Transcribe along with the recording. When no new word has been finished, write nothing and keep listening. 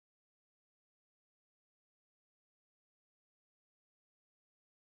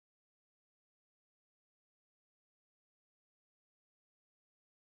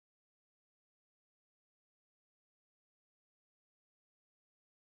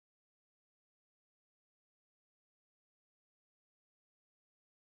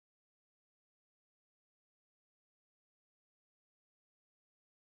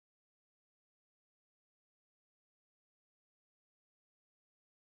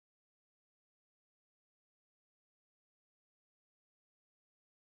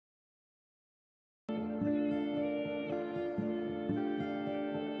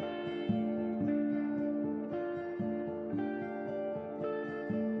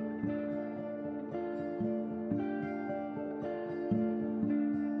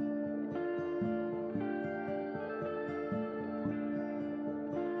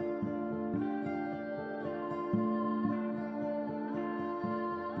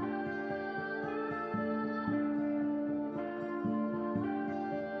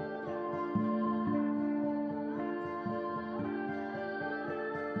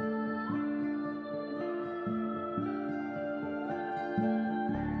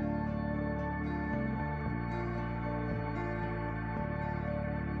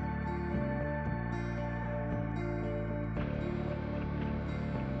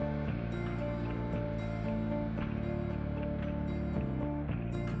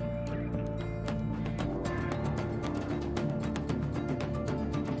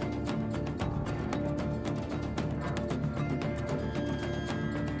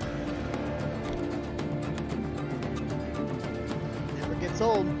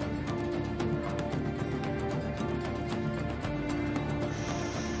world.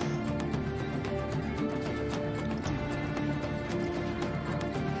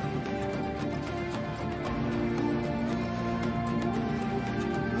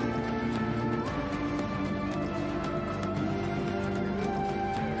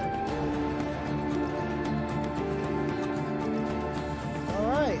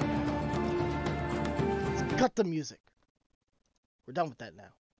 Cut the music. We're done with that now.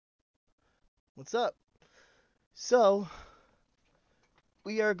 What's up? So,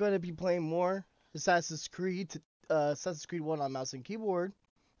 we are going to be playing more Assassin's Creed 1 on mouse and keyboard.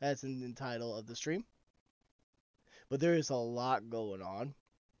 That's in the title of the stream. But there is a lot going on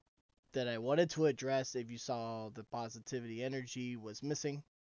that I wanted to address. If you saw the positivity energy was missing,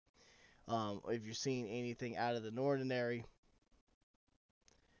 if you're seeing anything out of the ordinary,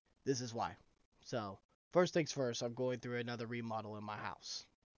 this is why. So, first things first, I'm going through another remodel in my house.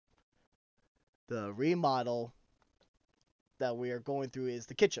 The remodel that we are going through is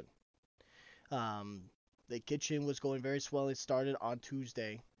the kitchen. The kitchen was going very swell. It started on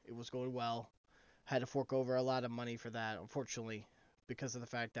Tuesday. It was going well. Had to fork over a lot of money for that, unfortunately, because of the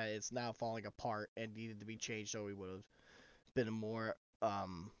fact that it's now falling apart and needed to be changed, so we would have been more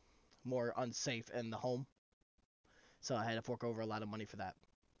unsafe in the home. So I had to fork over a lot of money for that.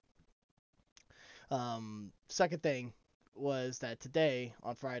 Second thing was that today,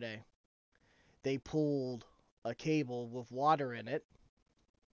 on Friday, they pulled a cable with water in it,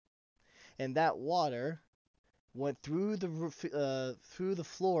 and that water went through the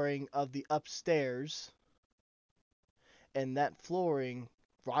flooring of the upstairs, and that flooring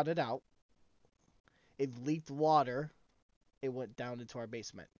rotted out. It leaked water. It went down into our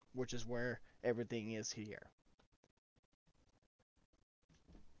basement, which is where everything is here.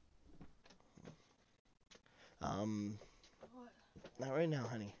 What? Not right now,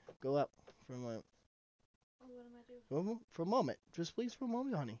 honey. Go up for a moment. Oh, what am I doing? For a moment. Just please for a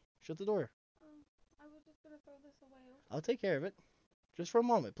moment, honey. Shut the door. I was just gonna throw this away. I'll take care of it. Just for a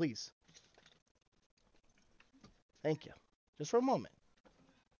moment, please. Thank you. Just for a moment.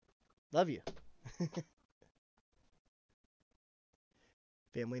 Love you.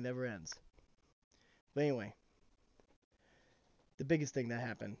 Family never ends. But anyway, the biggest thing that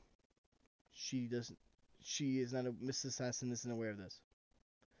happened, she is not Miss Assassin isn't aware of this.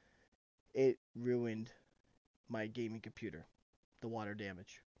 It ruined my gaming computer. The water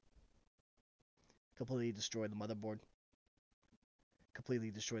damage. Completely destroyed the motherboard.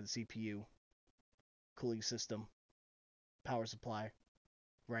 Completely destroyed the CPU. Cooling system. Power supply.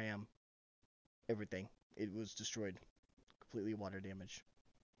 RAM. Everything. It was destroyed. Completely water damage.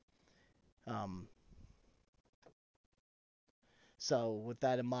 So with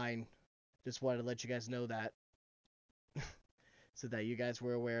that in mind, just wanted to let you guys know that so that you guys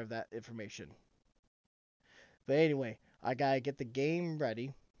were aware of that information. But anyway, I gotta get the game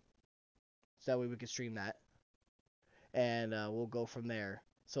ready so that way we can stream that, and we'll go from there.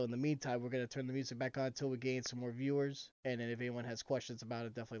 So in the meantime, we're gonna turn the music back on until we gain some more viewers, and then if anyone has questions about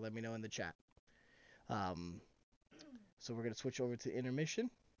it, definitely let me know in the chat. So we're gonna switch over to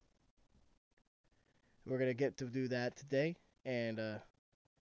intermission. We're gonna get to do that today, and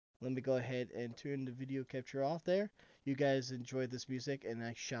let me go ahead and turn the video capture off there. You guys enjoy this music, and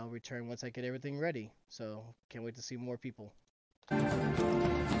I shall return once I get everything ready. So can't wait to see more people.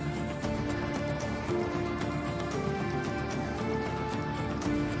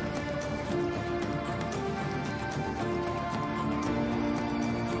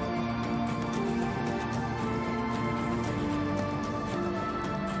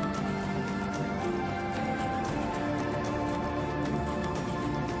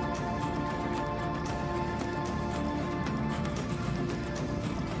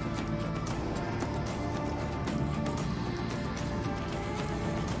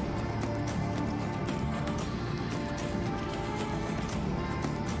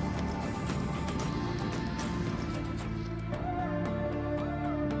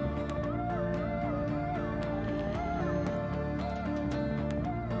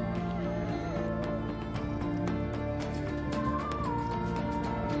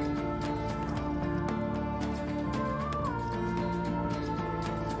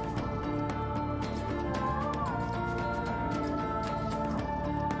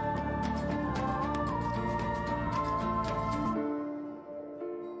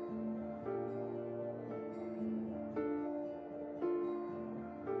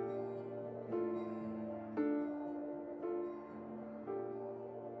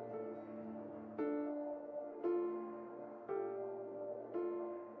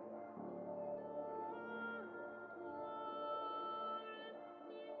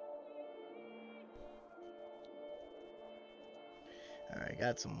 Alright,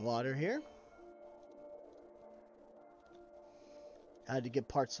 got some water here. How did you get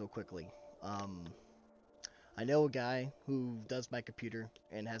parts so quickly? I know a guy who does my computer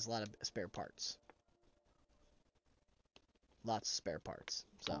and has a lot of spare parts. Lots of spare parts.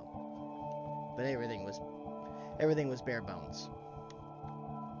 So, but everything was bare bones.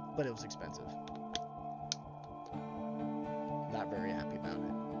 But it was expensive. Not very happy about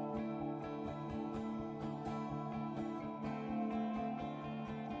it.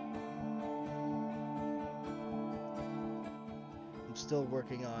 I'm still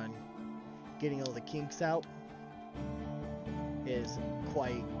working on getting all the kinks out. It is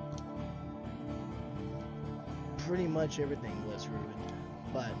quite... Pretty much everything was ruined.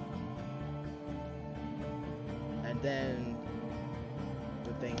 But... And then...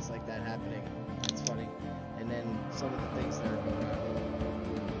 with things like that happening, it's funny. And then some of the things that are going on.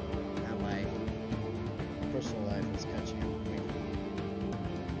 Now my personal life is catching up with me.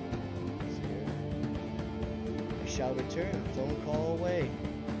 I shall return, a phone call away.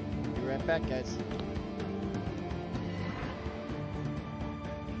 Be right back, guys.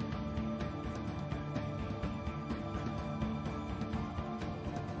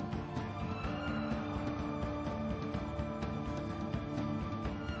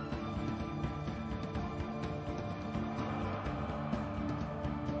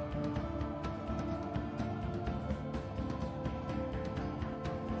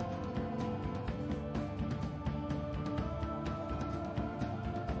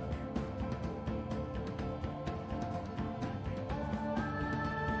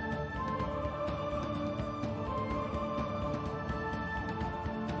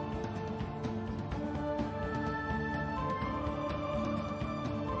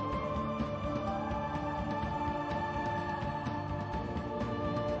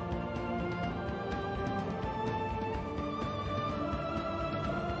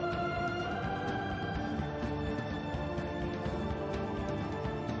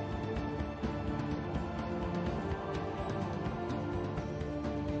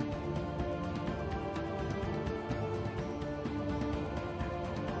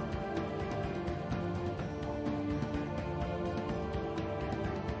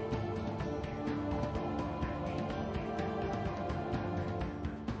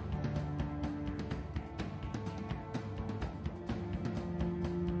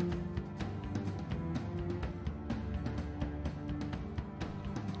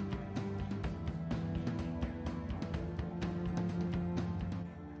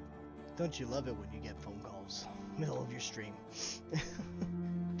 Don't you love it when you get phone calls middle of your stream?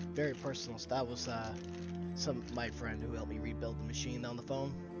 Very personal. That was my friend who helped me rebuild the machine on the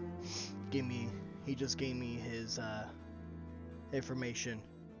phone. He just gave me his information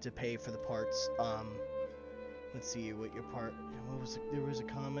to pay for the parts. Let's see what your part. What was it? There was a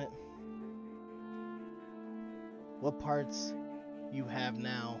comment. What parts you have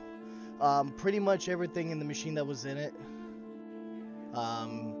now? Pretty much everything in the machine that was in it.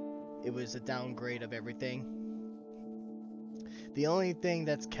 It was a downgrade of everything. The only thing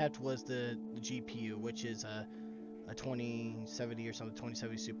that's kept was the GPU, which is a 2070 or something,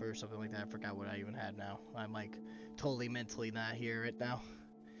 2070 Super or something like that. I forgot what I even had now. I'm like totally mentally not here right now.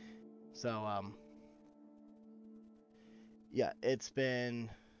 So, yeah, it's been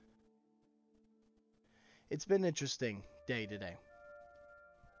interesting day today.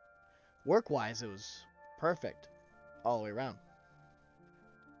 Work-wise, it was perfect all the way around.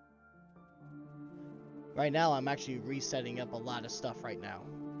 Right now, I'm actually resetting up a lot of stuff right now,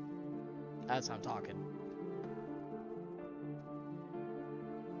 as I'm talking.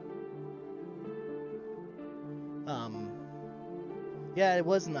 Yeah, it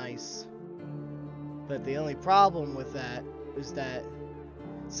was nice, but the only problem with that is that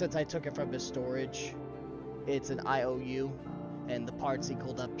since I took it from his storage, it's an IOU, and the parts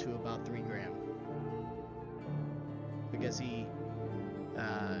equaled up to about $3 grand. Because he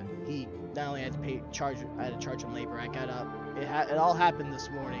not only had to I had to charge him labor. I got up. It all happened this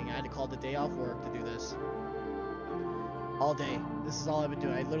morning. I had to call the day off work to do this. All day. This is all I've been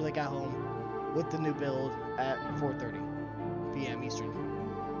doing. I literally got home with the new build at 4:30 p.m. Eastern.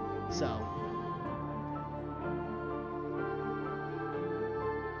 So,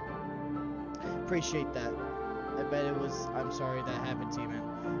 appreciate that. I bet it was. I'm sorry that happened to you,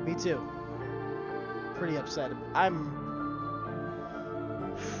 man. Me too. Pretty upset. I'm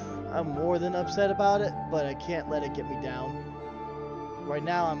more than upset about it, but I can't let it get me down. Right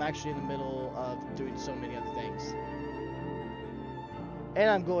now, I'm actually in the middle of doing so many other things. And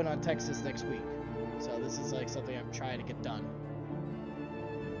I'm going on Texas next week. So this is like something I'm trying to get done.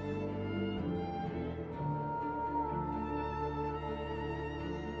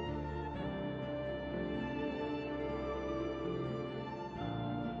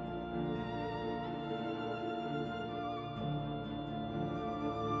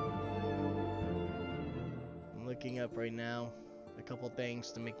 hooking up right now. A couple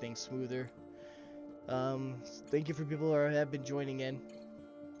things to make things smoother. Thank you for people who have been joining in.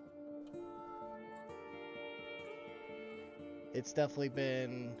 It's definitely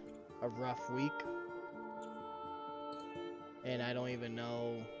been a rough week. And I don't even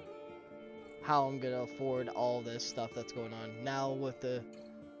know how I'm gonna afford all this stuff that's going on. Now with the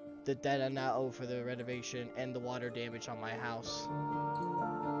debt I now owe for the renovation and the water damage on my house.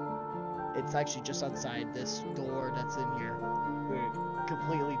 It's actually just outside this door that's in here. It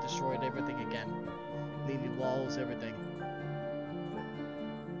completely destroyed everything again. Needed walls, everything.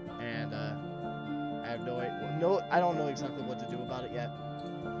 And I have I don't know exactly what to do about it yet.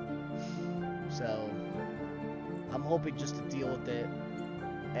 So I'm hoping just to deal with it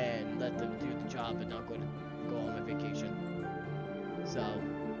and let them do the job and not go on my vacation. So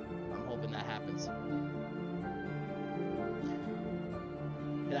I'm hoping that happens.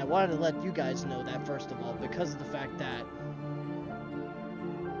 And I wanted to let you guys know that first of all, because of the fact that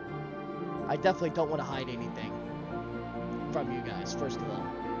I definitely don't want to hide anything from you guys, first of all.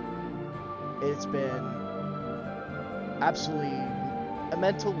 It's been absolutely a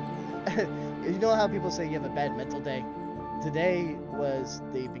mental... You know how people say you have a bad mental day? Today was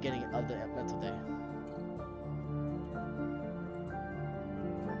the beginning of the mental day.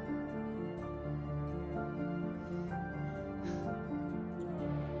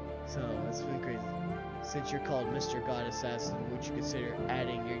 So, it's been crazy. Since you're called Mr. God Assassin, would you consider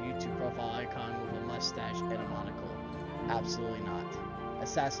adding your YouTube profile icon with a mustache and a monocle? Absolutely not.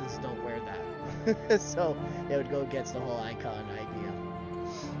 Assassins don't wear that. So, it would go against the whole icon idea.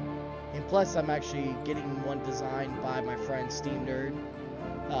 And plus, I'm actually getting one designed by my friend Steam Nerd.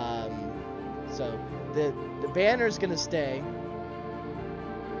 So, the banner's gonna stay.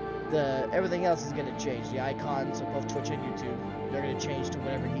 Everything else is gonna change. The icons of both Twitch and YouTube, they're gonna change to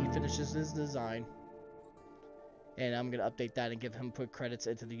whatever he finishes his design. And I'm gonna update that and give him put credits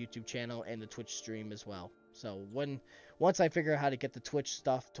into the YouTube channel and the Twitch stream as well. So once I figure out how to get the Twitch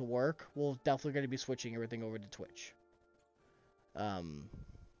stuff to work, we're definitely gonna be switching everything over to Twitch.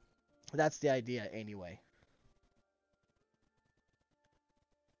 That's the idea anyway.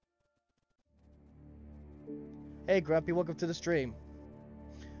 Hey Grumpy, welcome to the stream.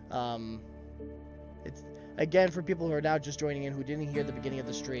 It's again for people who are now just joining in who didn't hear the beginning of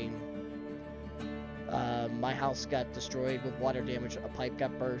the stream. My house got destroyed with water damage. A pipe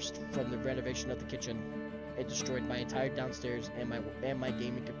got burst from the renovation of the kitchen. It destroyed my entire downstairs, and my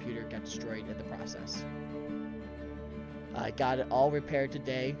gaming computer got destroyed in the process. I got it all repaired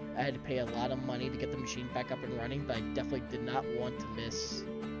today. I had to pay a lot of money to get the machine back up and running, but I definitely did not want to miss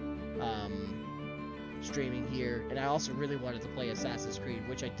streaming here. And I also really wanted to play Assassin's Creed,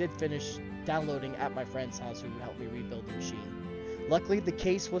 which I did finish downloading at my friend's house who helped me rebuild the machine. Luckily, the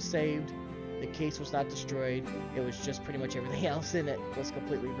case was saved. The case was not destroyed. It was just pretty much everything else in it was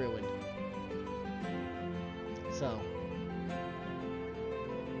completely ruined. So,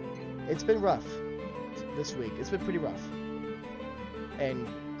 it's been rough this week. It's been pretty rough. And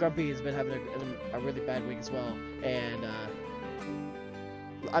Grumpy has been having a really bad week as well. And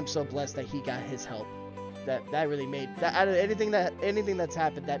I'm so blessed that he got his help. That really made that out of anything that's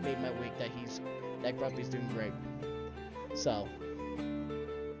happened, that made my week. That Grumpy's doing great. So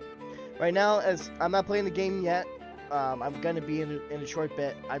right now, as I'm not playing the game yet, I'm gonna be in a short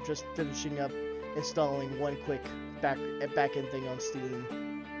bit. I'm just finishing up installing one quick back-end thing on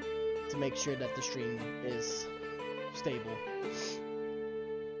Steam to make sure that the stream is stable.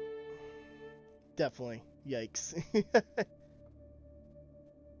 Definitely, yikes.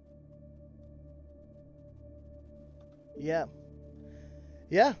 Yeah,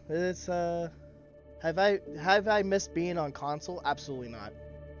 it's have I missed being on console? Absolutely not.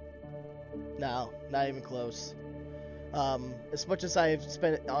 No, not even close. As much as I've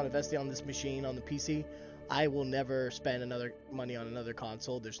spent on investing on this machine on the PC, I will never spend money on another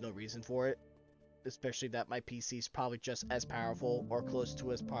console. There's no reason for it, especially that my PC is probably just as powerful or close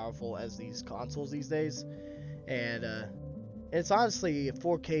to as powerful as these consoles these days. And it's honestly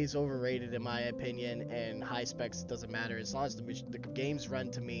 4K is overrated in my opinion, and high specs doesn't matter as long as the games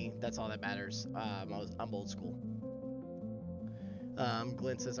run to me. That's all that matters. I'm old school.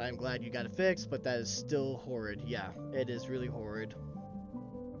 Glenn says, I'm glad you got it fixed, but that is still horrid. Yeah, it is really horrid.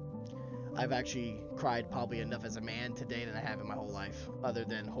 I've actually cried probably enough as a man today than I have in my whole life, other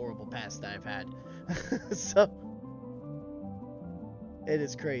than horrible past that I've had. So, it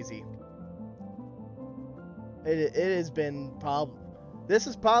is crazy. It has been this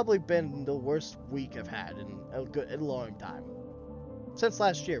has probably been the worst week I've had in a long time. Since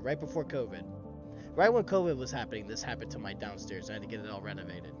last year, right before COVID. Right when COVID was happening, this happened to my downstairs. I had to get it all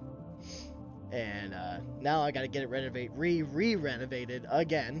renovated. And now I gotta get it re-renovated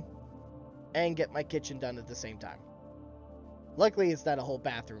again and get my kitchen done at the same time. Luckily, it's not a whole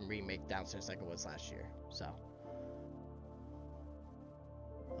bathroom remake downstairs like it was last year. So,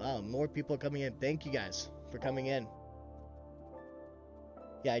 wow, more people are coming in. Thank you guys for coming in.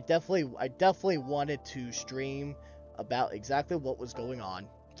 Yeah, I definitely wanted to stream about exactly what was going on,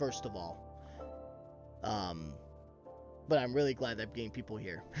 first of all. But I'm really glad that I'm getting people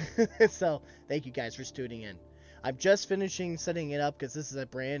here. So, thank you guys for tuning in. I'm just finishing setting it up because this is a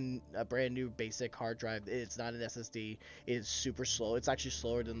brand new basic hard drive. It's not an SSD. It's super slow. It's actually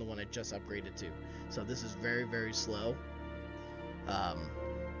slower than the one I just upgraded to. So this is very, very slow.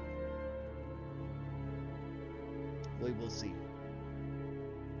 We will see.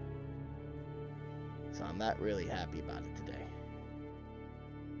 So I'm not really happy about it today.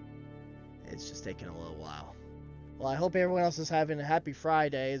 It's just taking a little while. Well, I hope everyone else is having a happy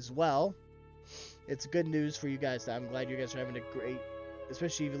Friday as well. It's good news for you guys. I'm glad you guys are having a great,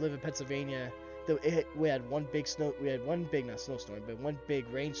 especially if you live in Pennsylvania. We had one big snowstorm, but one big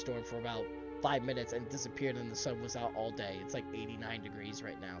rainstorm for about 5 minutes and disappeared, and the sun was out all day. It's like 89 degrees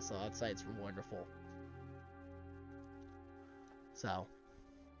right now, so outside it's wonderful. So,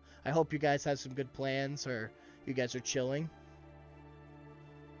 I hope you guys have some good plans, or you guys are chilling.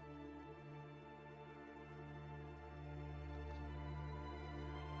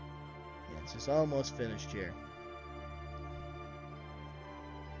 It's almost finished here.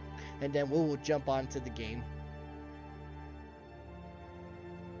 And then we will jump onto the game.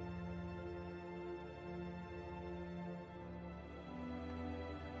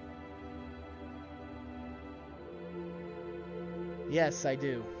 Yes, I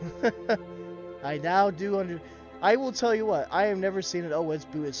do. I now do I will tell you what, I have never seen an OS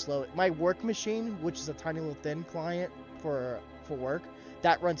boot as slow. My work machine, which is a tiny little thin client for work,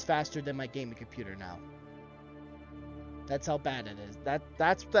 that runs faster than my gaming computer now. That's how bad it is.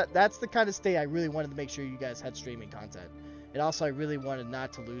 That's the kind of state I really wanted to make sure you guys had streaming content. And also I really wanted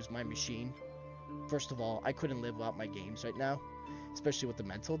not to lose my machine. First of all, I couldn't live without my games right now, especially with the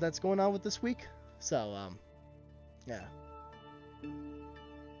mental that's going on with this week. So, yeah.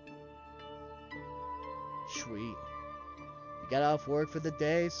 Sweet. You got off work for the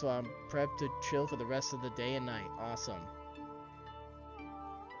day, so I'm prepped to chill for the rest of the day and night. Awesome.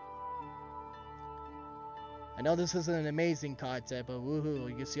 I know this isn't an amazing content, but woohoo,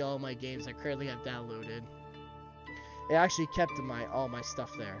 you can see all my games I currently have downloaded. It actually kept all my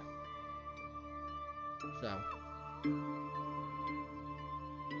stuff there. So.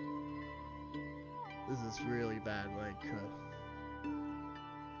 This is really bad,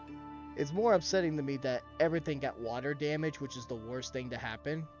 it's more upsetting to me that everything got water damage, which is the worst thing to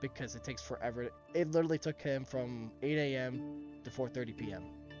happen, because it takes forever. It literally took him from 8 a.m. to 4:30 p.m.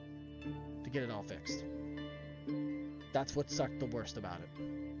 to get it all fixed. That's what sucked the worst about it.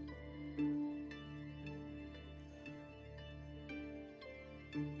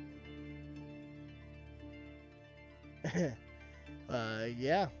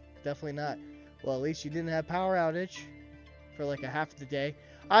 Yeah, definitely not. Well, at least you didn't have power outage for like a half of the day.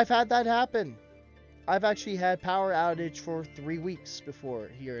 I've had that happen. I've actually had power outage for 3 weeks before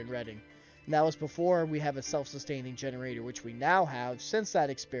here in Reading. And that was before we have a self-sustaining generator, which we now have since that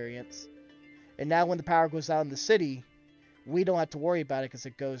experience. And now when the power goes out in the city, we don't have to worry about it because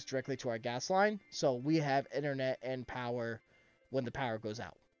it goes directly to our gas line. So we have internet and power when the power goes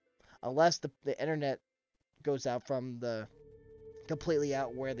out. Unless the internet goes out from the completely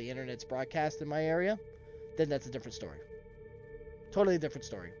out where the internet's broadcast in my area, then that's a different story. Totally different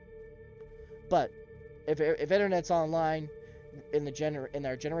story. But if internet's online and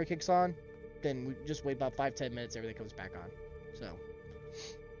our generator kicks on, then we just wait about 5-10 minutes, everything comes back on. So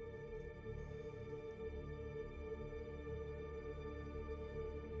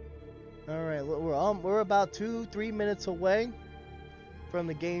all right, we're about 2-3 minutes away from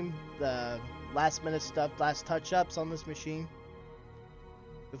the game. The last minute stuff, last touch ups on this machine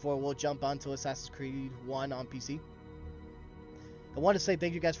before we'll jump onto Assassin's Creed 1 on PC. I want to say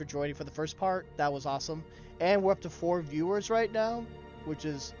thank you guys for joining for the first part. That was awesome. And we're up to 4 viewers right now, which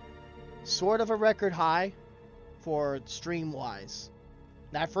is sort of a record high for stream wise.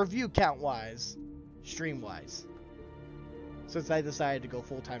 Not for view count wise, stream wise. Since I decided to go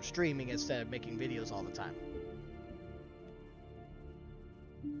full-time streaming instead of making videos all the time.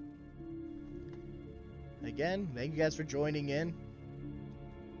 Again, thank you guys for joining in.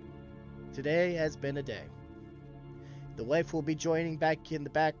 Today has been a day. The wife will be joining back in the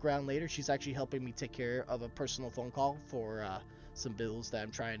background later. She's actually helping me take care of a personal phone call for some bills that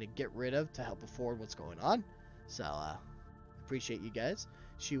I'm trying to get rid of to help afford what's going on. So, appreciate you guys.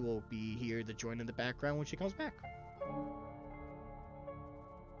 she will be here to join in the background when she comes back.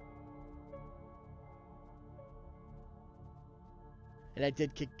 And I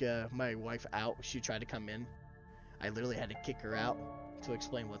did kick my wife out. She tried to come in. I literally had to kick her out to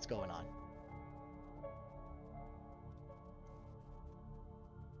explain what's going on.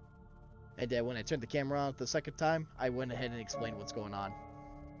 And then when I turned the camera on the second time, I went ahead and explained what's going on.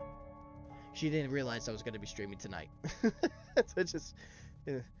 She didn't realize I was going to be streaming tonight. So just,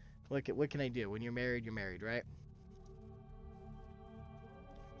 what can I do? When you're married, right?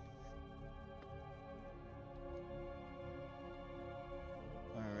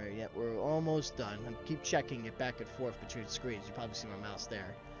 Alright, yeah, we're almost done. I keep checking it back and forth between screens. You probably see my mouse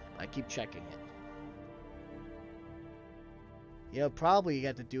there. I keep checking it. You know, probably you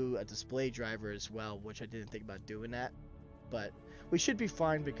got to do a display driver as well, which I didn't think about doing that. But we should be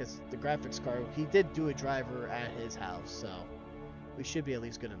fine because the graphics card, he did do a driver at his house, so we should be at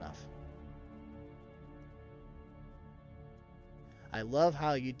least good enough. I love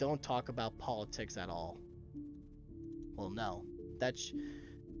how you don't talk about politics at all. Well, no.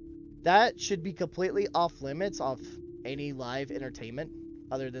 That should be completely off limits of any live entertainment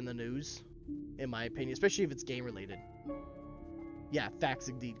other than the news, in my opinion, especially if it's game related. Yeah, facts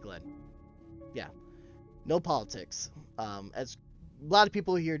indeed, Glenn. Yeah, no politics. As a lot of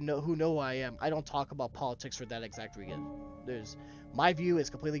people here who know who I am, I don't talk about politics for that exact reason. My view is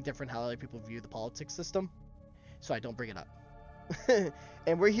completely different how other people view the politics system, so I don't bring it up.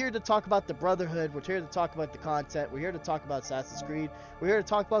 And we're here to talk about the Brotherhood. We're here to talk about the content. We're here to talk about Assassin's Creed. We're here to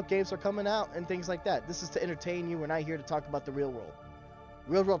talk about games that are coming out and things like that. This is to entertain you. We're not here to talk about the real world.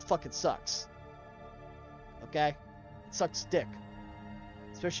 Real world fucking sucks. Okay? It sucks dick.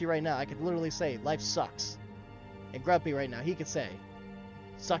 Especially right now. I could literally say, life sucks. And Grumpy right now, he could say,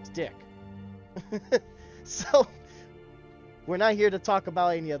 sucks dick. So, we're not here to talk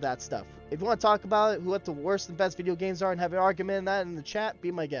about any of that stuff. If you want to talk about it, what the worst and best video games are and have an argument in that in the chat,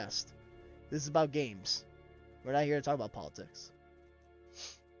 be my guest. This is about games. We're not here to talk about politics.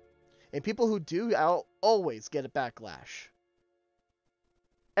 And people who do, I'll always get a backlash.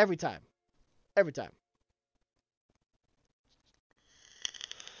 Every time. Every time.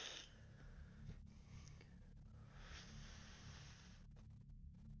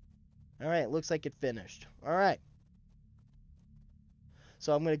 Alright, looks like it finished. Alright.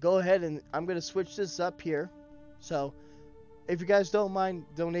 So I'm going to go ahead and I'm going to switch this up here. So if you guys don't mind,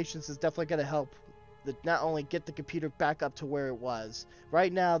 donations is definitely going to help not only get the computer back up to where it was.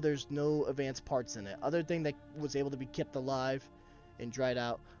 Right now there's no advanced parts in it. Other thing that was able to be kept alive and dried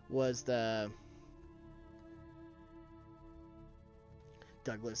out was the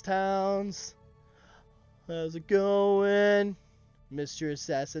Douglas Towns. How's it going? Mr.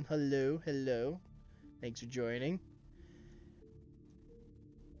 Assassin, hello, hello. Thanks for joining.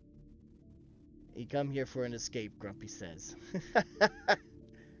 You come here for an escape, Grumpy says.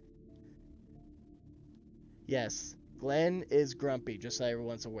 Yes, Glenn is grumpy, just so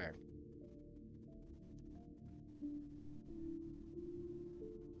everyone's aware.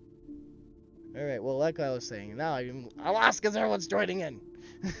 Alright, well, like I was saying, now I'm lost because everyone's joining in.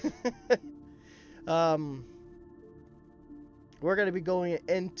 We're going to be going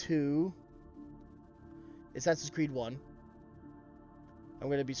into Assassin's Creed 1. I'm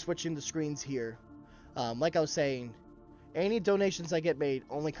going to be switching the screens here. Like I was saying, any donations I get made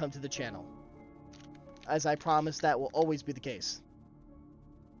only come to the channel. As I promised, that will always be the case.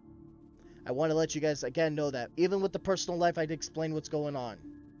 I want to let you guys again know that even with the personal life, I did explain what's going on.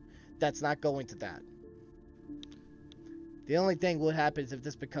 That's not going to that. The only thing what happens if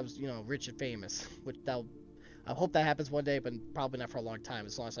this becomes, you know, rich and famous, which I hope that happens one day, but probably not for a long time,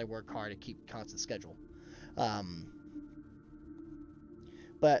 as long as I work hard and keep constant schedule.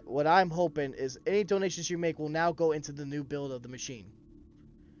 But what I'm hoping is any donations you make will now go into the new build of the machine.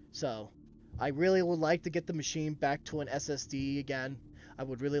 So, I really would like to get the machine back to an SSD again. I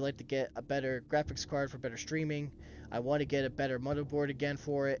would really like to get a better graphics card for better streaming. I want to get a better motherboard again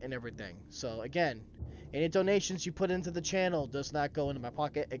for it and everything. So, again, any donations you put into the channel does not go into my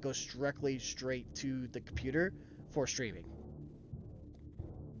pocket. It goes directly straight to the computer for streaming.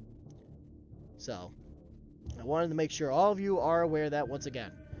 So, I wanted to make sure all of you are aware that, once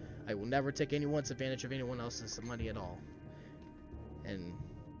again, I will never take anyone's advantage of anyone else's money at all. And,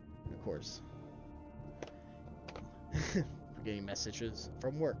 of course, we're getting messages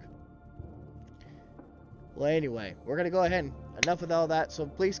from work. Well, anyway, we're going to go ahead and enough with all that. So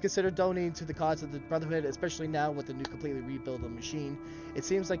please consider donating to the cause of the Brotherhood, especially now with the new completely rebuilt machine. It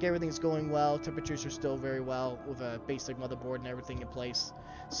seems like everything's going well. Temperatures are still very well with a basic motherboard and everything in place.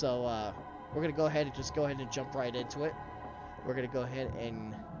 So we're going to go ahead and just jump right into it. we're going to go ahead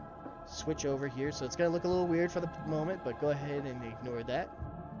and switch over here. So it's going to look a little weird for the moment, but go ahead and ignore that.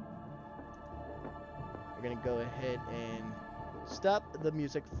 We're going to go ahead and stop the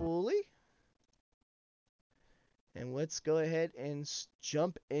music fully. And let's go ahead and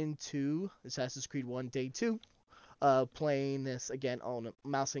jump into Assassin's Creed 1 Day 2. Playing this again on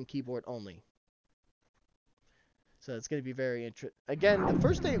mouse and keyboard only. So it's going to be very interesting. Again, the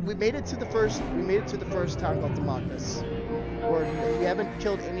first day we made it to the first town called Damascus, where we haven't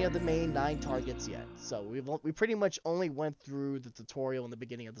killed any of the main 9 targets yet. So we pretty much only went through the tutorial in the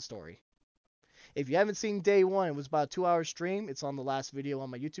beginning of the story. If you haven't seen Day 1, it was about a 2-hour stream. It's on the last video on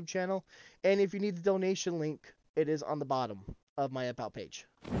my YouTube channel. And if you need the donation link, it is on the bottom of my About page.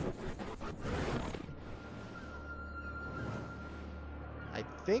 I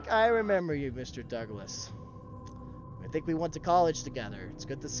think I remember you, Mr. Douglas. I think we went to college together. It's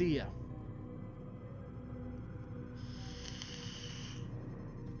good to see you.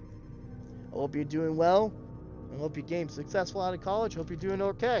 I hope you're doing well. I hope your game's successful out of college. Hope you're doing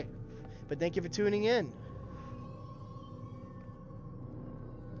okay. But thank you for tuning in.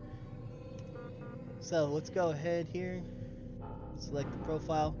 So let's go ahead here. Select the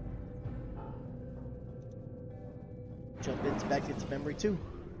profile. Jump back into memory 2.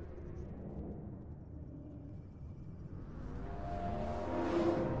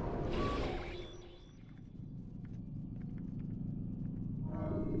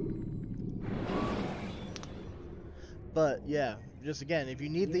 But yeah, just again, if you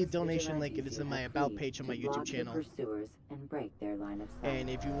need the donation link, it is in my About page on my YouTube channel. And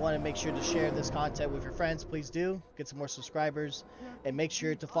if you want to make sure to share this content with your friends, please do. Get some more subscribers. And make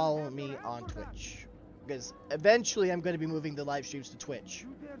sure to follow me on Twitch. Because eventually I'm going to be moving the live streams to Twitch.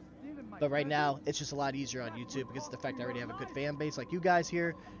 But right now, it's just a lot easier on YouTube because of the fact I already have a good fan base like you guys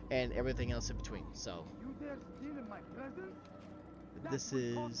here and everything else in between. So, this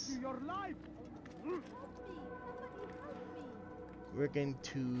is... We're going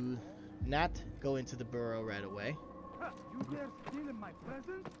to not go into the burrow right away. You dare steal in my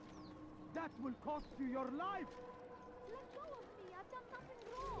presence? That will cost you your life! Let go of me, I've done nothing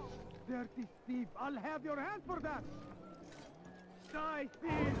wrong. Dirty thief, I'll have your hand for that! Die,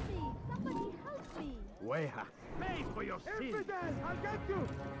 thief! Help me, somebody help me! Weha, pay for your sins! Infidel, I'll get you!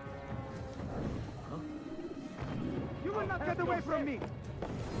 Huh? You will not get away from me!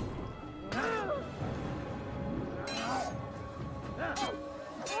 I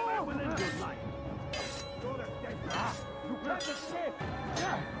will end your life! You can't escape!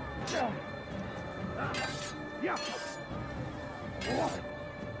 Yeah!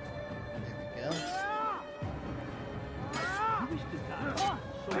 There we go. You wish to die?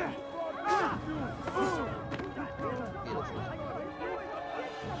 So Beautiful.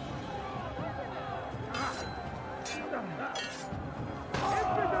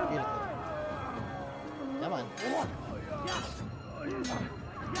 Beautiful. Come on.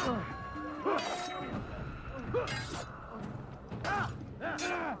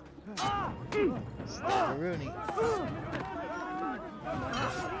 Stop Rooney.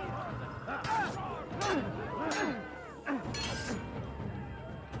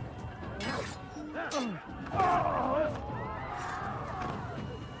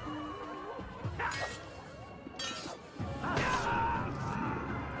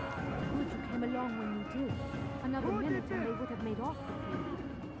 Came along when you did. Another minute and they would have made off with you.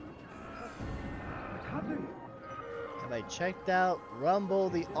 what happened? Have I checked out Rumble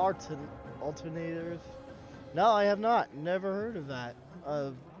the Alternators? No, I have not. Never heard of that.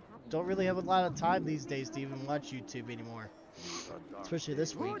 Don't really have a lot of time these days to even watch YouTube anymore. Especially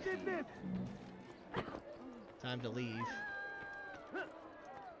this week. Who did this? Time to leave.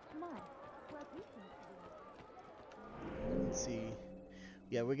 Come on. Let's see.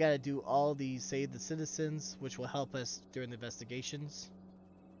 Yeah, we gotta do all these Save the Citizens, which will help us during the investigations.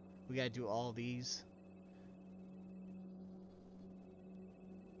 We gotta do all these.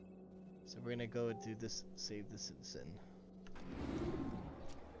 So we're gonna go do this Save the Citizen.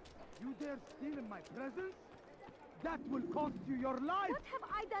 You dare steal in my presence? That will cost you your life! What have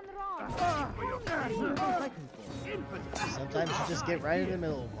I done wrong? Sometimes you just get right in the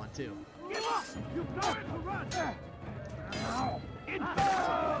middle of one too. Give up! You've got to run!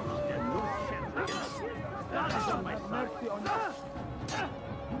 Mercy on us!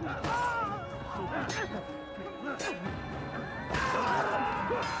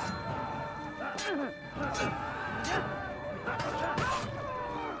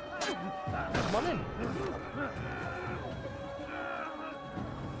 Come on in.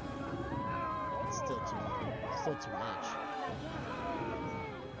 It's still too much.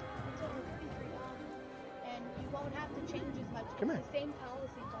 And you won't have to change as much Come here. Same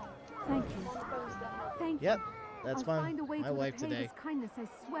policy, John. Thank you. Thank Yep, you. that's I'll my find a way my to wife repay today. this kindness, I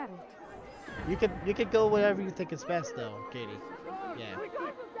swear it. You could go whatever you think is best, though, Katie. Yeah.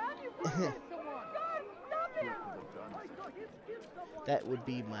 That would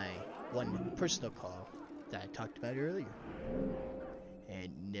be my one personal call that I talked about earlier.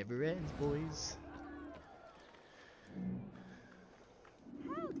 And never ends, boys.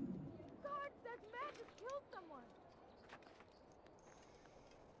 Help! Guard, that man just killed someone.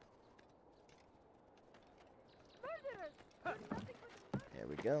 Murderers! Nothing but murder. There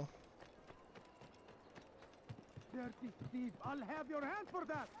we go. Dirty thief, I'll have your hand for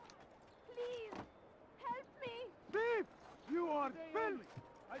that. Please, help me. Thief! You are filthy!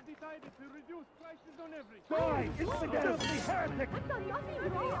 I decided to reduce prices on everything. Die, infidel, heretic! I've done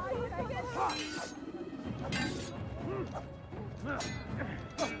nothing wrong. I guess.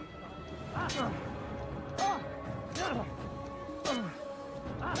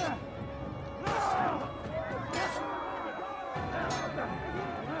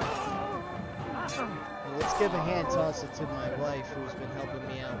 Well, let's give a hand toss it to my wife, who's been helping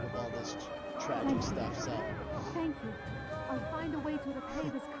me out with all this tragic stuff. So Thank you. I'll find a way to repay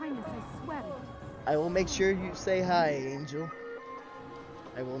this kindness, I swear it. I will make sure you say hi, Angel.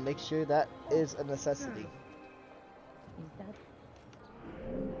 I will make sure that is a necessity. Is that?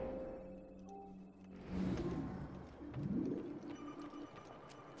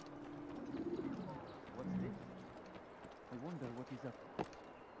 What's this? I wonder what is up.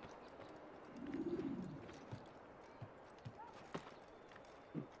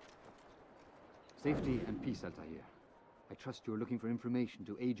 Safety and peace, Altair. I trust you are looking for information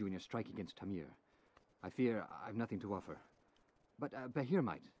to aid you in your strike against Tamir. I fear I've nothing to offer. But Bahir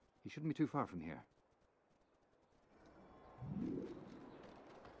might. He shouldn't be too far from here.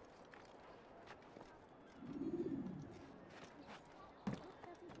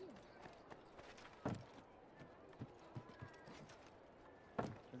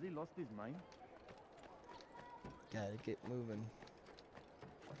 Has he lost his mind? Gotta get moving.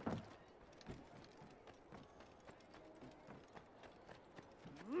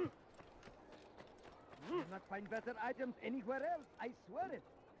 You'll not find better items anywhere else, I swear it.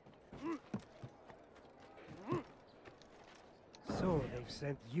 So they've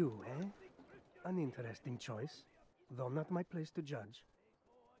sent you, eh? An interesting choice, though not my place to judge.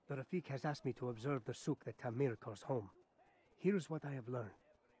 The Rafik has asked me to observe the souk that Tamir calls home. Here's what I have learned.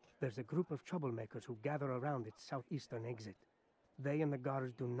 There's a group of troublemakers who gather around its southeastern exit. They and the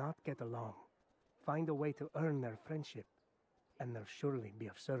guards do not get along. Find a way to earn their friendship, and they'll surely be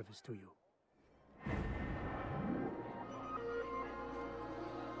of service to you.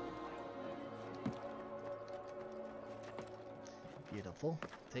 Beautiful.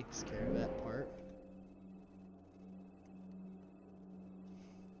 Takes care of that part.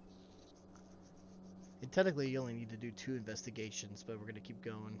 And technically you only need to do 2 investigations, but we're gonna keep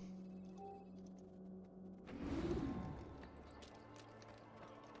going.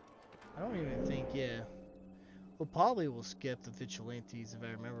 I don't even think, yeah. Well, probably we'll skip the vigilantes if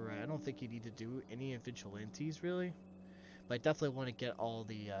I remember right. I don't think you need to do any vigilantes really. But I definitely want to get all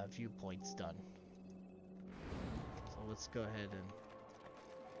the viewpoints done. So let's go ahead and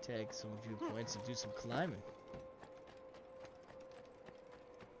tag some viewpoints and do some climbing.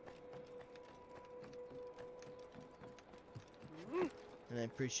 And I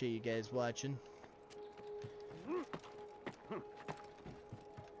appreciate you guys watching.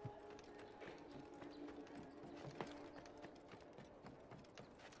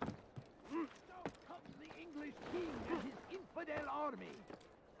 The English king and his infidel army.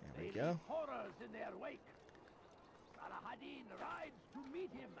 There we go. Horrors in their wake. Saladin rides to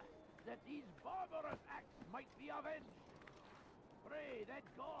meet him, that these barbarous acts might be avenged. Pray that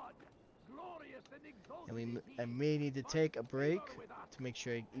God, glorious and exalted, And I may need to take a break to make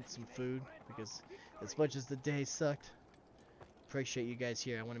sure I eat some food, because as much as the day sucked, appreciate you guys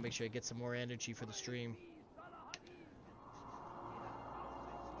here. I want to make sure I get some more energy for the stream.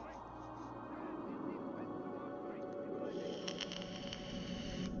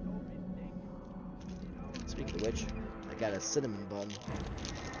 Speaking of which, I got a cinnamon bun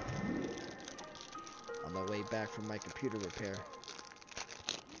on my way back from my computer repair.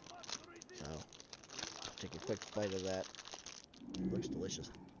 So, take a quick bite of that. Looks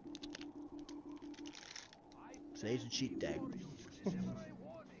delicious. It's an Asian cheat day.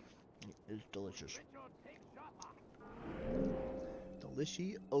 It's delicious.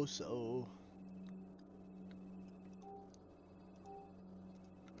 Delicioso.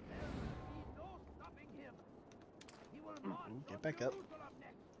 Get back up.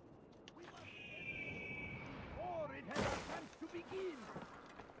 or it has a chance to begin.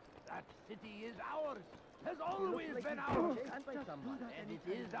 That city is ours, has always been ours, and it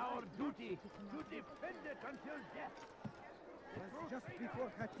is our duty to defend it until death. Just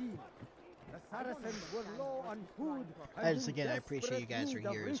before Khatim, the Saracens were low on food. And just again, I appreciate you guys are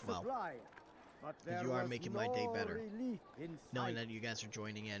here as well. Because you are making my day better, knowing that you guys are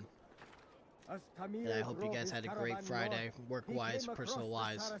joining in. And I hope you guys had a great Friday, work-wise,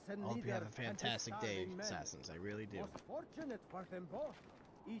 personal-wise. I hope you have a fantastic day, Assassins. I really do. Was fortunate for them both,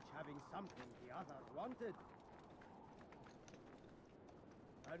 each having something the other wanted.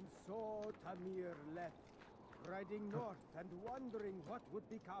 And so Tamir left, riding north and wondering what would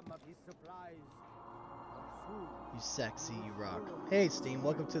become of his supplies. Soon, You sexy, you rock. Hey, Steam,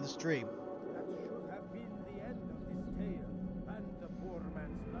 welcome to the stream. that should have been the end of this tale and the poor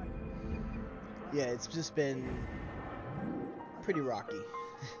man's life. Yeah, it's just been pretty rocky.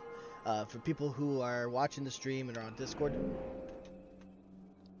 For people who are watching the stream and are on Discord,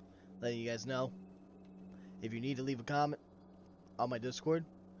 letting you guys know, if you need to leave a comment on my Discord,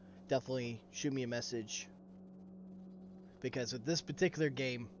 definitely shoot me a message. Because with this particular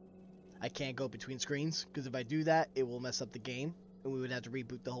game, I can't go between screens, because if I do that, it will mess up the game, and we would have to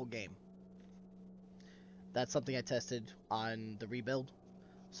reboot the whole game. That's something I tested on the rebuild.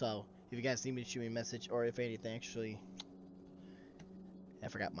 So, if you guys need me to shoot me a message, or if anything, actually, I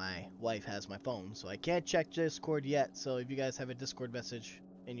forgot my wife has my phone, so I can't check Discord yet. So if you guys have a Discord message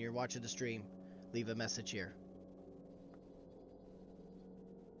and you're watching the stream, leave a message here.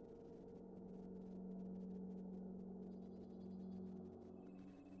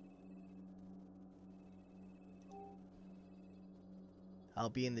 I'll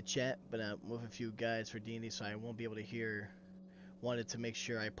be in the chat, but I'm with a few guys for D&D, so I won't be able to hear. Wanted to make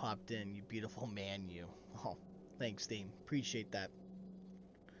sure I popped in, you beautiful man, you. Oh, thanks, Steam. Appreciate that.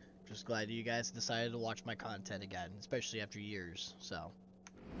 Just glad you guys decided to watch my content again, especially after years, so.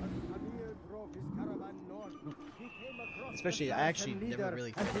 Tamir drove his caravan north. He came across Especially, the I actually Saracen never leader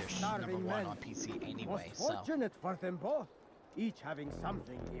really and his finished starving number 1 men. on PC anyway, Was so. fortunate for them both, each having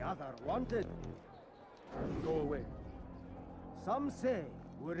something the other wanted. Go away. Some say,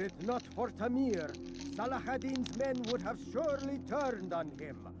 were it not for Tamir, Salah ad-Din's men would have surely turned on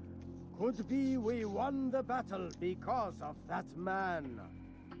him. Could be we won the battle because of that man.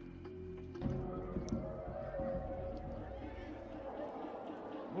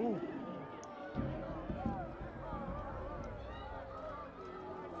 Move.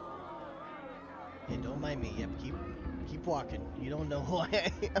 Hey, don't mind me. Yep, keep walking. You don't know who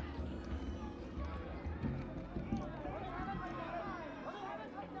I am.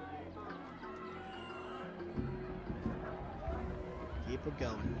 Keep it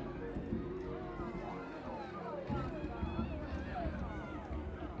going.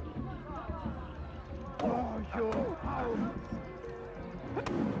 Oh, you hound!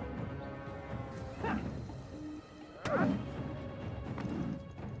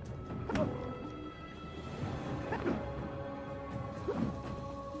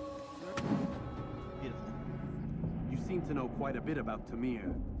 Beautiful. You seem to know quite a bit about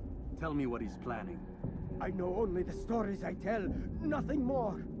Tamir. Tell me what he's planning. I know only the stories I tell, nothing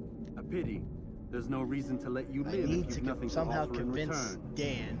more. A pity. There's no reason to let you I live need if to you've nothing to somehow offer in convince return.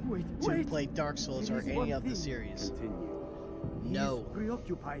 Dan Wait, to wait. play Dark Souls There or is any one of the thing. series. Continue. He No. is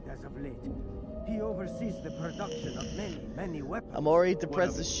preoccupied as of late. He oversees the production of many weapons. I'm already What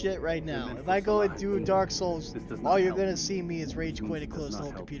depressed of as it? shit right You're now. meant If for I go and survival. do Dark Souls, This does all not you're help. gonna see me is rage Means quit and does close the not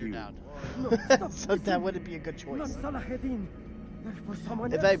whole help computer you. down. No, stop, So that listen. wouldn't be a good Not choice. Salah ad-Din. They're for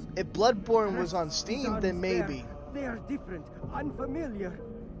someone If else. if Bloodborne was on His Steam, arms then there, maybe. They are different, unfamiliar.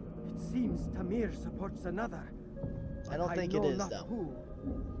 It seems Tamir supports another. I don't but think I it know is not though. Who.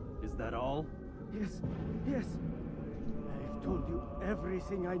 Is that all? Yes, yes. I've told you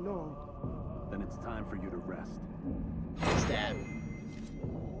everything I know. Then it's time for you to rest. Stab.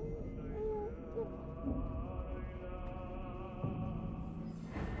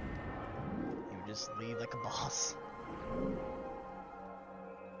 You would just leave like a boss.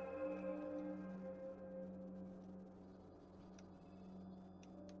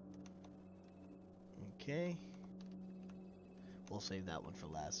 Okay. We'll save that one for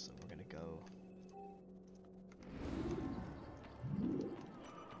last, so we're gonna go.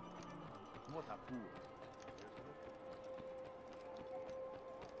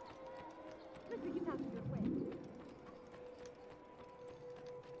 Let's get out of your way.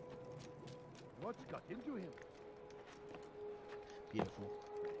 What's got into him? Beautiful.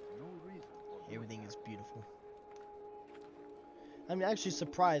 No reason for Everything is beautiful. I'm actually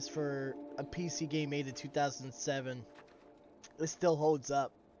surprised for a PC game made in 2007. It still holds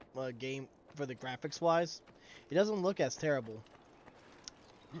up. A game for the graphics wise. It doesn't look as terrible.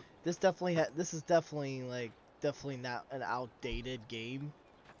 This is definitely like definitely not an outdated game.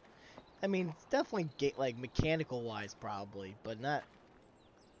 I mean, it's definitely like mechanical wise probably, but not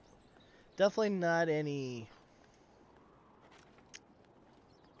definitely not any.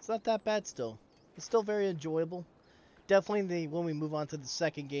 It's not that bad still. It's still very enjoyable. Definitely when we move on to the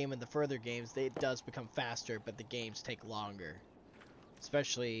second game and the further games, it does become faster, but the games take longer.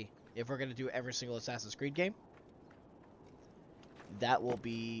 Especially if we're going to do every single Assassin's Creed game. That will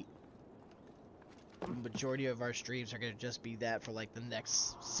be... the majority of our streams are going to just be that for like the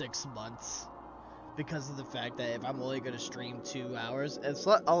next 6 months. Because of the fact that if I'm only going to stream 2 hours...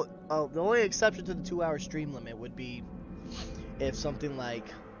 the only exception to the 2-hour stream limit would be if something like...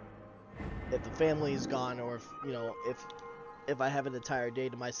 if the family is gone, or if, you know, if I have an entire day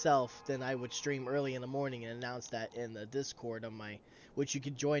to myself, then I would stream early in the morning and announce that in the Discord on my, which you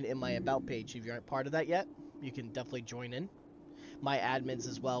can join in my About page. If you aren't part of that yet, you can definitely join in. My admins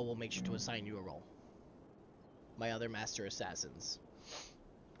as well will make sure to assign you a role. My other Master Assassins.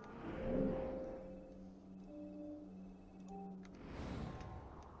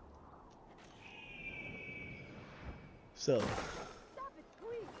 So... Stop it,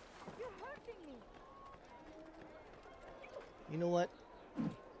 please! You're hurting me! you know what?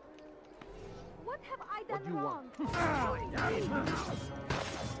 What have I done What do you wrong?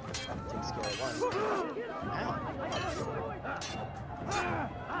 Takes care of one.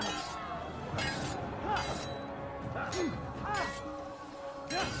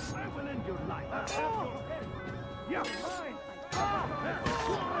 I will end your life. You're mine.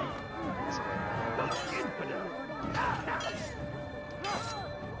 Infidel.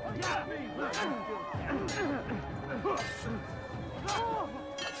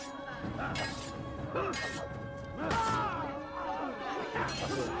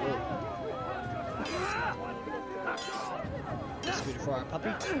 Scooter for our puppy.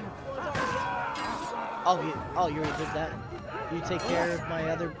 Oh, you already did that. You take care of my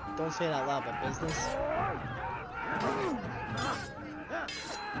other. Don't say it out loud, but business.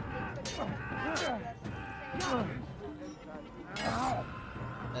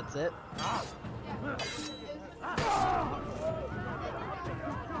 That's it.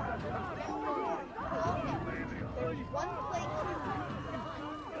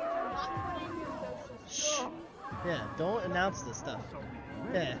 Shh. Yeah, don't announce this stuff.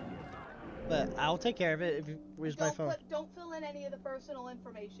 Yeah. But I'll take care of it. If you, where's my phone? Don't fill in any of the personal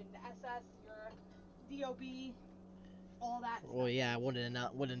information. The SS, your DOB, all that Well, stuff. yeah, I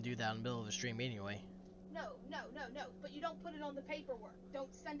wouldn't do that in the middle of a stream anyway. No. But you don't put it on the paperwork.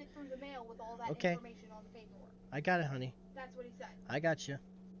 Don't send it through the mail with all that Okay. information on the paperwork. I got it, honey. That's what he said. I got you.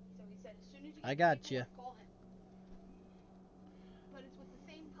 So he said, as soon as you I get got the ya. paperwork, call him. But it's with the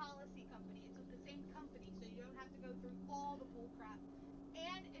same policy company. It's with the same company, so you don't have to go through all the bull crap.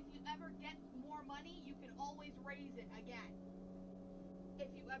 And if you ever get more money, you can always raise it again.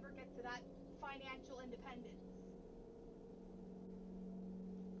 If you ever get to that financial independence.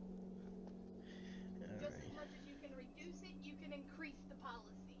 Just as much as you can reduce it, you can increase the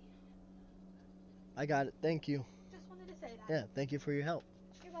policy. I got it. Thank you. Just wanted to say that. Yeah, thank you for your help.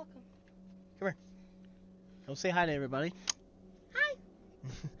 You're welcome. Go say hi to everybody. Hi.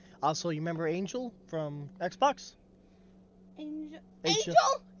 Also, you remember Angel from Xbox? Angel?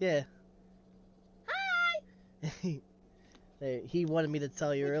 Yeah. Hi. He wanted me to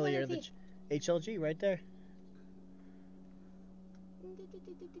tell you Which one earlier is that HLG right there.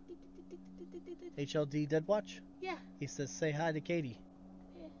 HLD Dead Watch? Yeah. He says say hi to Katie.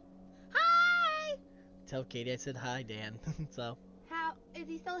 Hi. Tell Katie I said hi, Dan. So, How is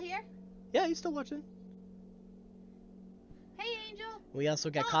he still here? yeah, he's still watching. Hey, Angel. We also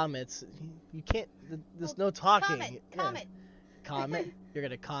got Oh. comments. You can't, there's Well, no talking. Comment. Yeah. Comment. Comment? You're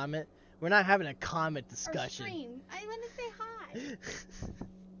gonna comment? We're not having a comment Or discussion. stream. I want to say hi.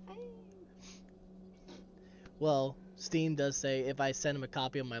 Hi. Well, Steam does say if I send him a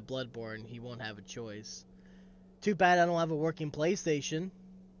copy of my Bloodborne, he won't have a choice. Too bad I don't have a working PlayStation.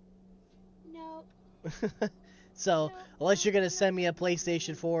 No. So, No, unless you're no, gonna no. send me a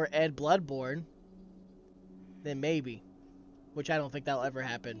PlayStation 4 and Bloodborne, then maybe. Which I don't think that'll ever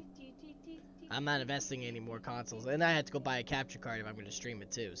happen. I'm not investing in any more consoles. And I had to go buy a capture card if I'm going to stream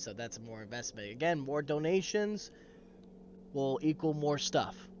it too. So that's more investment. Again, more donations will equal more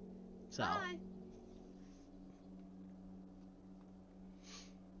stuff. So. Hi.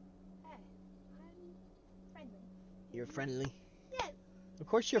 Hey, I'm friendly. You're friendly. Yes. Of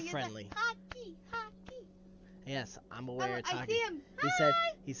course you're He is a friendly. Hockey. Yes, I'm aware Oh, you're talking. I see him.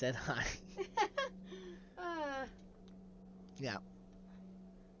 He said hi. uh, Yeah.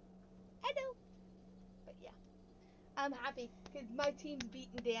 hello. But yeah. My team's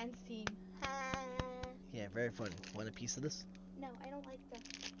beating Dan's team. Yeah, very funny. Want a piece of this? No, I don't like the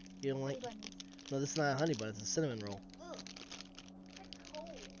You don't like? honey buns. No, this is not a honey bun. It's a cinnamon roll. Ugh. That's cold.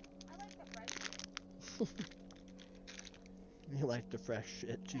 I like the fresh shit. You like the fresh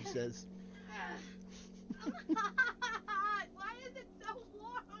shit, she says. Why is it so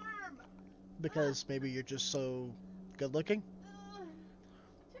warm? Because maybe you're just so good looking?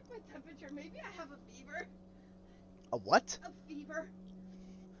 Check my temperature. Maybe I have a fever. A what? A fever.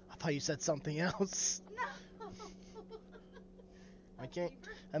 I thought you said something else. No. I can't.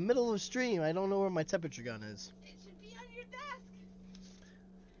 I'm middle of a stream. I don't know where my temperature gun is. It should be on your desk.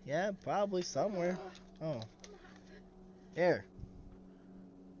 Yeah, probably somewhere. Oh. Here.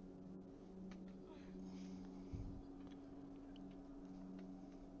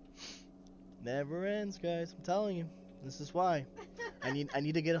 Never ends, guys. I'm telling you. This is why. I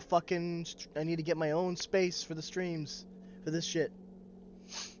need to get a fucking. I need to get my own space for the streams, for this shit.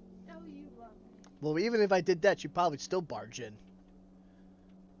 Oh, you love me. Well, even if I did that, you'd probably still barge in.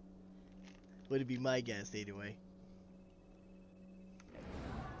 Would it be my guess anyway?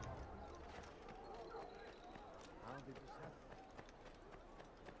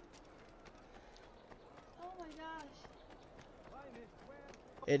 Oh my gosh.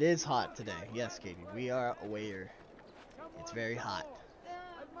 It is hot today. Yes, Katie. We are aware. It's very hot.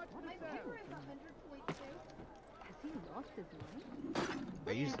 My fever is 100.2. Has he lost his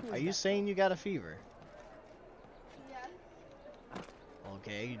mind? Are you saying you got a fever? Yes.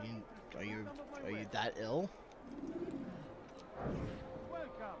 Okay. Are you that ill?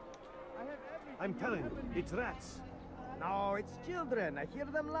 I'm telling you, it's rats. No, it's children. I hear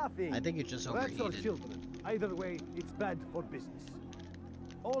them laughing. I think it's just Rats or overheated. children. Either way, it's bad for business.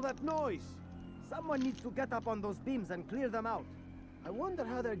 All that noise. Someone needs to get up on those beams and clear them out. I wonder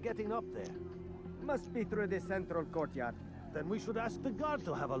how they're getting up there. Must be through the central courtyard. Then we should ask the guard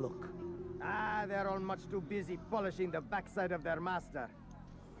to have a look. Ah, they're all much too busy polishing the backside of their master.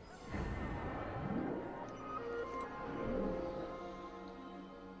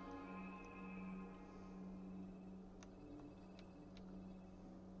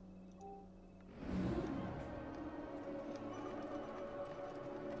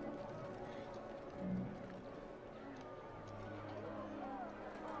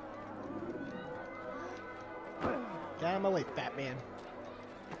 Get out of my way, fat man.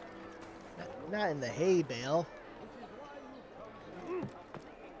 Not in the hay bale.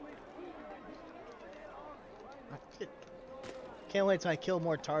 Can't wait till I kill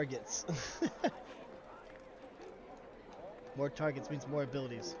more targets. More targets means more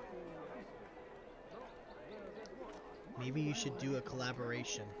abilities. Maybe you should do a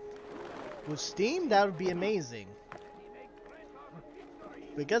collaboration. With Steam, that would be amazing.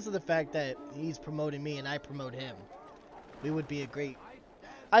 Because of the fact that he's promoting me and I promote him. We would be a great.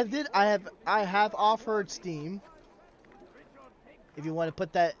 I have offered Steam. If you want to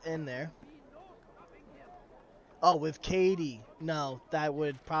put that in there. Oh, with Katie. No, that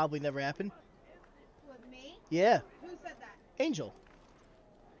would probably never happen. With me? Yeah, Who said that? Angel.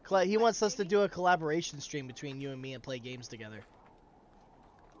 He wants us to do a collaboration stream between you and me and play games together.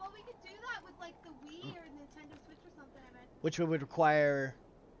 Well, we could do that with like the Wii or Nintendo Switch or something. I meant. Which would require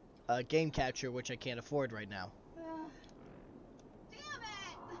a game capture, which I can't afford right now. Damn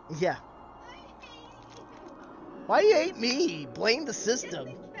it! Yeah. I hate you. Why you hate me? Blame the system.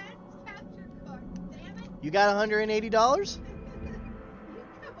 Get the capture card. Damn it! You got $180? You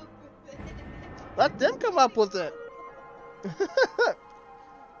come up with it. Let them come up with it.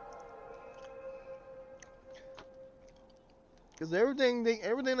 Because everything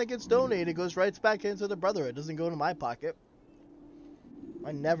that gets donated goes right back into the Brotherhood. It doesn't go to my pocket.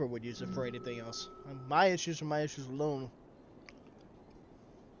 I never would use it for anything else. My issues are my issues alone.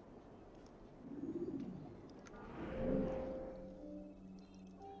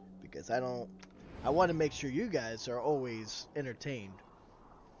 Because I want to make sure you guys are always entertained.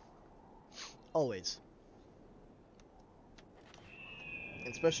 Always.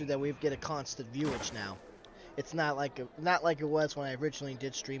 Especially that we get a constant viewage now. It's not like it was when I originally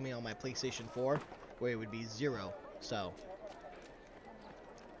did streaming on my PlayStation 4, where it would be 0. So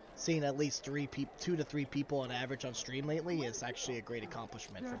seeing at least 2 to 3 people on average on stream lately is actually a great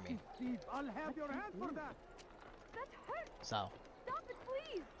accomplishment for me. I'll have your hand for that. That hurts! So Stop it,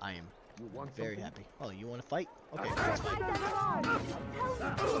 please! I am You want very something? happy. Oh, you want to fight? Okay, let's fight. Tell me,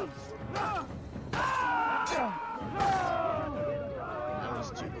 That was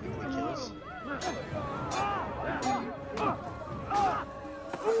 2 quickly kills.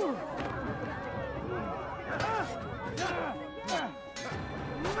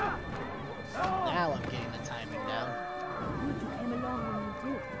 Now I'm getting the timing down.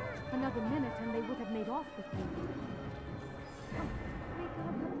 Another minute and they would have made off with me. May God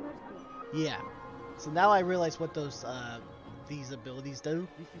have mercy. Yeah. So now I realize what those these abilities do.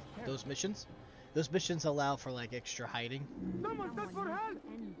 Those missions. Those missions allow for like extra hiding. Someone send for help!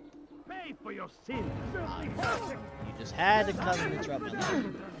 And Pay for your sins! You just had to come and interrupt my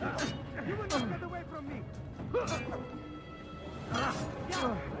life. You will not get away from me!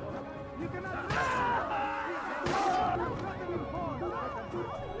 You cannot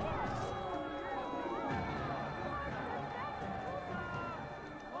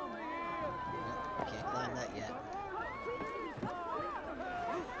Can't climb that yet.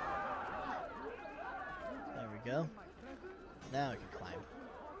 There we go. Now I can climb.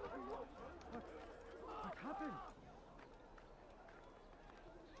 What happened?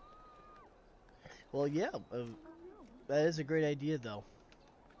 Well, yeah, that is a great idea, though.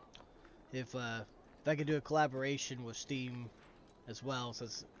 If I could do a collaboration with Steam as well,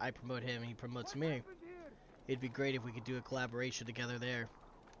 since I promote him and he promotes me, it'd be great if we could do a collaboration together there.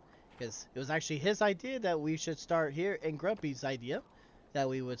 Because it was actually his idea that we should start here, and Grumpy's idea that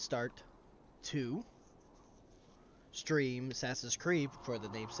we would start to stream Assassin's Creed for the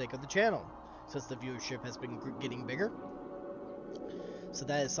namesake of the channel, since the viewership has been getting bigger. So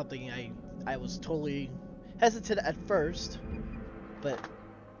that is something I was totally hesitant at first, but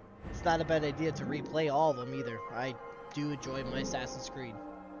it's not a bad idea to replay all of them either. I do enjoy my Assassin's Creed.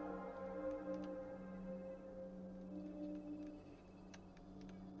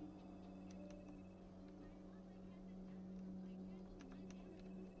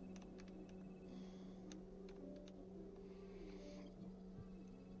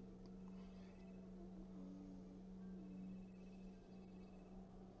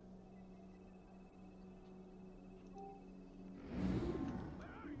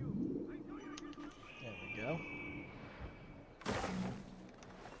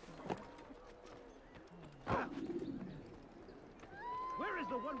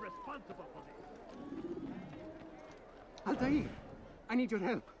 The one responsible for this. Altair, I need your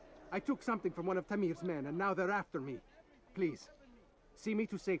help. I took something from one of Tamir's men, and now they're after me. Please, see me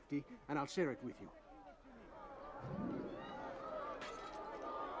to safety, and I'll share it with you.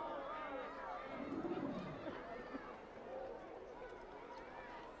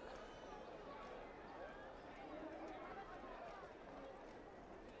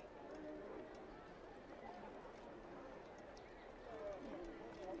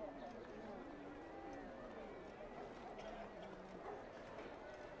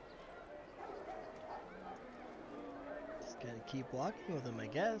 Gotta keep walking with him, I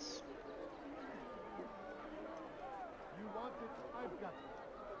guess. You want it? I've got it.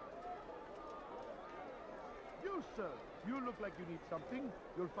 You, sir, you look like you need something.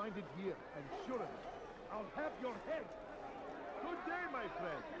 You'll find it here, and sure enough, I'll have your head. Good day, my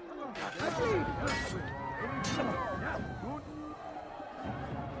friend. Good.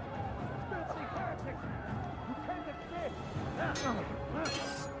 Filthy heretic! You can't escape.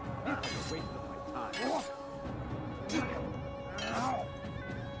 This is a waste of my time.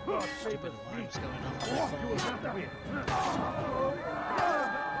 Stupid alarms going off on my phone. There we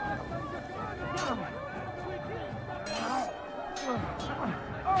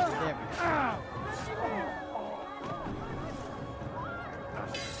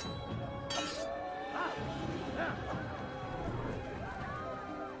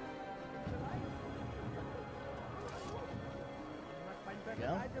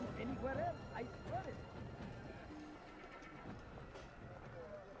go. Anywhere else, I swear it.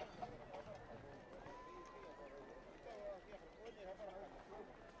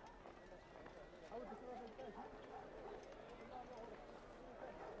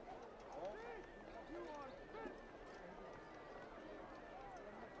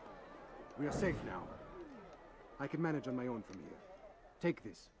 We are safe now. I can manage on my own from here. Take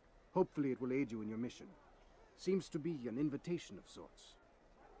this. Hopefully it will aid you in your mission. Seems to be an invitation of sorts.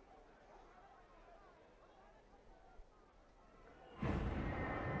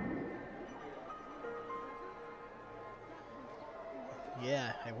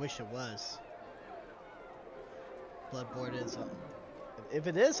 Yeah, I wish it was. Bloodborne is on... If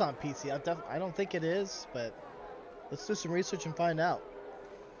it is on PC, I don't think it is, but let's do some research and find out.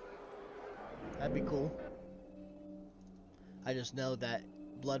 That'd be cool. I just know that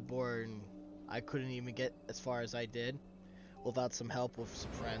Bloodborne, I couldn't even get as far as I did without some help with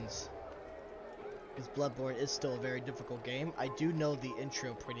some friends. Because Bloodborne is still a very difficult game. I do know the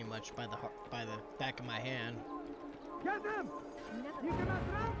intro pretty much by the back of my hand. Get him! You cannot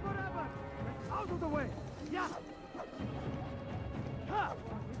drown forever! Get out of the way! Yeah! Ha!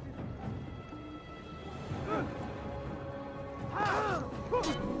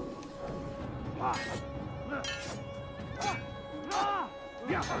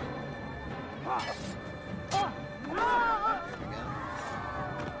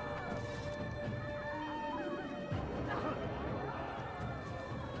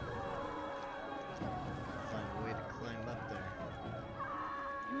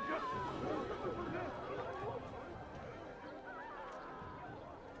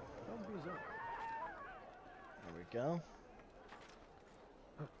 go.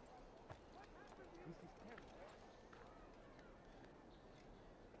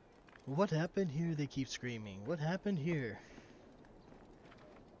 What happened here? They keep screaming. What happened here?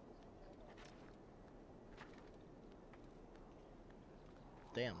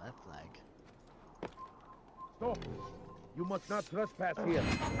 Damn, that flag. Stop! You must not trespass here.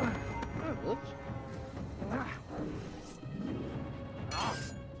 Whoops.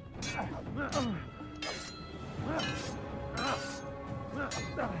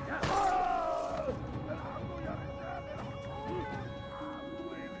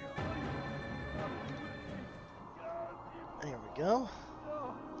 There we go.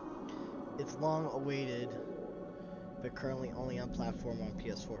 It's long awaited, but currently only on platform on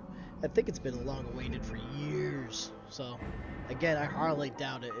PS4. I think it's been long awaited for years. So, again, I hardly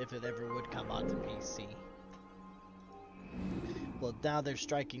doubt it if it ever would come onto PC. Well, now they're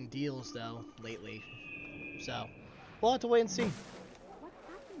striking deals though lately, so we'll have to wait and see. What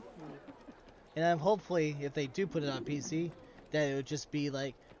happened to me? And hopefully, if they do put it on PC, then it would just be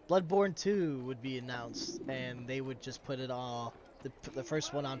like Bloodborne 2 would be announced, and they would just put it all the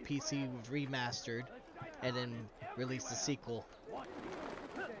first one on PC remastered, and then release the sequel.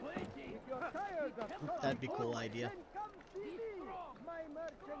 That'd be a cool idea. My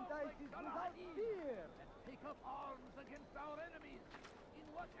merchandise is without fear. Take up arms against our enemies in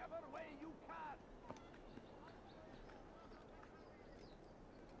whatever way you can.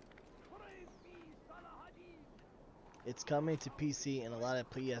 Praise be Salahadin. It's coming to PC, and a lot of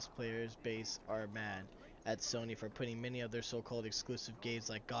PS players base are mad at Sony for putting many of their so-called exclusive games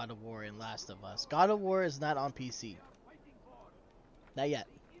like God of War and Last of Us. God of War is not on PC. Not yet.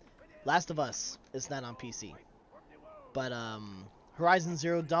 Last of Us is not on PC. But Horizon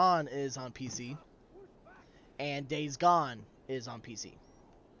Zero Dawn is on PC. And Days Gone is on PC.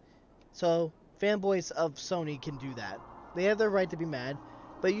 So, fanboys of Sony can do that. They have their right to be mad,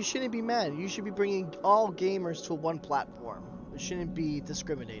 but you shouldn't be mad. You should be bringing all gamers to one platform. It shouldn't be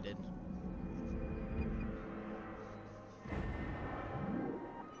discriminated.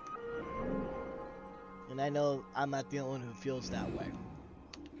 And I know I'm not the only one who feels that way.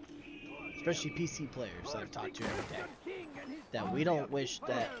 Especially PC players that I've talked to every day. That we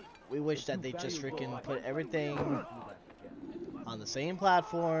wish that they just freaking put everything on the same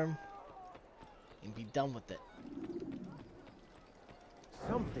platform and be done with it.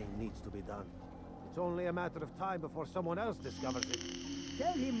 Something needs to be done. It's only a matter of time before someone else discovers it.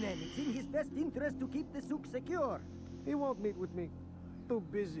 Tell him then it's in his best interest to keep the souk secure. He won't meet with me. Too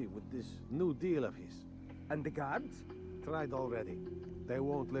busy with this new deal of his. And the guards? Tried already. They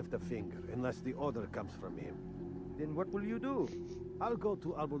won't lift a finger unless the order comes from him. Then what will you do? I'll go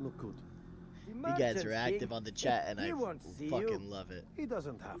to Al-Nukud. You guys are active on the chat, and I fucking love it. He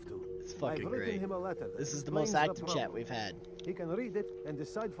doesn't have to. It's fucking I've written great. him a letter that This is the most explains active the chat problem. we've had. He can read it and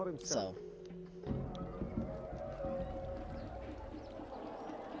decide for himself. So,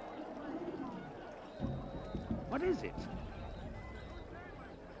 What is it?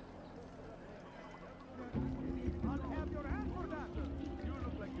 I'll have your hand for that. You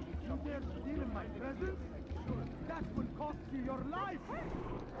look like you need something. They're stealing my presents? That would cost you your life.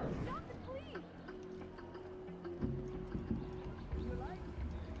 Stop it, please!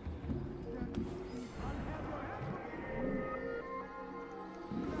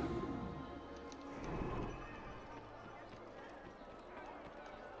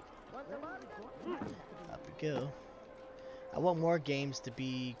 up we go. I want more games to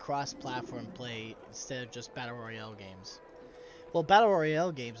be cross-platform play instead of just Battle Royale games. Well, Battle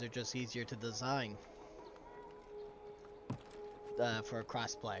Royale games are just easier to design for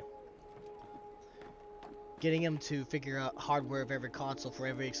cross-play. Getting them to figure out hardware of every console for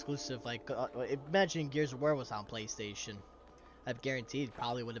every exclusive, like, imagine Gears of War was on PlayStation. I'm guaranteed it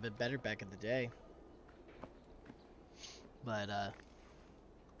probably would have been better back in the day. But,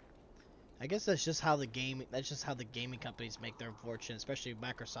 I guess that's just how the gaming companies make their fortune, especially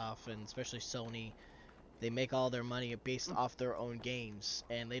Microsoft and especially Sony. They make all their money based off their own games,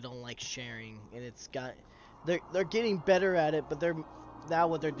 and they don't like sharing. And they're getting better at it, but now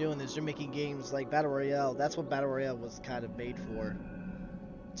what they're doing is they're making games like Battle Royale. That's what Battle Royale was kind of made for,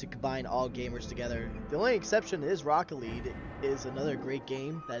 to combine all gamers together. The only exception is Rocket League is another great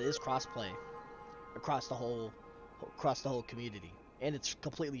game that is crossplay across the whole community. And it's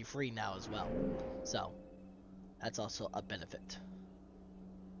completely free now as well. So, that's also a benefit.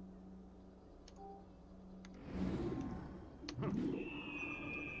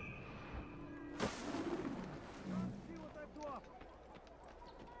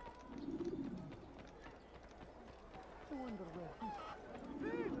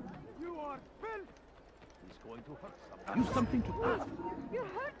 You are filth! He's going to hurt someone. You've something to ask. You're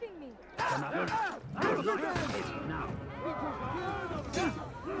hurting me. Now.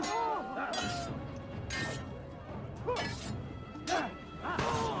 Praise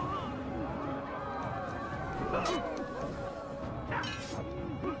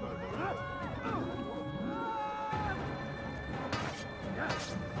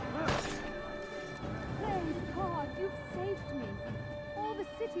God, you've saved me. All the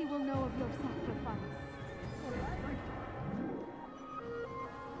city will know of your sacrifice.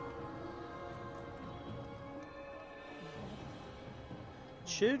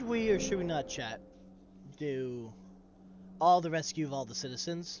 Should we or should we not, chat, do all the rescue of all the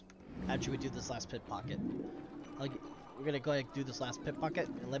citizens after we do this last pit pocket? We're gonna go ahead and do this last pit pocket,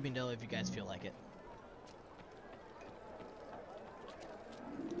 and let me know if you guys feel like it.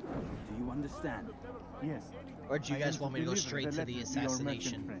 Do you understand? Yes. Or do you guys want me to go straight to the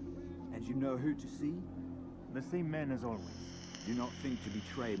assassination? And you know who to see? The same man as always. Do not think to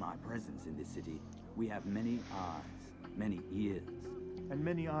betray my presence in this city. We have many eyes, many ears. And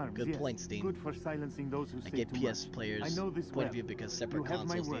many arms. Good yes. point, Steam. Good for silencing those who I say get too PS much. players' I know this point well. of view because separate You have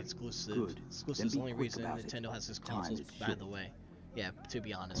my consoles need word. exclusive. Good. Exclusive Then is the be only quick reason about it. Nintendo has its Time consoles, is by short. the way. Yeah, to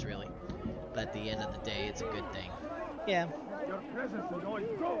be honest, really. But at the end of the day, it's a good thing. Yeah. Your presence is noise.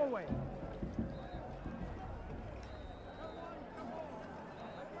 Go away.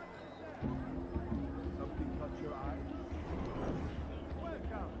 Something caught your eye?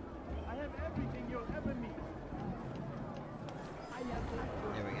 Welcome. I have everything you'll ever need.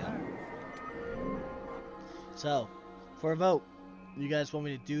 There we go. So, for a vote, you guys want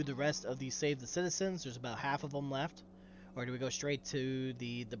me to do the rest of these Save the Citizens? There's about half of them left. Or do we go straight to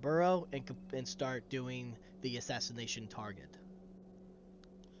the borough and start doing the assassination target?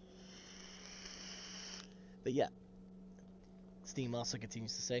 But yeah. Steam also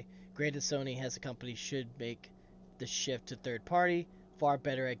continues to say, granted Sony as a company should make the shift to third party, far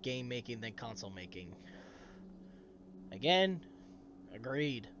better at game making than console making. Again,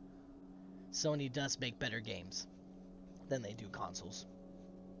 agreed. Sony does make better games than they do consoles.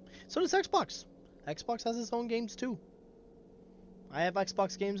 So does Xbox. Xbox has its own games too. I have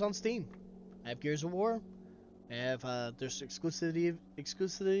Xbox games on Steam. I have Gears of War. I have there's exclusivities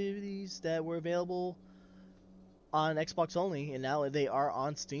that were available on Xbox only, and now they are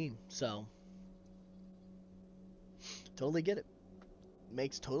on Steam. So totally get it.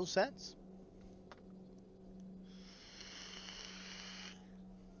 Makes total sense.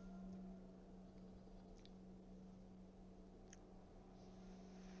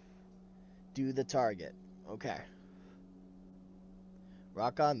 Do the target. Okay.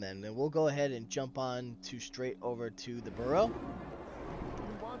 Rock on then. And we'll go ahead and jump on to straight over to the borough.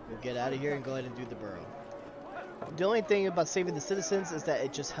 We'll get out of here and go ahead and do the borough. The only thing about saving the citizens is that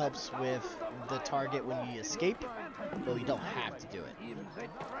it just helps with the target when you escape, but we don't have to do it.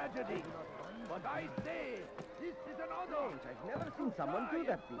 But I say, this is an honor. I've never seen someone do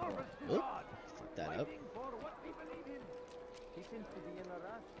that before. Oop, fuck that up. He seems to be in a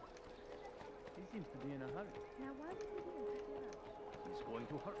rush. He seems to be in a hurry. Now why would he even pick it up? He's going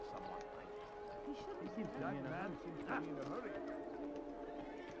to hurt someone. He shouldn't. He seems to be in a hurry. Seems to be in a hurry.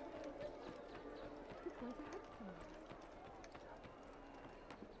 He's going to hurt someone.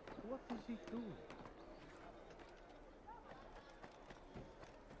 What is he doing?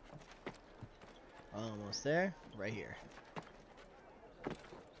 Almost there. Right here.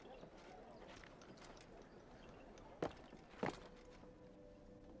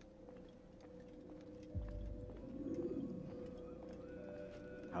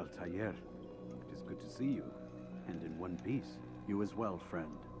 Altair, it is good to see you, and in one piece. You as well,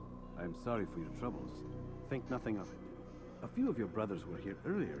 friend. I am sorry for your troubles. Think nothing of it. A few of your brothers were here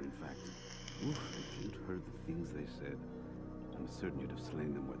earlier, in fact. Oof, if you'd heard the things they said, I'm certain you'd have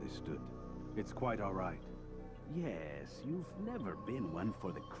slain them where they stood. It's quite all right. Yes, you've never been one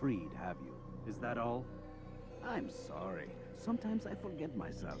for the creed, have you? Is that all? I'm sorry. Sometimes I forget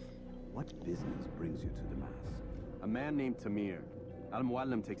myself. What business brings you to the Mass? A man named Tamir.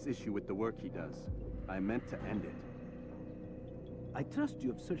 Al-Muallim takes issue with the work he does. I meant to end it. I trust you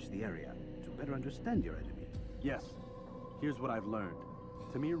have searched the area to better understand your enemy. Yes. Here's what I've learned.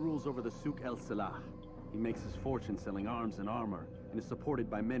 Tamir rules over the Souk el-Salah. He makes his fortune selling arms and armor, and is supported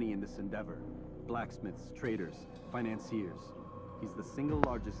by many in this endeavor. Blacksmiths, traders, financiers. He's the single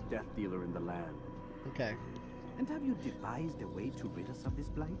largest death dealer in the land. Okay. And have you devised a way to rid us of this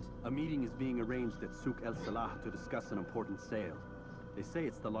blight? A meeting is being arranged at Souk el-Salah to discuss an important sale. They say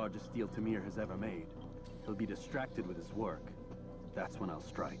it's the largest deal Tamir has ever made. He'll be distracted with his work. That's when I'll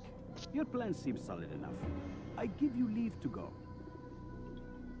strike. Your plan seems solid enough. I give you leave to go.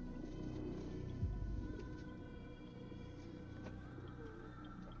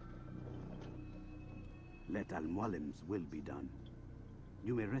 Let Al-Mualim's will be done.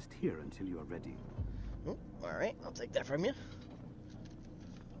 You may rest here until you are ready. Oh, alright, I'll take that from you.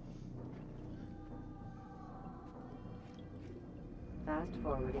 Fast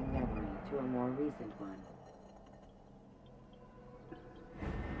forwarding memory to a more recent one.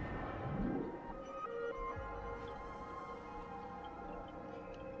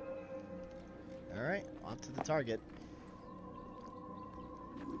 Alright, on to the target.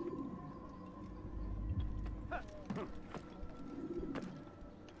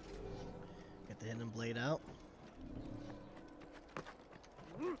 Get the hidden blade out.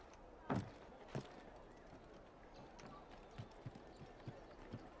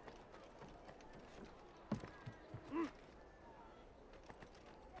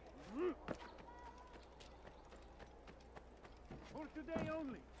 For today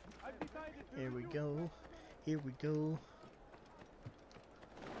only. I've decided to Here we go. Here we go.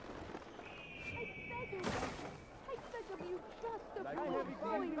 I beg of you, just I avoid have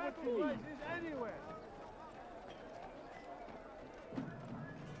going seen with battle me. prices anywhere.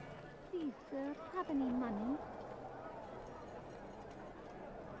 Please, sir, have any money?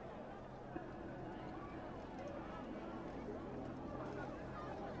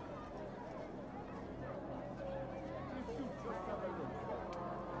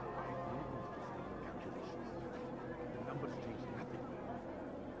 The numbers change nothing.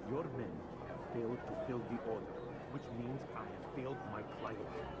 Your men have failed to fill the order, which means I have failed my client.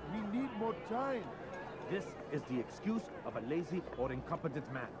 We need more time. This is the excuse of a lazy or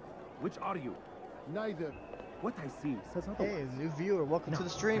incompetent man. Which are you? Neither. What I see says otherwise. Hey, new viewer, welcome to the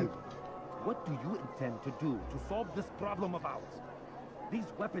stream. What do you intend to do to solve this problem of ours?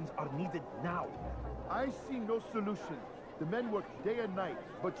 These weapons are needed now. I see no solution. The men work day and night,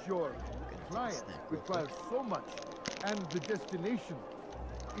 but your client requires so much, and the destination.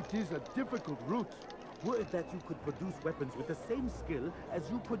 It is a difficult route. Were it that you could produce weapons with the same skill as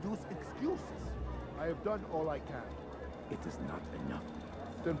you produce excuses. I have done all I can. It is not enough.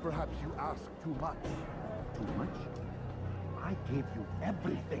 Then perhaps you ask too much. Too much? I gave you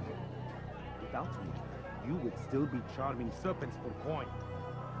everything. Without me, you would still be charming serpents for coin.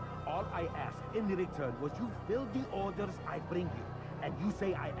 All I ask in return was you fill the orders I bring you. And you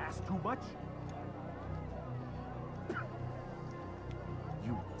say I ask too much?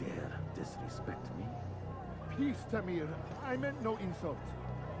 You dare disrespect me? Peace, Tamir. I meant no insult.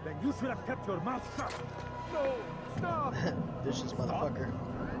 Then you should have kept your mouth shut. No! Stop! Vicious motherfucker.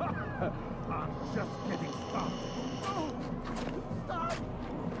 I'm just getting started. Oh,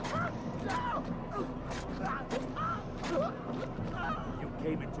 stop! You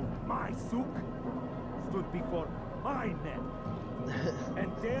came into my souk, stood before my men,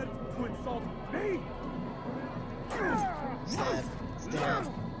 and dared to insult me! Stab, stab,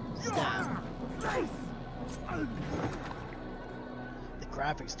 stab. The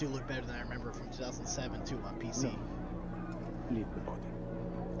graphics do look better than I remember from 2007 too on PC. No. Leave the body.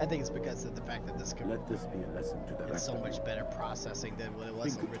 I think it's because of the fact that this Let this be a lesson to the it's rest so of much you. better processing than what it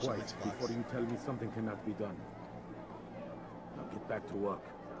was Think on original twice Xbox. before you tell me something cannot be done. Now get back to work.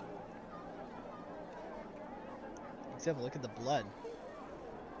 Except look at the blood.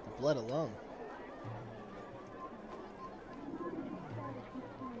 The blood alone.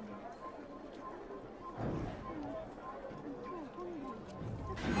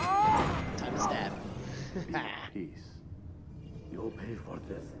 Time to stab. Peace. You'll pay for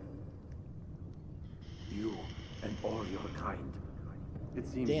this. You and all your kind. It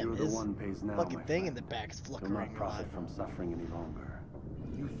seems Damn, you're the this one pays now, fucking my thing friend. in the back is You'll flickering not a lot. profit from suffering any longer.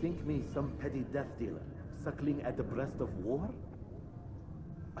 You think me some petty death dealer, suckling at the breast of war?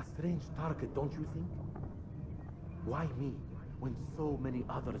 A strange target, don't you think? Why me, when so many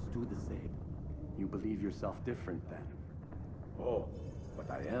others do the same? You believe yourself different, then? Oh, but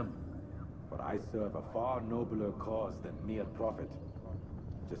I am. For I serve a far nobler cause than mere profit.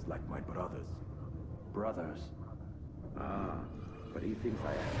 Just like my brothers. Brothers? Ah, but he thinks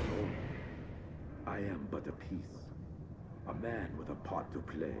I am alone. I am but a piece. A man with a part to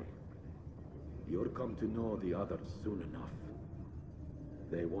play. You'll come to know the others soon enough.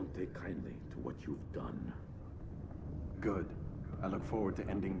 They won't take kindly to what you've done. Good. I look forward to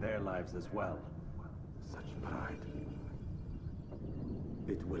ending their lives as well. Such pride.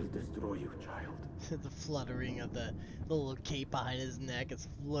 It will destroy you, child. The fluttering of the little cape behind his neck is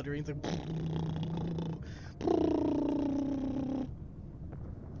fluttering. It's like...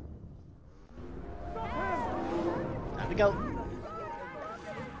 Time to go.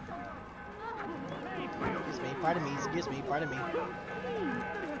 Excuse me, pardon me, excuse me, pardon me.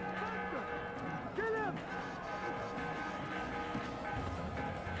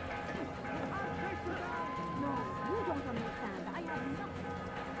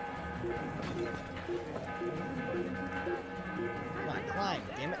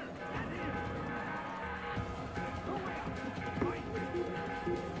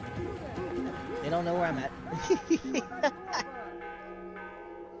 don't know where I'm at.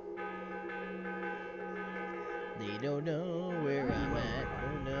 They don't know where I'm at.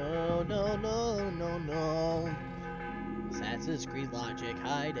 Oh, no. Assassin's Creed logic,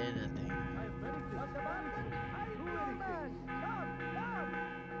 hide anything.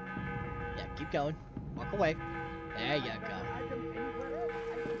 Yeah, keep going. Walk away. There you go.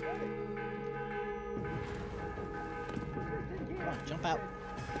 Come on, jump out.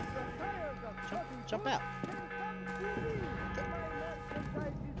 Jump out.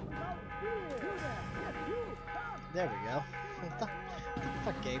 There we go. What the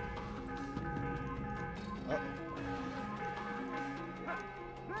fuck, Gabe? Oh.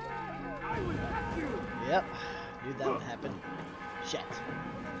 Yep. Knew that would happen. Shit.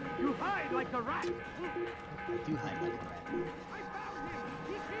 You hide like a rat. I do hide like a rat. I found him.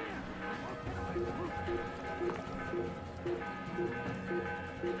 He's here.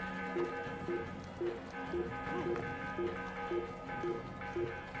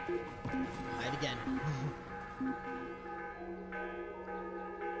 Hide again.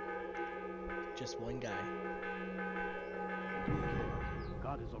 Just one guy.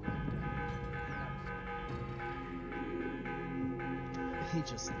 God is already dead. He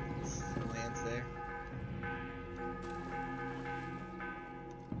just lands there.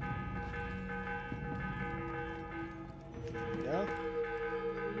 There we go.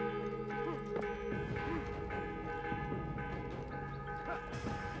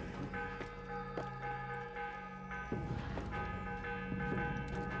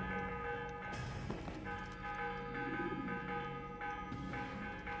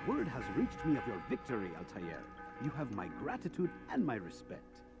 Word has reached me of your victory, Altair. You have my gratitude and my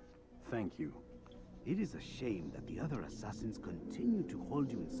respect. Thank you. It is a shame that the other assassins continue to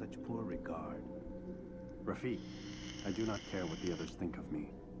hold you in such poor regard. Rafiq, I do not care what the others think of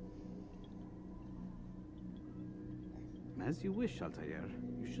me. As you wish, Altair.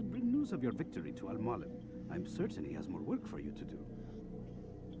 You should bring news of your victory to Al-Malim. I'm certain he has more work for you to do.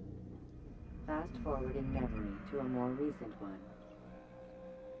 Fast forwarding memory to a more recent one.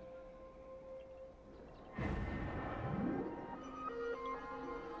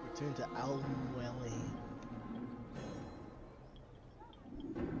 Return to Al-Malim.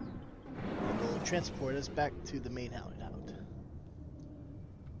 It will transport us back to the main hideout.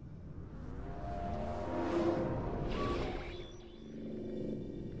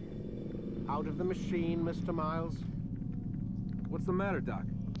 Out of the machine, Mr. Miles. What's the matter, Doc?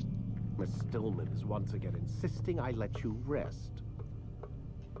 Miss Stillman is once again insisting I let you rest.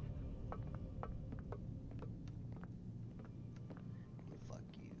 Fuck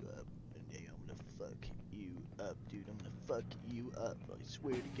you up. Yeah, I'm gonna fuck you up, dude. I'm gonna fuck you up. I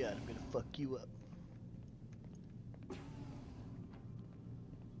swear to God, I'm gonna fuck you up.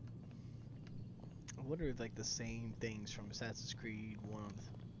 I wonder if like the same things from Assassin's Creed 1.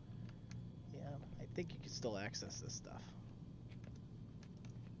 Yeah, I think you can still access this stuff.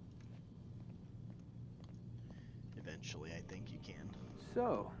 Eventually, I think you can.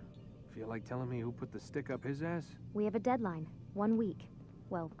 So, feel like telling me who put the stick up his ass? We have a deadline. 1 week.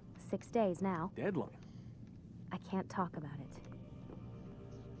 Well, 6 days now. Deadline? I can't talk about it.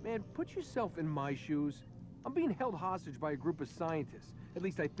 Man, put yourself in my shoes. I'm being held hostage by a group of scientists. At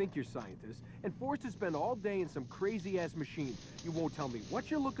least I think you're scientists. And forced to spend all day in some crazy-ass machine. You won't tell me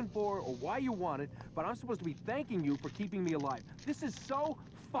what you're looking for or why you want it, but I'm supposed to be thanking you for keeping me alive. This is so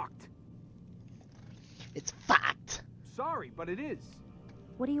fucked. It's fucked. Sorry, but it is.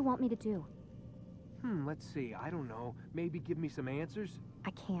 What do you want me to do? Let's see. I don't know. Maybe give me some answers?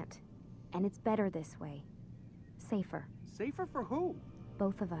 I can't. And it's better this way. Safer. Safer for who?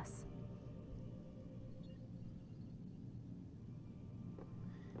 Both of us.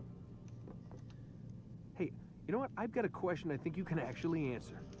 Hey, you know what? I've got a question I think you can actually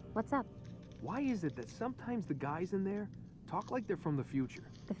answer. What's up? Why is it that sometimes the guys in there talk like they're from the future?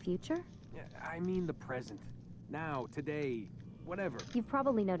 The future? Yeah, I mean the present. Now, today, whatever. You've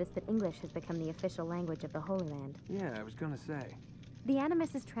probably noticed that English has become the official language of the Holy Land. Yeah, I was gonna say. The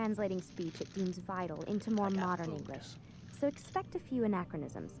Animus is translating speech it deems vital into more modern English, so expect a few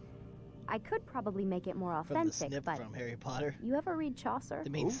anachronisms. I could probably make it more From the authentic, snip but from Harry Potter. you ever read Chaucer? The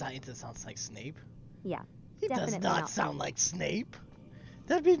main scientist sounds like Snape. Yeah, He definitely does not sound like Snape.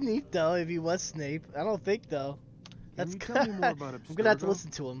 That'd be neat though if he was Snape. I don't think though. That's Can you tell me more about I'm gonna have to Abstergo?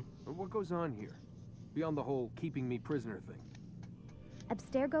 listen to him. What goes on here? Beyond the whole keeping me prisoner thing.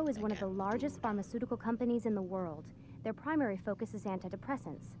 Abstergo is one of the largest pharmaceutical companies in the world. Their primary focus is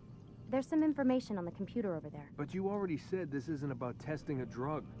antidepressants. There's some information on the computer over there. But you already said this isn't about testing a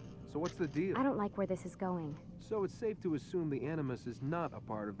drug. So what's the deal? I don't like where this is going. So it's safe to assume the Animus is not a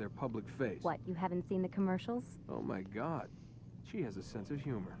part of their public face. What, you haven't seen the commercials? Oh my god. She has a sense of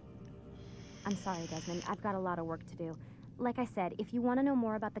humor. I'm sorry, Desmond. I've got a lot of work to do. Like I said, if you want to know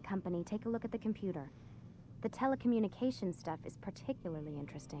more about the company, take a look at the computer. The telecommunications stuff is particularly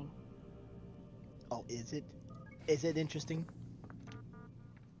interesting. Oh, is it? Is it interesting?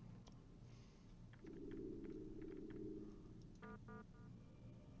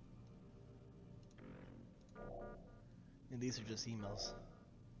 And these are just emails.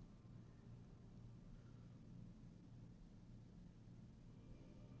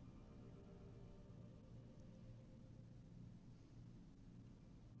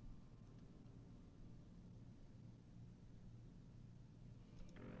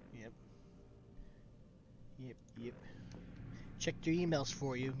 Yep. Checked your emails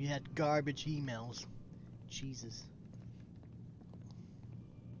for you. You had garbage emails. Jesus.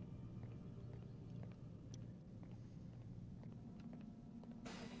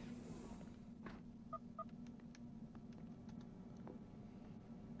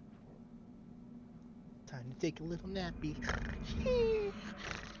 Time to take a little nappy.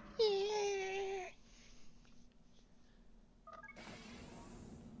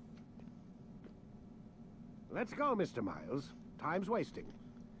 Let's go, Mr. Miles. Time's wasting.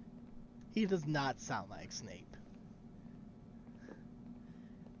 He does not sound like Snape.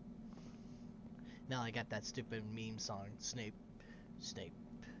 Now I got that stupid meme song. Snape.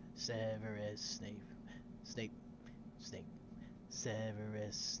 Severus Snape. Snape.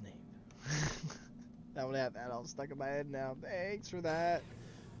 Severus Snape. I don't have that all stuck in my head now. Thanks for that.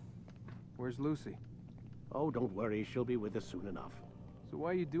 Where's Lucy? Oh, don't worry. She'll be with us soon enough. So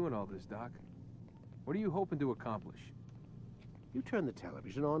why are you doing all this, Doc? What are you hoping to accomplish? You turned the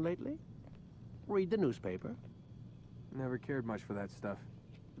television on lately? Read the newspaper? Never cared much for that stuff.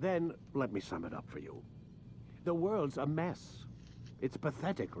 Then, let me sum it up for you. The world's a mess. It's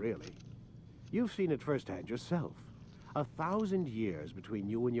pathetic, really. You've seen it firsthand yourself. 1,000 years between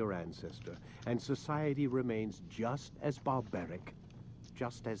you and your ancestor, and society remains just as barbaric,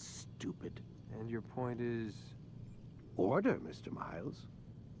 just as stupid. And your point is? Order, Mr. Miles.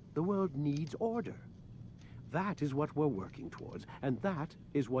 The world needs order. That is what we're working towards, and that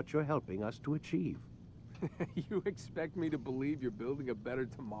is what you're helping us to achieve. You expect me to believe you're building a better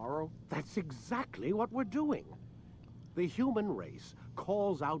tomorrow? That's exactly what we're doing. The human race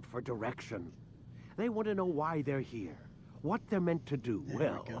calls out for direction. They want to know why they're here, what they're meant to do.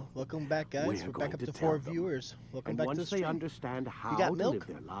 There we go. Welcome back, guys. We're back up to 4 viewers. Welcome back to the stream. Once they understand how to live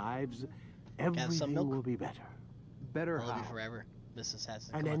their lives, everything will be better. Better I love how? you forever. This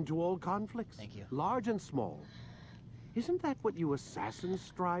assassin. An end to all conflicts. Thank you. Large and small. Isn't that what you assassins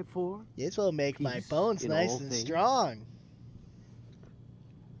strive for? This will make my Peace bones in nice all and things. strong.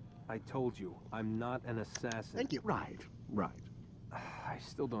 I told you, I'm not an assassin. Thank you. Right. I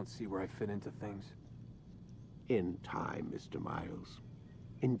still don't see where I fit into things. In time, Mr. Miles.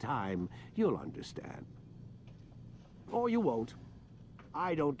 In time, you'll understand. Or you won't.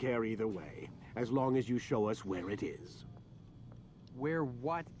 I don't care either way, as long as you show us where it is. Where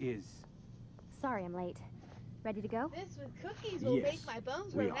what is? Sorry I'm late. Ready to go? This with cookies will make my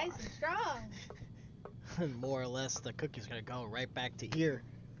bones grow nice and strong. More or less, the cookie's gonna go right back to here.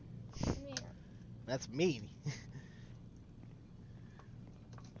 Yeah. That's mean.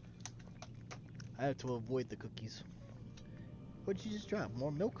 I have to avoid the cookies. What did you just drop?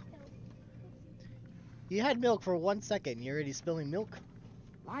 More milk? You had milk for 1 second. You're already spilling milk?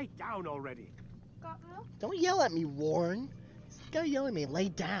 Lie down already. Got milk? Don't yell at me, Warren. This guy yelling at me. Lay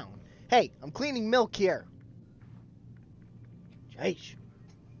down. Hey, I'm cleaning milk here. Jeez.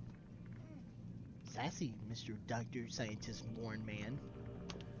 Sassy, Mr. Dr. Scientist Warren man.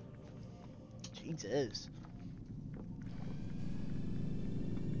 Jesus.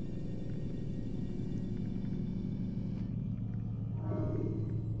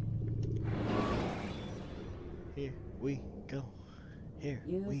 Here we go. Here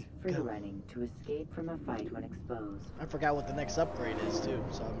Use we free go. running to escape from a fight when exposed. I forgot what the next upgrade is too,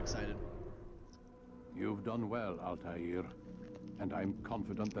 so I'm excited. You've done well, Altair, and I'm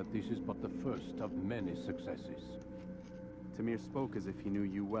confident that this is but the first of many successes. Tamir spoke as if he knew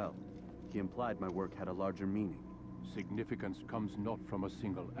you well. He implied my work had a larger meaning. Significance comes not from a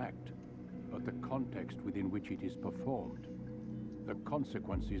single act, but the context within which it is performed. The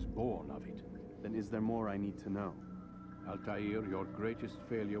consequences born of it. Then is there more I need to know? Altair, your greatest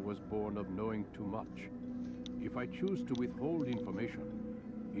failure was born of knowing too much. If I choose to withhold information,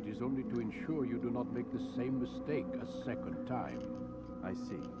 it is only to ensure you do not make the same mistake a second time. I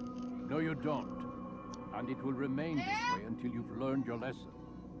see. No, you don't. And it will remain this way until you've learned your lesson.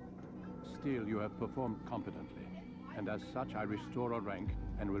 Still, you have performed competently, and as such I restore a rank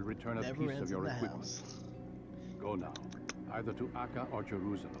and will return a piece of your equipment. Go now, either to Acre or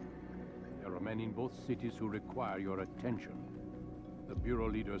Jerusalem. There are men in both cities who require your attention. The Bureau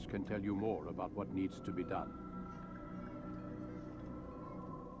leaders can tell you more about what needs to be done.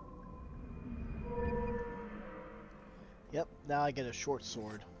 Yep, now I get a short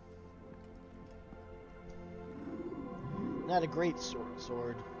sword. Not a great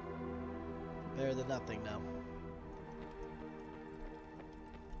sword. Better than nothing, though.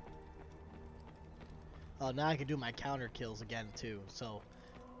 Oh, now I can do my counter kills again, too. So,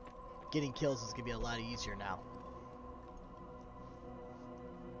 getting kills is going to be a lot easier now.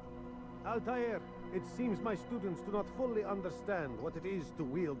 Altair, it seems my students do not fully understand what it is to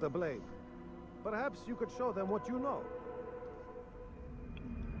wield the blade. Perhaps you could show them what you know.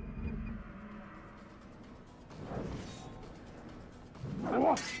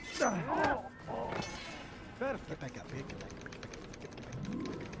 Perfect. Get back up, get back up, get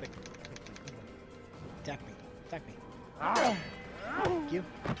back up. Attack me, attack me. Thank you.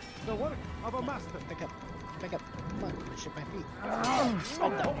 The work of a master. Back up, back up. Come on, push up my feet. Oh,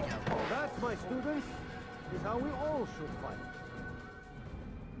 down we go. That, my students, is how we all should fight.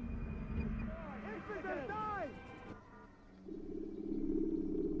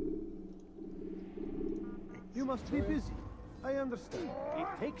 You must be busy. I understand. It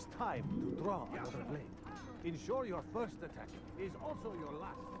takes time to draw another blade. Ensure your first attack is also your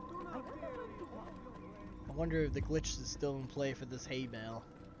last. I wonder if the glitch is still in play for this hay bale.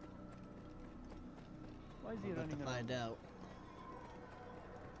 Why is he running to find out.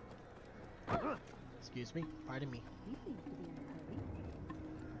 Excuse me, pardon me. He seems to be in a hurry.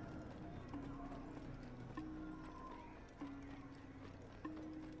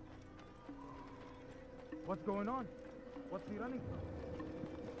 What's going on? What's he running from?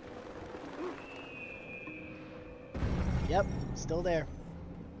 Yep, still there.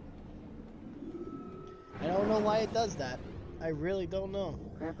 I don't know why it does that. I really don't know.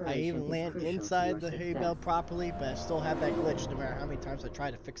 I even land inside the hay bale properly, but I still have that glitch no matter how many times I try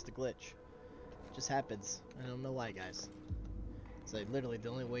to fix the glitch. It just happens. I don't know why, guys. It's like literally the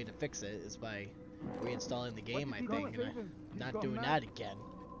only way to fix it is by reinstalling the game, I think, and not doing that again.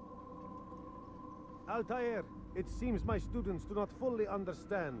 Altair, it seems my students do not fully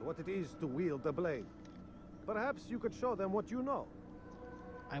understand what it is to wield the blade. Perhaps you could show them what you know.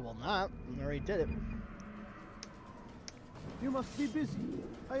 I will not. I already did it. You must be busy.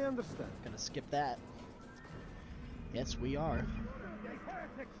 I understand. Gonna skip that. Yes, we are.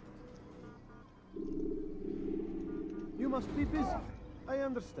 You must be busy. I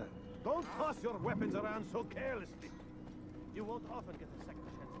understand. Don't toss your weapons around so carelessly. You won't often get a second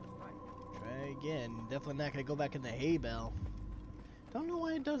chance to strike. Try again. Definitely not gonna go back in the hay bale. Don't know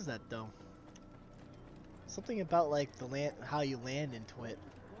why it does that though. Something about like the land, how you land into it,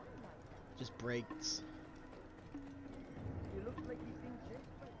 just breaks. He looks like he's being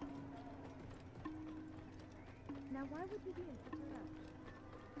chased by... Now why would he be in such a rush?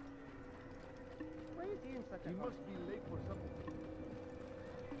 Why is he in such a rush? He must be late for something.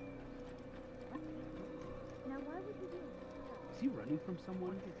 Now why would he be in such a rush? Is he running from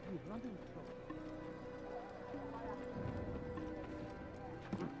someone? What is he running from?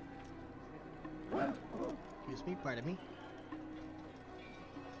 Excuse me, pardon me.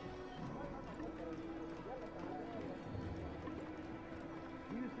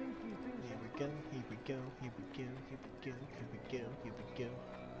 Here we go, here we go, here we go, here we go, here we go, here we go.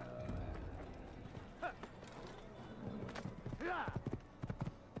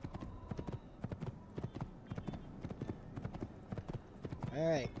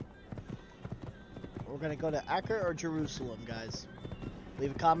 Alright. We're gonna go to Acre or Jerusalem, guys.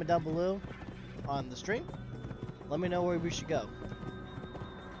 Leave a comment down below on the stream. Let me know where we should go.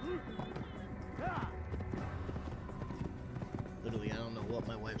 Literally, I don't know what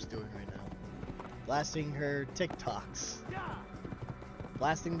my wife's doing right now. Blasting her TikToks.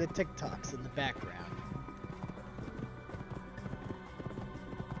 Blasting the TikToks in the background.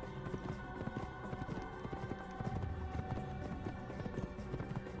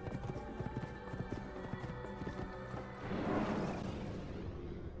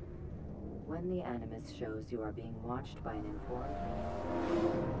 When the Animus shows you are being watched by an informant.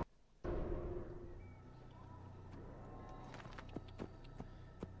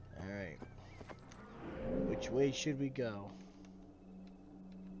 Alright. Which way should we go?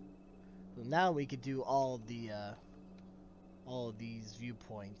 Well, now we could do all of these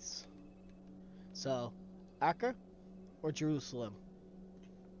viewpoints. So, Acre or Jerusalem?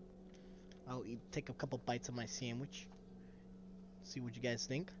 I'll take a couple bites of my sandwich. See what you guys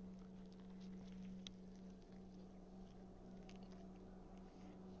think.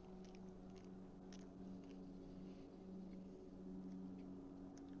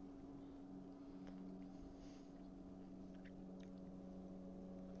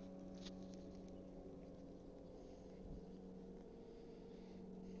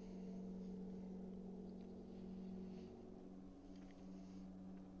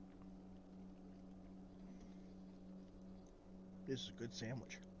 This is a good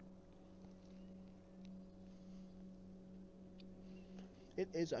sandwich. It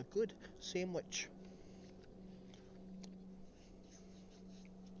is a good sandwich.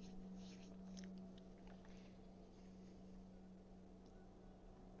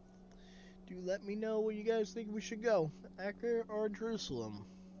 Do let me know where you guys think we should go, Acre or Jerusalem.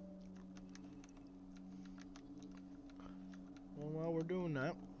 Well, while we're doing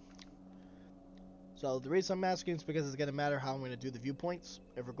that, so the reason I'm asking is because it's gonna matter how I'm gonna do the viewpoints.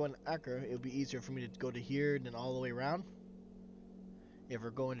 If we're going to Acre, it'll be easier for me to go to here and then all the way around. If we're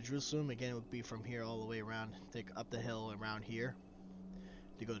going to Jerusalem, again, it would be from here all the way around, take up the hill around here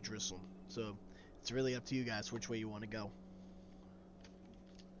to go to Jerusalem. So it's really up to you guys which way you want to go.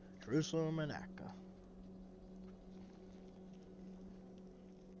 Jerusalem and Acre.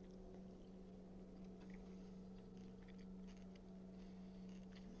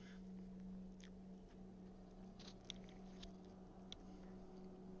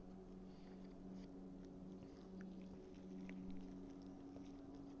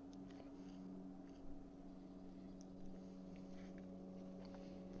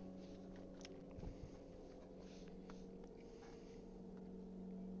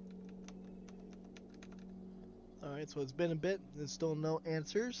 Alright, so it's been a bit, there's still no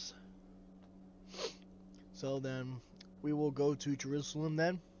answers. So then, we will go to Jerusalem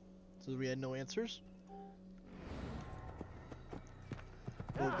then, since we had no answers.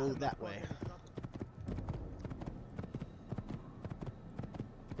 We'll go that way.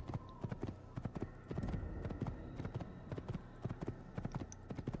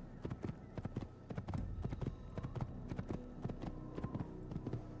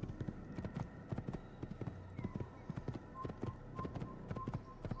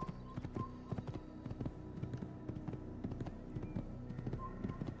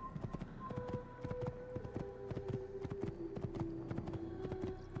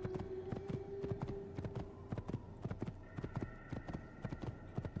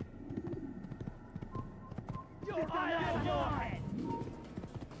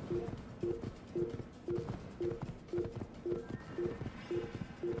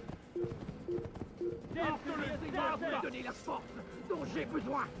 Donner la force dont j'ai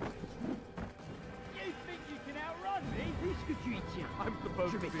besoin. You think you can outrun me? Puisque tu y tiens. I'm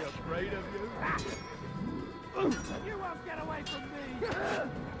supposed to be afraid of you. You won't get away from me.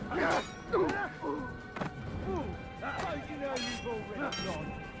 How do you know you've already gone?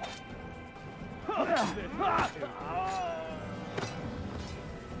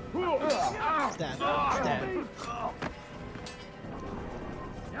 Stand. Stand.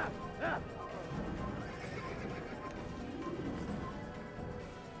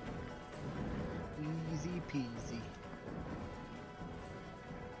 Easy peasy.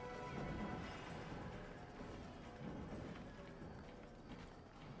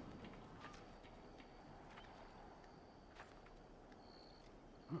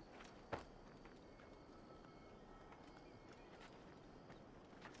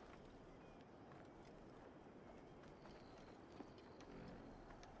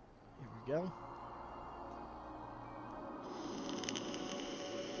 Here we go.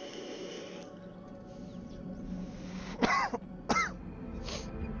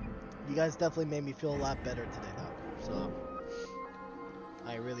 You guys definitely made me feel a lot better today, though. So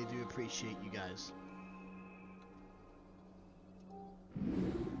I really do appreciate you guys.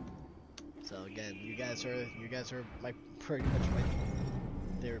 So again, you guys are my pretty much my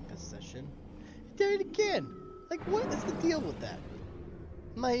therapist session. Did it again. Like, what is the deal with that?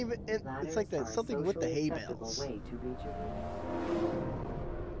 I'm not even. It's like that something with the hay bales.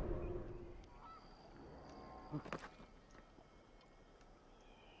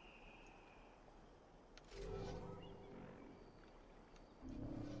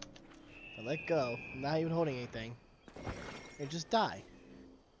 I let go, I'm not even holding anything, and just die.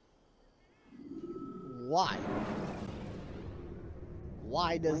 Why?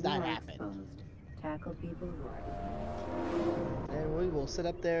 Why does that happen? Exposed. Tackle people who are. And we will sit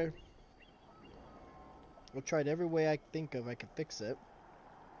up there. We'll try it every way I think of I can fix it.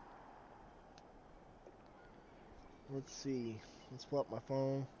 Let's see. Let's pull up my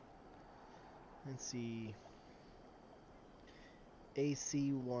phone. Let's see.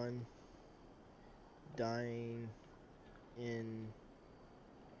 AC1 dying in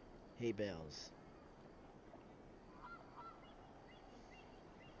hay bales.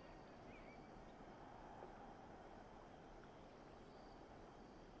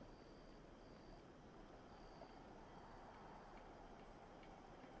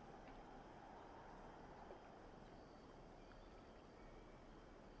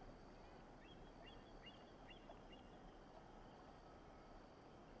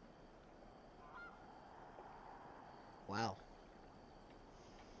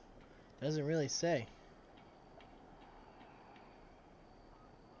 Doesn't really say.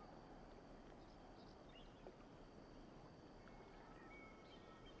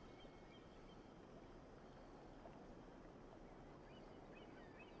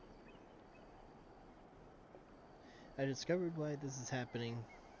 I discovered why this is happening.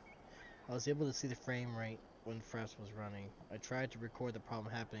 I was able to see the frame rate when Fraps was running. I tried to record the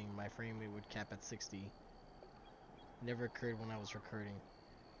problem happening. My frame rate would cap at 60. It never occurred when I was recording.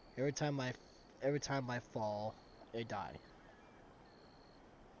 Every time I fall, I die.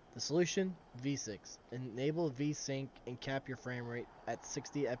 The solution: V6. Enable VSync and cap your frame rate at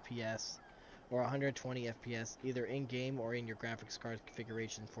 60 FPS or 120 FPS, either in-game or in your graphics card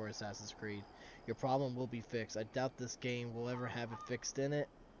configuration for Assassin's Creed. Your problem will be fixed. I doubt this game will ever have it fixed in it.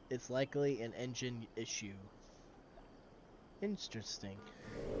 It's likely an engine issue. Interesting.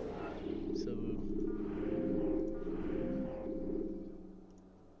 So...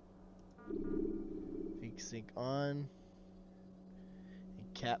 VSync on.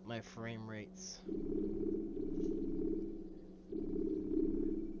 And cap my frame rates.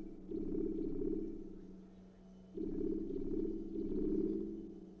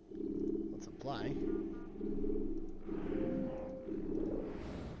 Let's apply.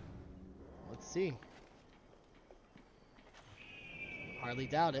 Let's see. Hardly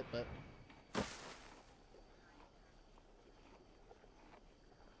doubt it, but...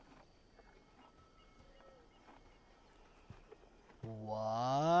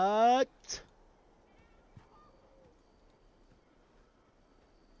 What?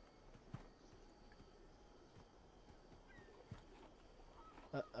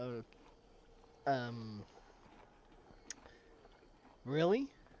 Uh-oh. Really?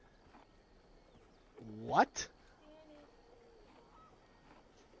 What?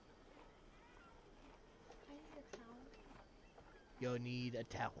 You'll need a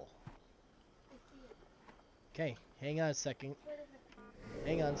towel. Okay, hang on a second.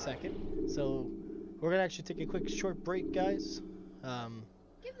 Hang on a second. So, we're gonna actually take a quick short break, guys.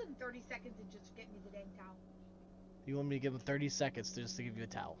 Give them 30 seconds and just get me the dang towel. You want me to give them 30 seconds just to give you a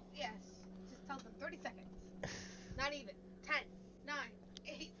towel? Yes. Just tell them 30 seconds. Not even. 10, 9,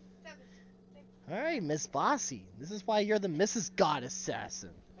 8, 7, 6. Alright, Miss Bossy. This is why you're the Mrs. God Assassin.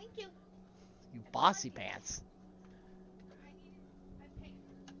 Thank you. You bossy pants.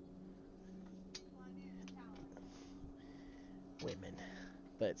 Women.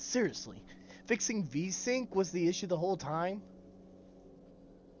 But seriously, fixing VSync was the issue the whole time?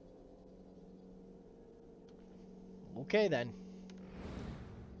 Okay then.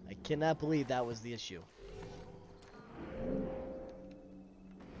 I cannot believe that was the issue.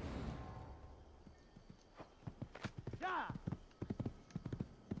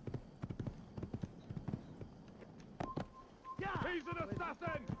 He's an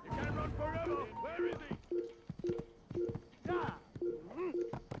assassin! You can't run forever! Where is he?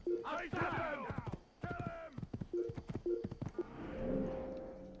 Assassin!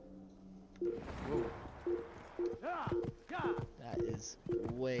 That is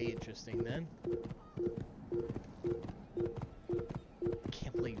way interesting then.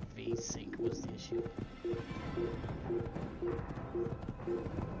 Can't believe VSync was the issue.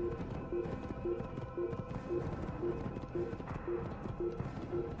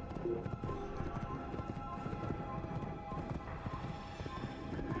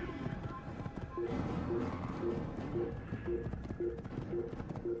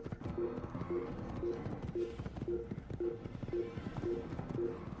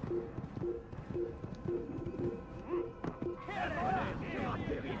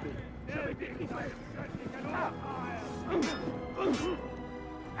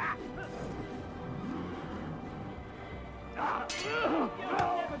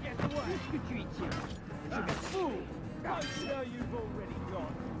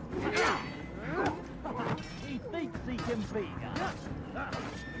 He thinks he can beat us.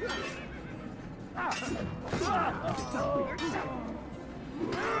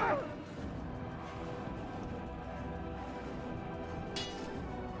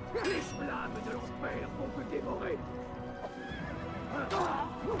 Les flammes de l'enfer vont te dévorer.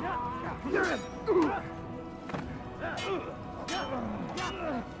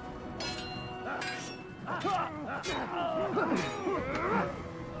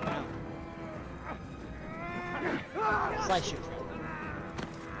 Slice you.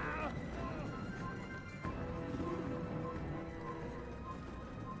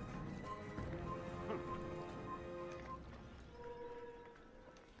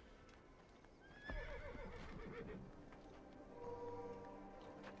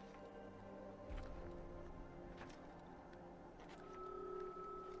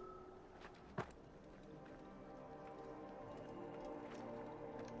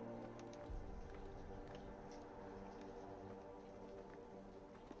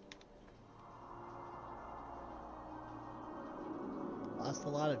 Lost a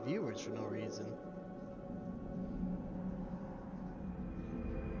lot of viewers for no reason.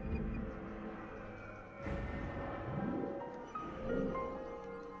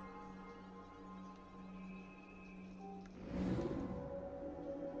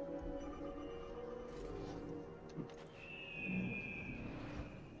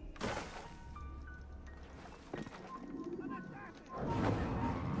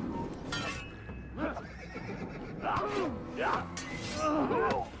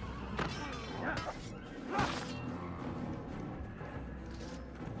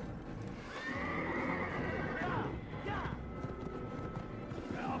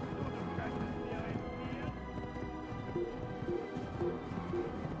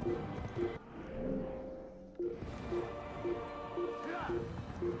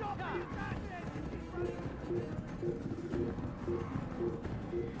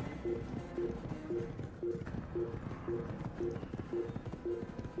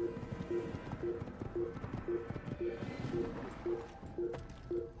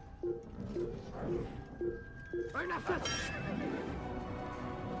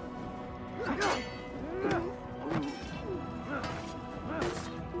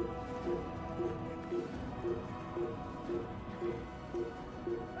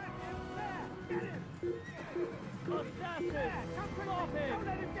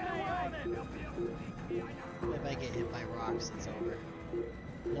 If I get hit by rocks, it's over.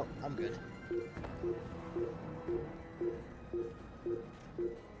 Nope, I'm good. There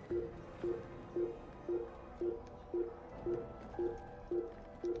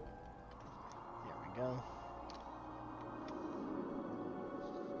we go.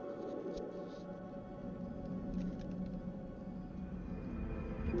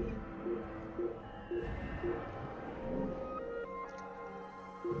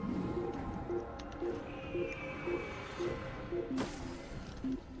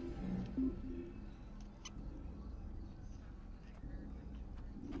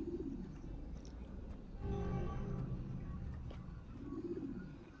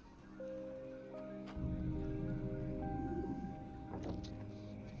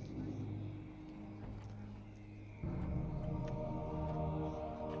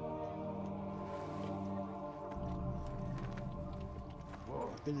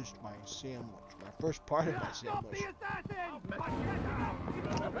 Finished my sandwich. My first part of my sandwich.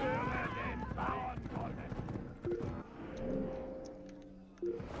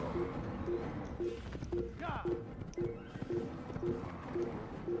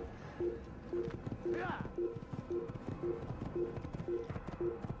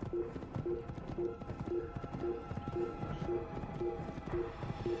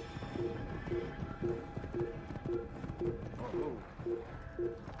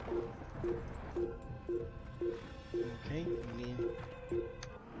 Okay,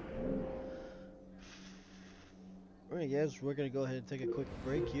 alright guys, we're gonna go ahead and take a quick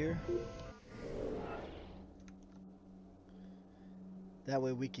break here. That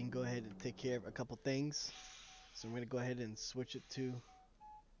way we can go ahead and take care of a couple things. So I'm gonna go ahead and switch it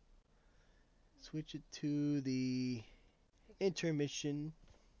to the intermission.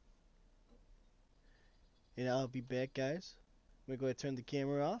 And I'll be back, guys. I'm gonna go ahead and turn the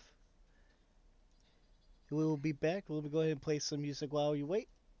camera off. We will be back. We'll go ahead and play some music while you wait.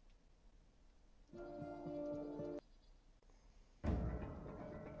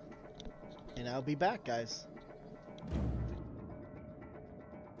 And I'll be back, guys.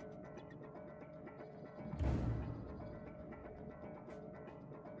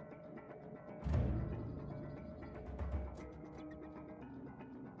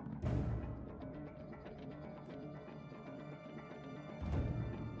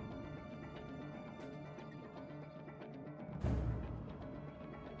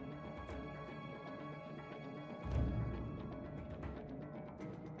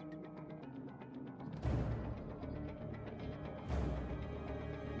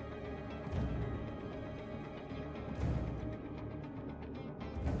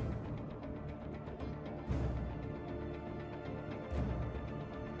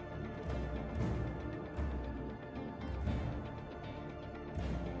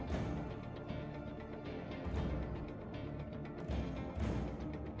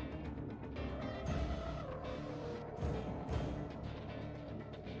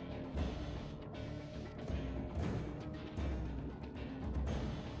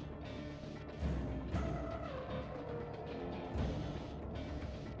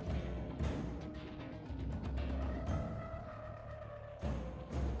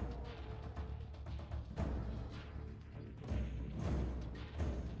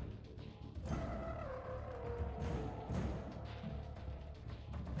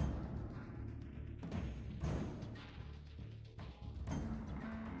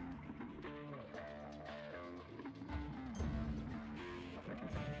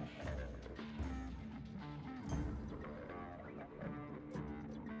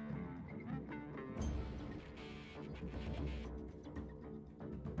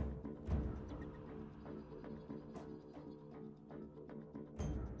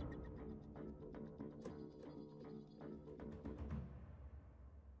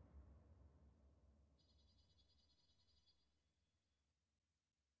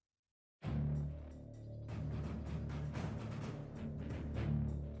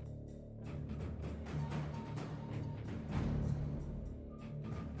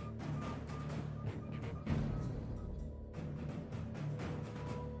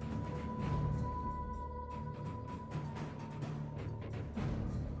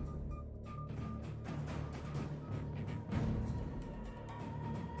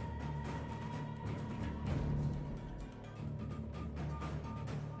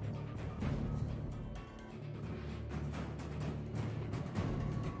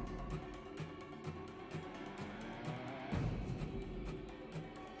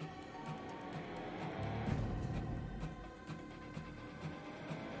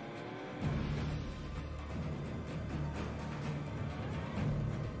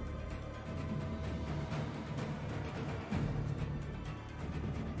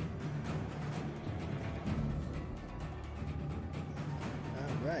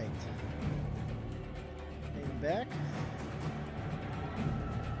 Alright. Heading back.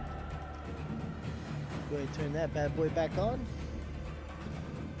 Go ahead and turn that bad boy back on.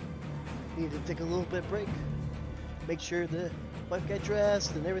 Need to take a little bit break. Make sure the wife got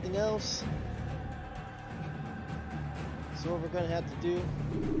dressed and everything else. So what we're gonna have to do,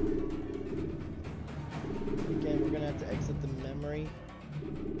 again, we're gonna have to exit the memory.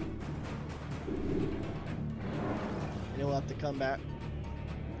 And we'll have to come back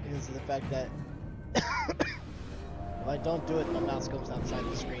because of the fact that if I don't do it, my mouse goes outside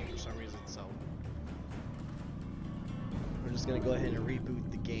the screen for some reason, so we're just gonna go ahead and reboot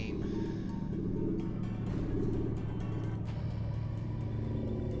the game.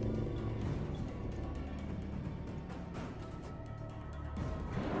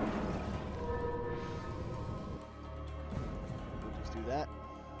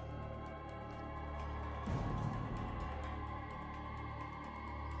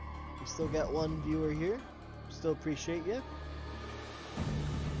 Still got one viewer here. Still appreciate you.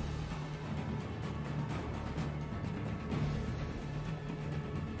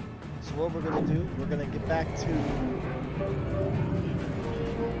 So what we're gonna do, we're gonna get back to the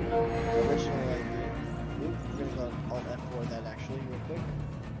original idea. We're gonna go Alt F4 that actually real quick.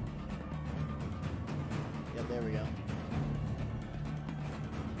 Yeah, there we go.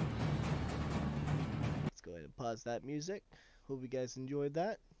 Let's go ahead and pause that music. Hope you guys enjoyed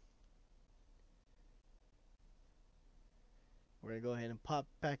that. We're going to go ahead and pop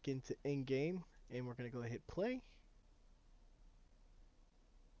back into in-game, and we're going to go ahead and play.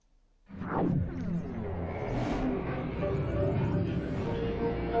 You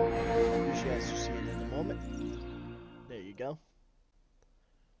guys will see it in a moment. There you go.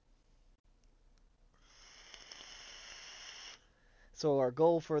 So our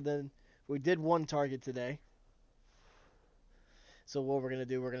goal for we did one target today. So what we're going to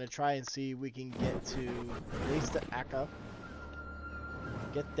do, we're going to try and see if we can get to at least the Akka.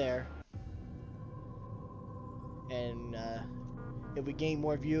 Get there, and if we gain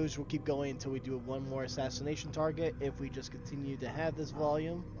more views, we'll keep going until we do one more assassination target. If we just continue to have this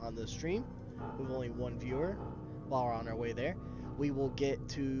volume on the stream with only one viewer while we're on our way there, we will get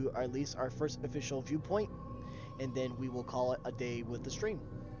to at least our first official viewpoint, and then we will call it a day with the stream.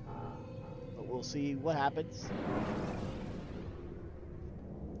 But we'll see what happens.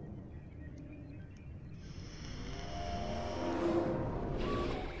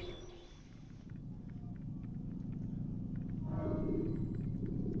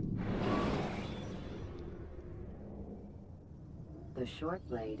 The short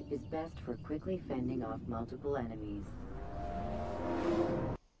blade is best for quickly fending off multiple enemies.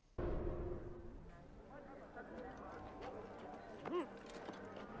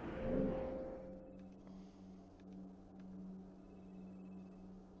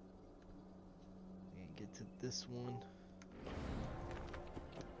 And get to this one.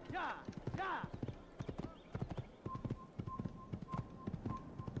 Yeah, yeah.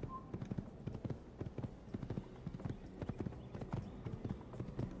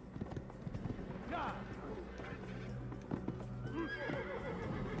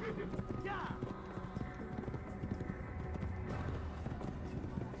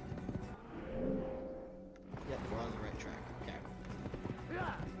 Yep, we're on the right track. Okay.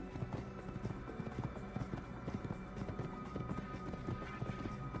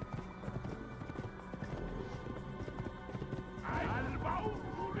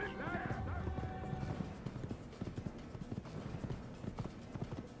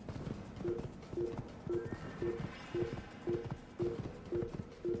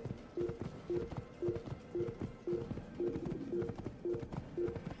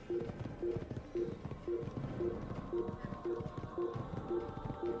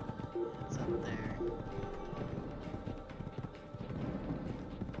 It's up there. There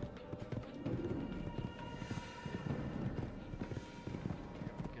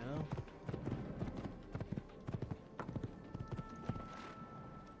we go.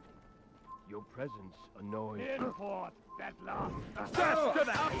 Your presence annoys. In forth, battler! Just to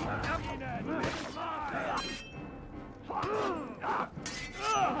the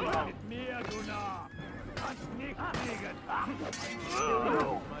Mit mir, du Narr! Kannst nicht fliegen! My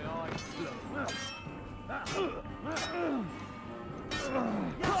eyes closed.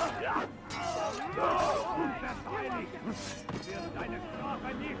 Verteidigt! Wird deine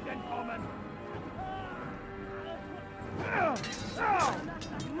Strafe nicht entkommen! Go.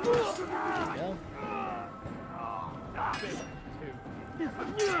 Was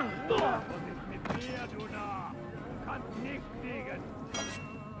ist mit mir, du Narr? Du kannst nicht fliegen!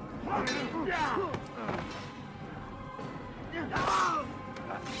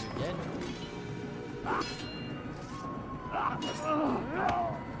 You're dead.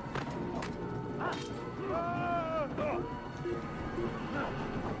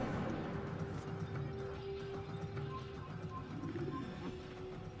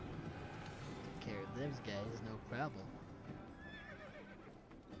 Take care of those guys, no problem.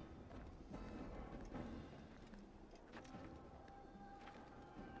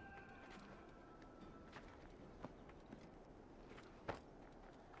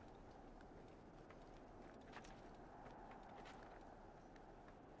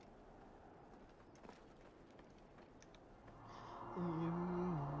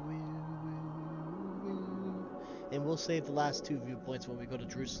 And we'll save the last 2 viewpoints when we go to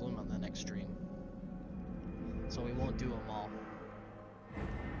Jerusalem on the next stream. So we won't do them all.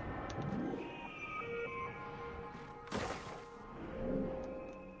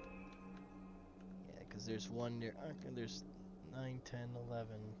 Yeah, because there's one near... there's 9, 10,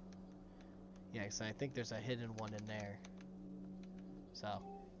 11... Yeah, because I think there's a hidden one in there. So...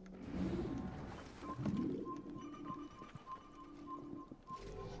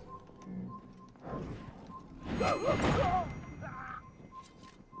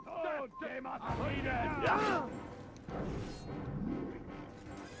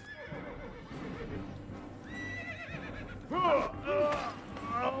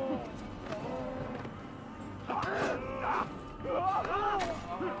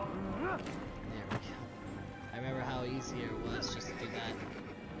 I remember how easy it was just to do that.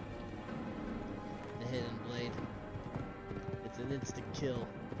 The hidden blade. It's an instant kill,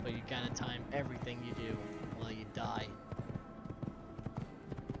 but you gotta time everything you do while you die.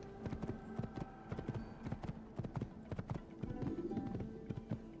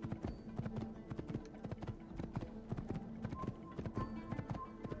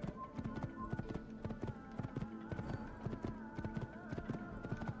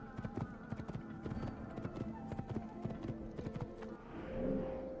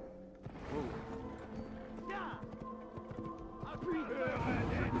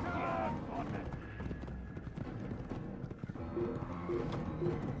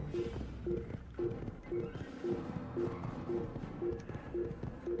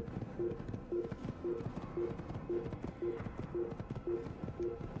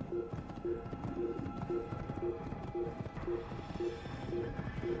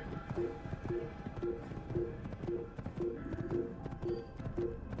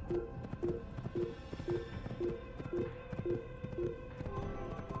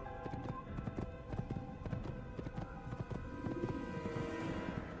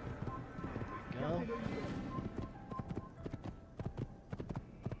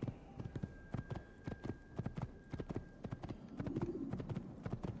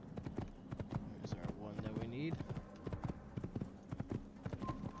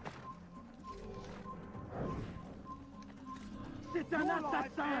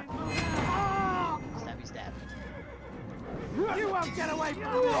 Stabby stab. You won't get away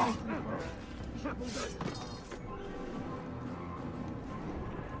from me!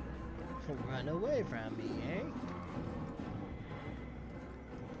 Run away from me, eh?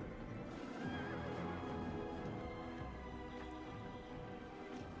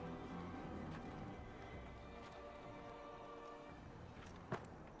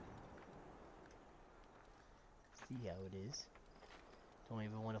 See how it is. Don't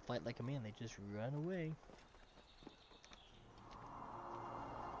even want to fight like a man, they just run away.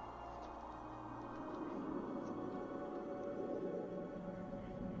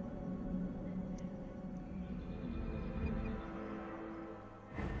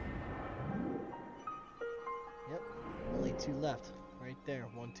 Yep, only 2 left. Right there,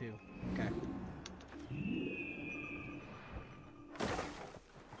 1, 2. Okay.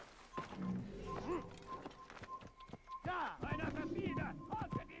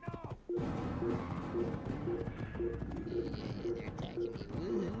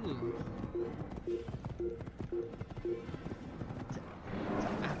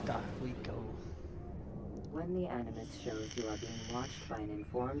 When the Animus shows you are being watched by an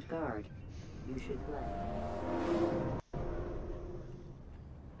informed guard, you should play.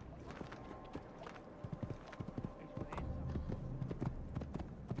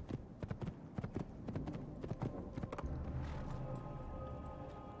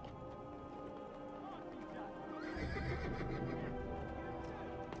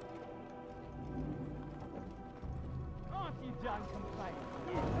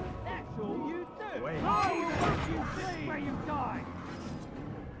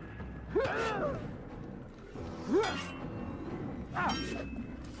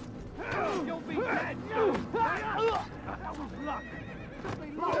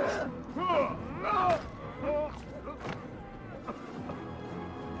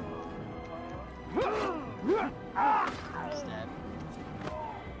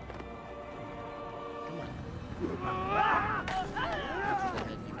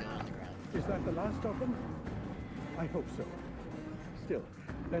 Is that the last of them? I hope so. Still,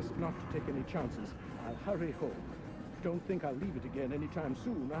 best not to take any chances. I'll hurry home. Don't think I'll leave it again anytime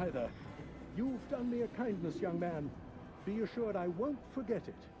soon, either. You've done me a kindness, young man. Be assured I won't forget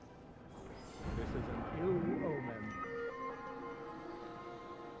it. This is an ill omen.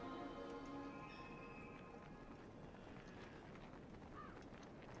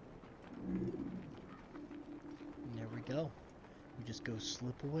 And there we go. We just go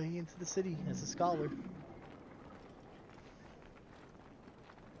slip away into the city as a scholar.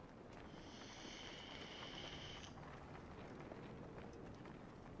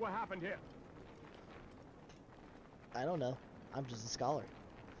 What happened here? I don't know. I'm just a scholar.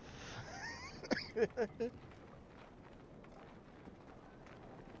 Who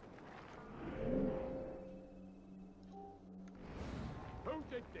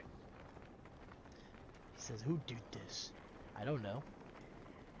did this? He says, who did this? I don't know.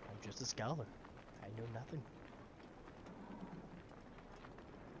 I'm just a scholar. I know nothing.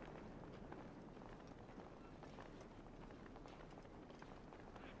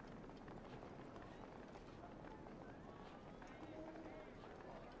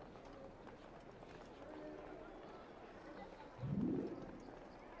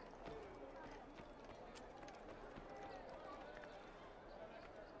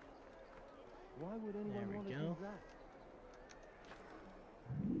 Why would anyone want to do that?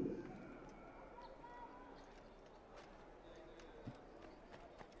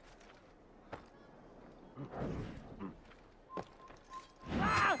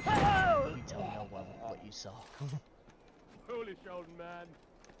 You tell me what you saw. Foolish old man.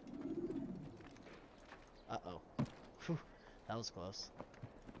 Uh-oh. Phew, that was close.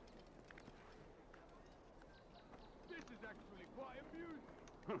 This is actually quite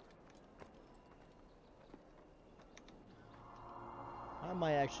amusing. I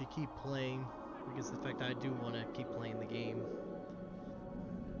might actually keep playing, because of the fact I do want to keep playing the game.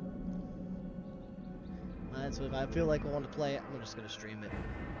 So if I feel like I want to play it, I'm just going to stream it.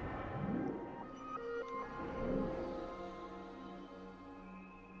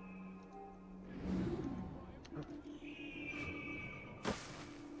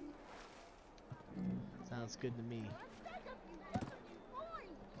 Sounds good to me.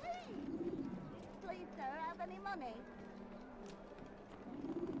 Please, sir, have any money?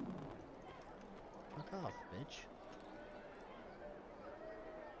 Fuck off, bitch.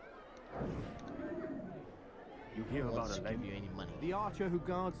 You hear Who about wants a to give lady? you any money? The archer who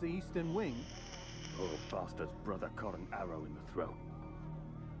guards the eastern wing? Poor bastard's brother caught an arrow in the throat.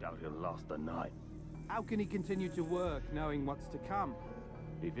 Doubt he'll last the night. How can he continue to work, knowing what's to come?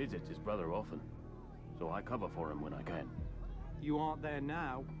 He visits his brother often, so I cover for him when I can. You aren't there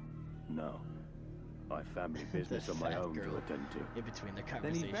now. No. My family business on my own to attend to. In between their Then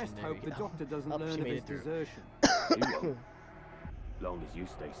conversation. he'd best there hope we the go. doctor doesn't Oh, learn she of made his it through. desertion. He won't. Long as you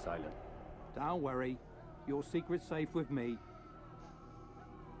stay silent. Don't worry. Your secret's safe with me.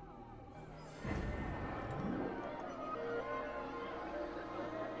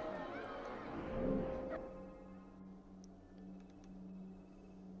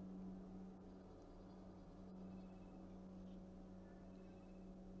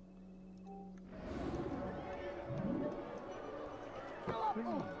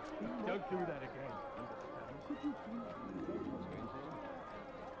 Don't do that again. Understand? Could you please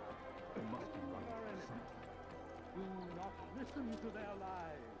They must be right. Do not listen to their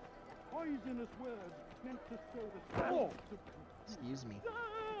lies. Poisonous words meant to sow the sword. Excuse me.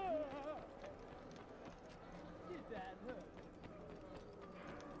 Did that hurt?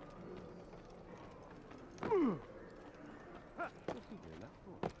 What's he doing that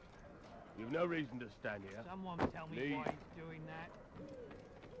for? You've no reason to stand here. Someone tell me Leave. why he's doing that.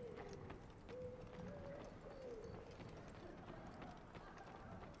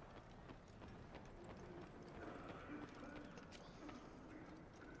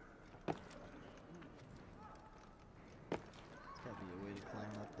 There's gotta be a way to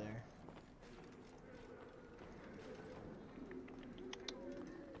climb up there.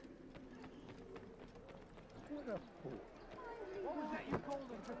 What a fool. What was that you called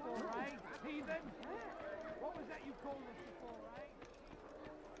us before, eh? Heathen? What was that you called us before, eh?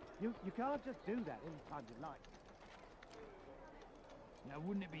 You can't just do that any time you like. Now,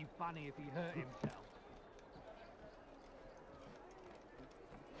 wouldn't it be funny if he hurt himself?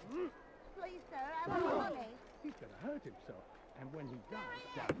 Please, sir, have any money? He's gonna hurt himself. And when he does,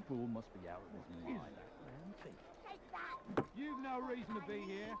 that fool must be out of his mind. Take that. You've no reason to be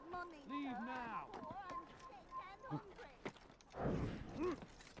here. Money, Leave sir. now. Oh, I'm sick and hungry.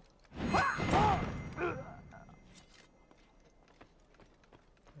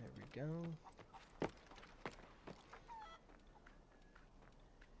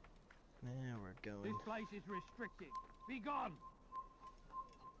 place is restricted. Be gone!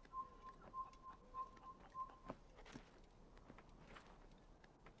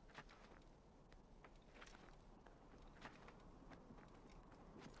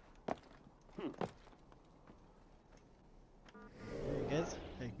 Very good.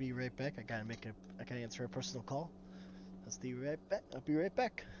 I'll be right back. I gotta answer a personal call. I'll be right back. I'll be right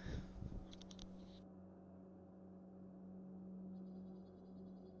back.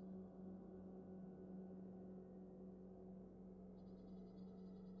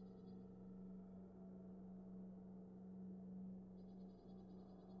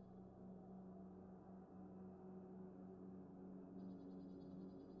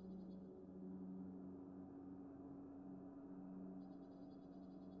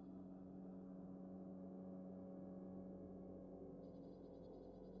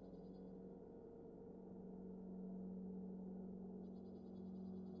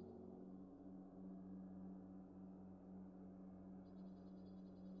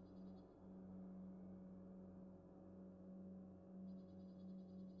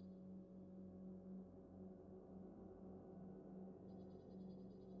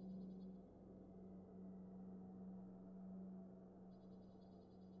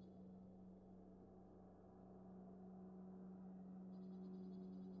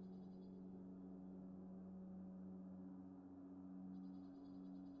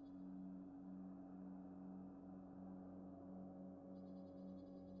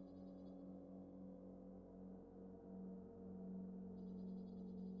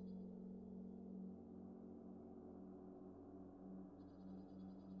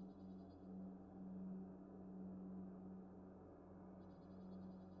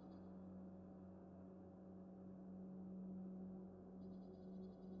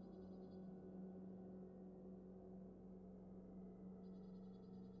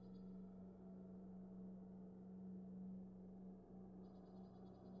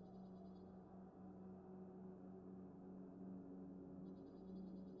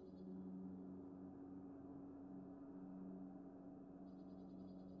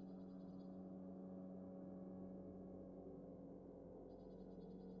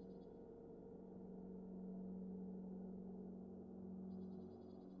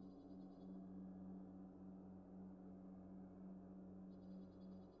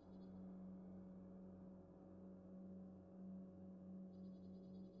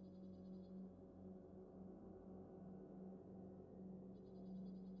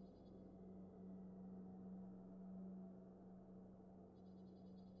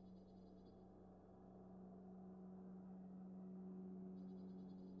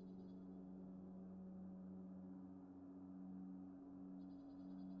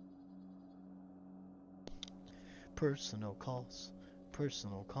 Personal calls,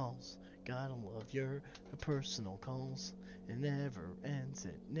 personal calls. Gotta love your personal calls. It never ends,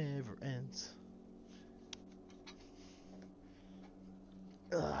 it never ends.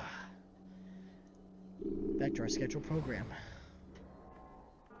 Ugh. Back to our scheduled program.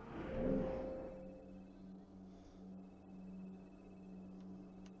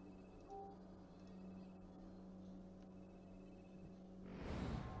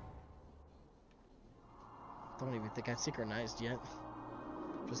 Don't even think I've synchronized yet.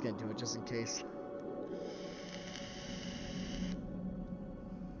 Just gonna do it just in case.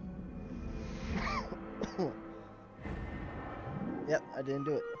 Yep, I didn't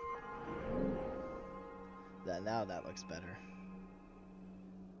do it. Now that looks better.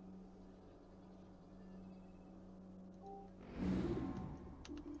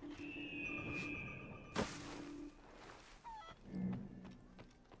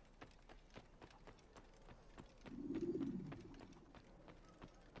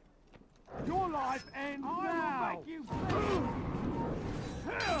 Your life ends now! I will make you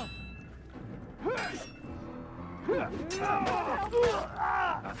I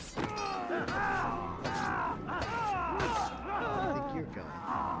think you're going.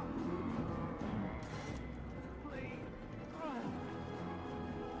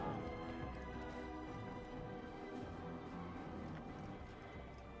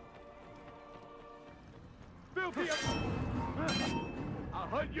 filthy! I'll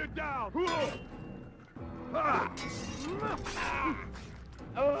hunt you down!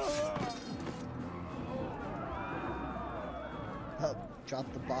 Oh,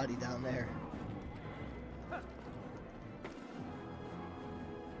 drop the body down there.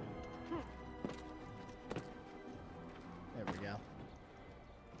 There we go.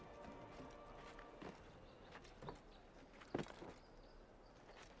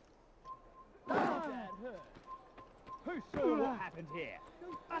 That hurt. Who saw what happened here?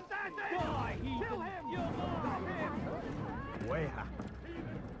 Assassin! Die, kill him! Stop him! Where?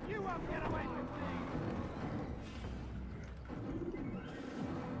 You won't get away from me!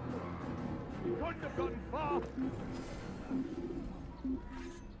 You couldn't have gotten far!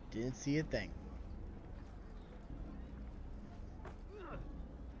 Didn't see a thing.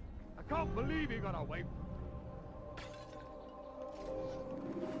 I can't believe he got away.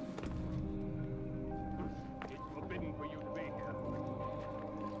 It's forbidden for you to be here.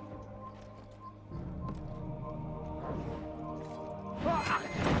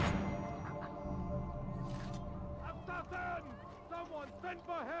 Assassin! Someone send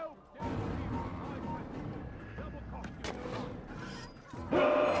for help! Double cost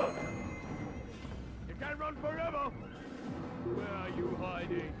you can't run forever! Where are you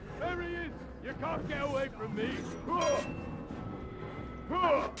hiding? There he is! You can't get away from me!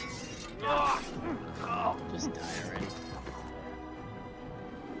 Just die already.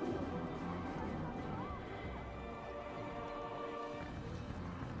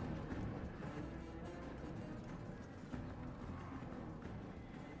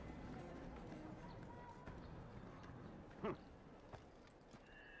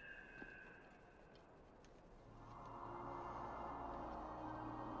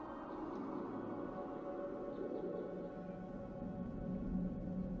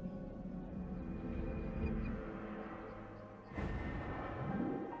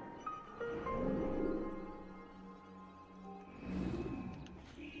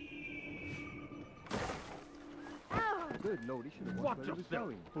 Good lord, he should have Watch watched where he was yourself,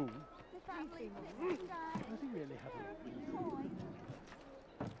 going. fool. Does he really have a...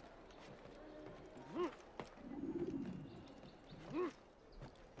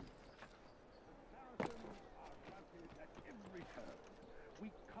 Every turn. We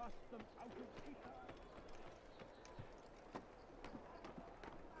cast them out of ether.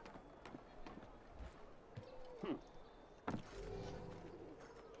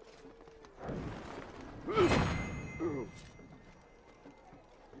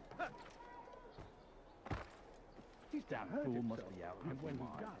 This damn fool must be out. And when he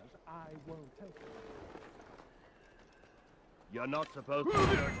does, I won't help him. You're not supposed to do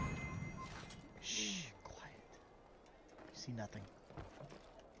it. Shh, quiet. You see nothing.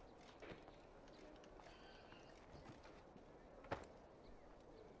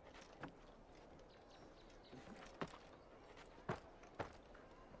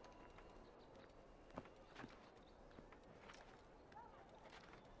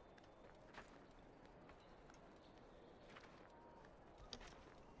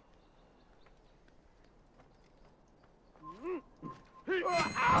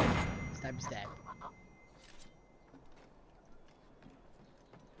 Stab, stab.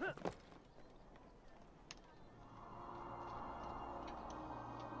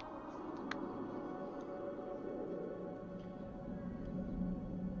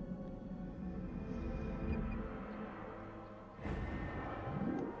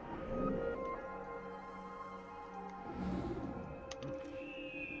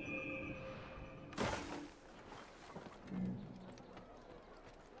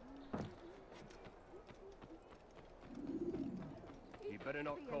 Better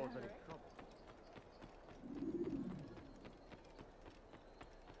not cause any trouble.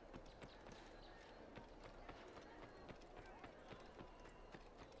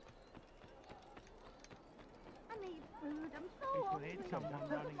 I need food. I'm so If you hungry. need someone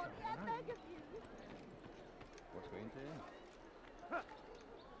running Mommy, I down, beg of you. what's going to?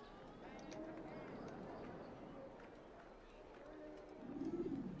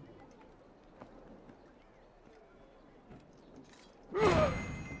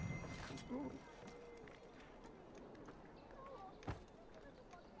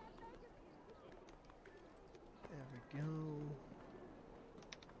 There we go.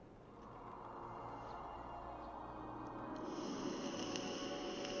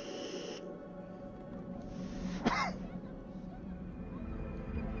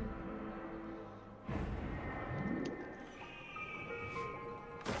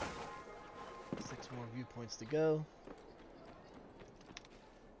 Six more viewpoints to go.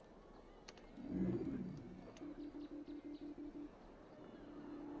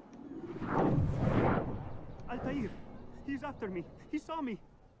 Altair! He's after me! He saw me!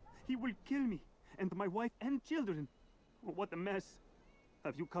 He will kill me! And my wife and children! Oh, what a mess!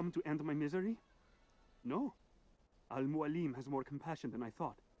 Have you come to end my misery? No. Al-Mualim has more compassion than I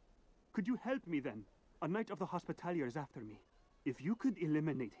thought. Could you help me then? A knight of the Hospitalier is after me. If you could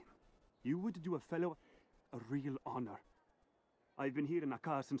eliminate him, you would do a fellow a real honor. I've been here in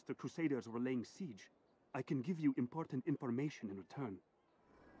Akkar since the Crusaders were laying siege. I can give you important information in return.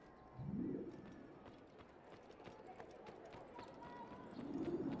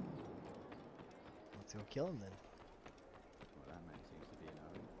 Let's go kill him then. Well, that man seems to be in a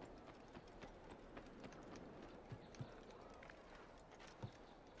hurry.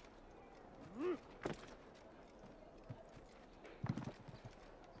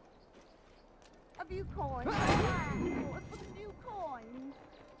 A few coins. What's for the new coins?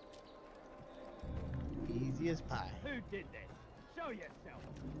 Easy as pie. Who did this? Show yourself.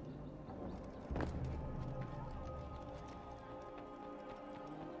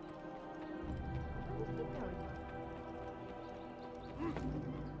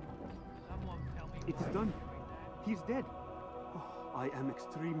 Someone tell me. It's done. He's dead. Oh, I am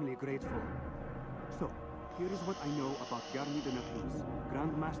extremely grateful. So, here is what I know about Garnier de Naples,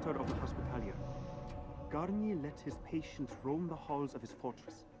 Grand Master of the Hospitalier. Garnier let his patients roam the halls of his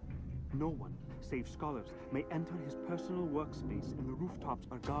fortress. No one, save scholars, may enter his personal workspace, and the rooftops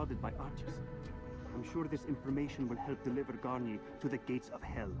are guarded by archers. I'm sure this information will help deliver Garnier to the gates of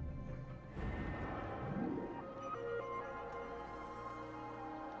hell.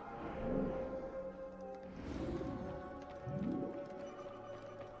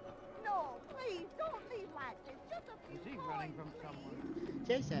 No, please, don't leave like this. Just a few Is he coins, running from please. someone?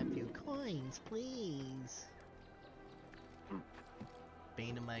 Just a few coins, please.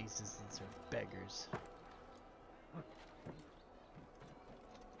 Bane of my existence are beggars.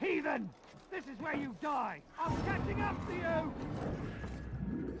 Heathen! This is where you die! I'm catching up to you!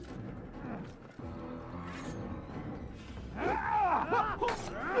 Get out of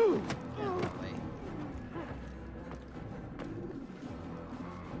the way.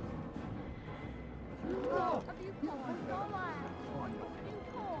 Oh, a few coins, all right. A few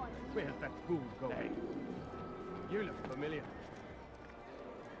coins. Where's that fool going? Hey, you look familiar.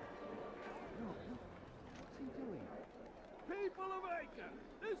 What's he doing? People of Acre,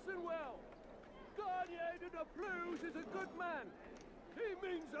 listen well! Garnier de Naples is a good man. He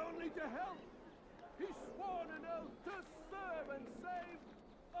means only to help. He's sworn an oath to serve and save.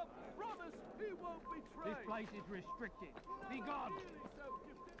 A promise he won't betray. This place is restricted. Be gone.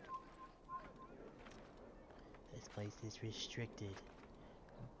 This place is restricted.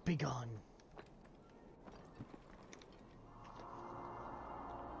 Be gone.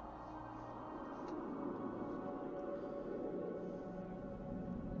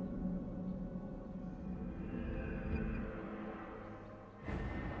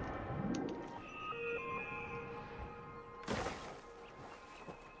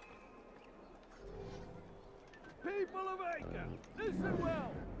 People of Acre, listen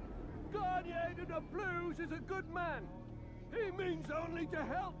well. Garnier de Naples is a good man. He means only to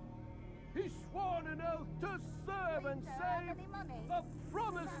help. He's sworn an oath to serve and save. A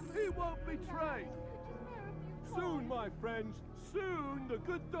promise he won't betray. Soon, my friends, soon the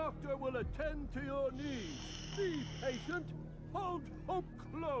good doctor will attend to your needs. Be patient. Hold hope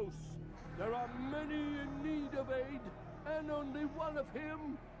close. There are many in need of aid, and only one of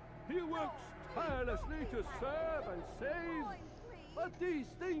him. He works tirelessly to serve and save. But these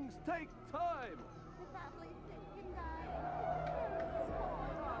things take time. The family's sick and dying.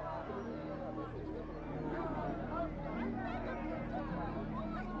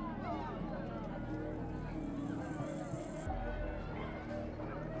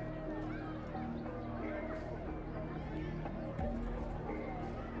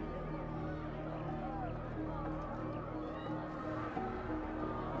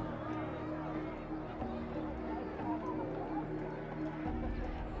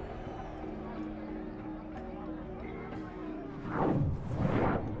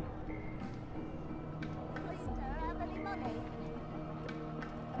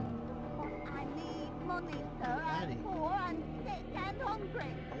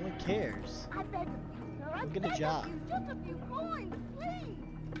 No one cares. I beg of you, sir. I Get a beg job. of you, just a few coins, please.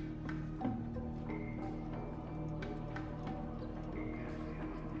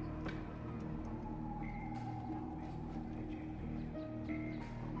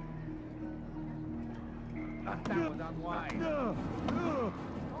 That was unwise.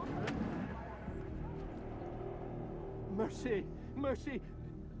 Mercy! Mercy!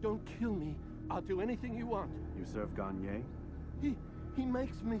 Don't kill me. I'll do anything you want. You serve Garnier? He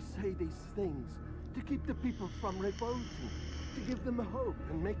makes me say these things to keep the people from revolting, to give them hope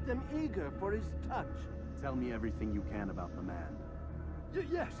and make them eager for his touch. Tell me everything you can about the man.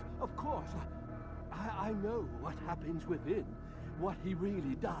 Yes, of course. I know what happens within, what he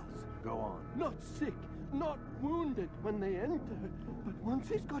really does. Go on. Not sick, not wounded when they enter, but once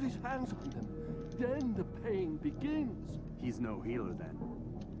he's got his hands on them, then the pain begins. He's no healer then.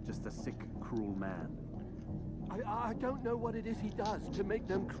 Just a sick, cruel man. I don't know what it is he does to make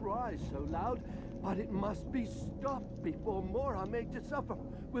them cry so loud, but it must be stopped before more are made to suffer.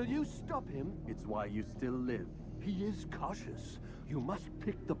 Will you stop him? It's why you still live. He is cautious. You must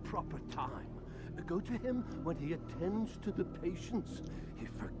pick the proper time. Go to him when he attends to the patients. He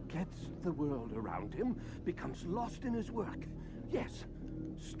forgets the world around him, becomes lost in his work. Yes,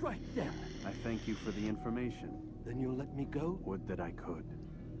 strike them. I thank you for the information. Then you'll let me go? Would that I could.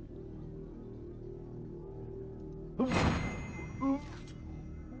 These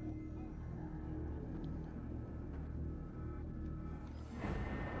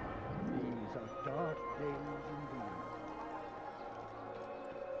are dark days indeed.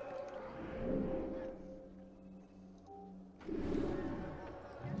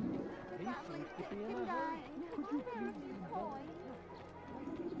 He seems to be in a hurry. Could you please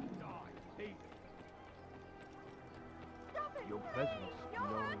Your presence,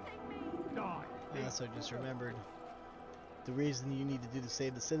 Yes, I just remembered. The reason you need to do to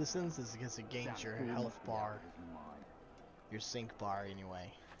save the citizens is because it gains your health bar. Your sync bar,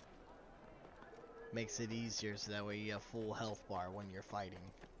 anyway. Makes it easier so that way you have full health bar when you're fighting.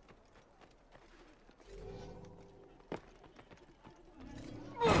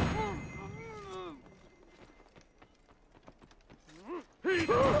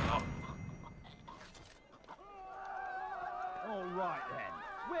 All right then,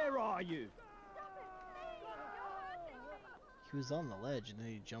 where are you? He was on the ledge and then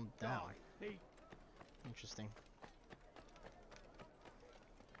he jumped down. Interesting.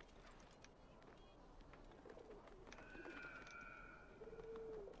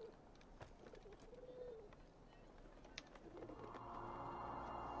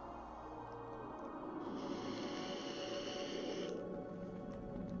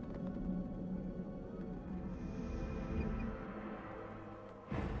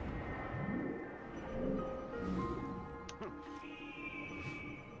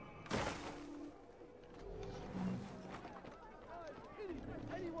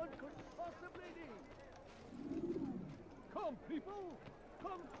 Anyone could possibly need. Come, people!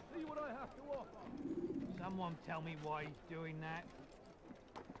 Come see what I have to offer! Someone tell me why he's doing that.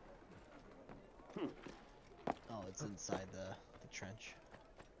 Oh, it's inside the trench.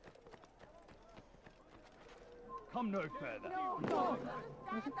 Come no further. No,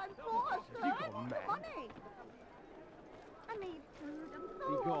 stand and force Begone, man. money. I need food and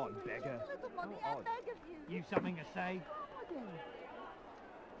so Begone, beggar. Little money, I beg of you. You something to say? Pardon.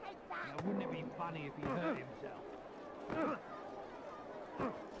 Take that. Now, wouldn't it be funny if he hurt himself?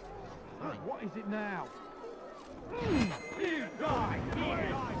 What is it now? You die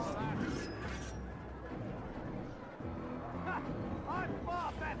here! I'm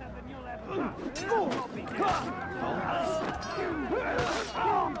far better than you'll ever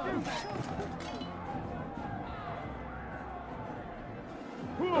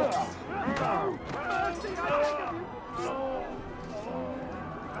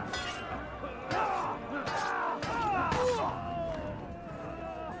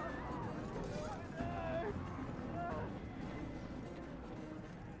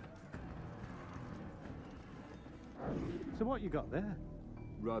So what you got there?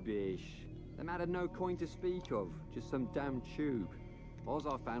 Rubbish. The man had no coin to speak of, just some damn tube. All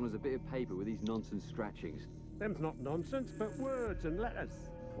I found was a bit of paper with these nonsense scratchings. Them's not nonsense, but words and letters.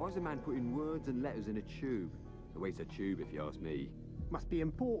 Why's a man putting words and letters in a tube? A waste of tube, if you ask me. Must be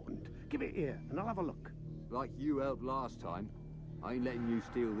important. Give it here, and I'll have a look. Like you helped last time. I ain't letting you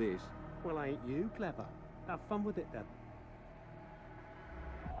steal this. Well, ain't you clever? Have fun with it, then.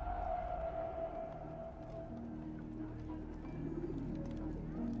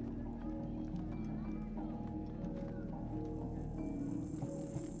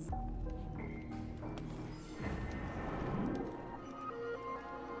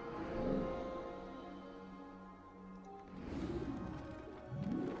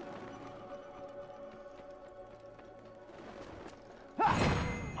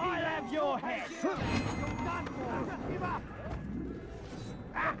 I'll have your head! You're done for! Give up!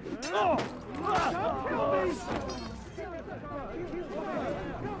 Don't kill me!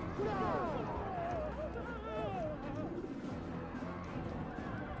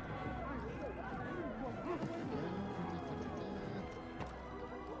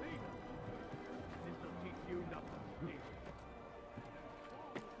 This'll teach you nothing.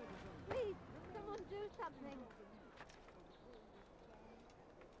 Please, someone do something.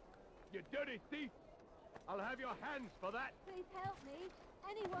 You dirty thief! I'll have your hands for that! Please help me.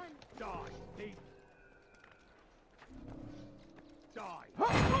 Anyone. Die, thief! Die! No,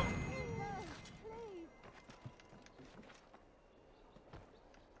 please.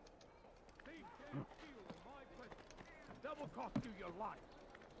 Thief can't steal my your life.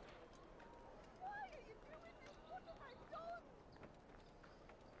 Why are you doing this? What have I done?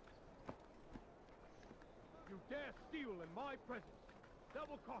 You dare steal in my presence. That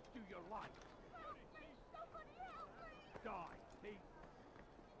will cost you your life. Help me! Somebody help me! Die, thief.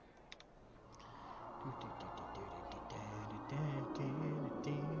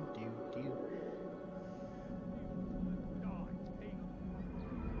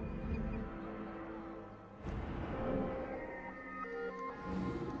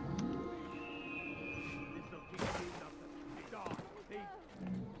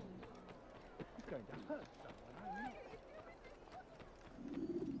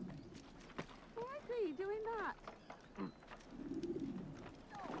 Why are you doing that?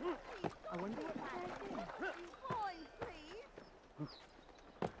 I wonder what... Coin, please.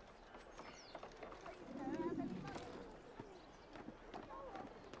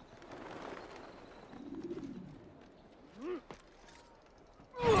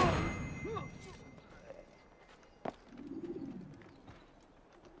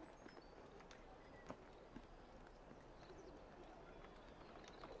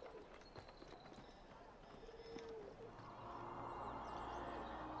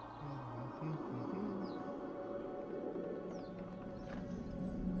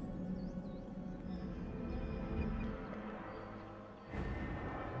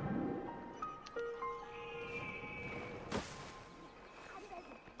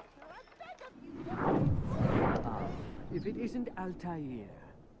 If it isn't Altair,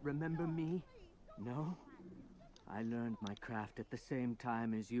 remember me? No? I learned my craft at the same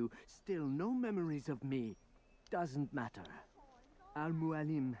time as you. Still, no memories of me. Doesn't matter.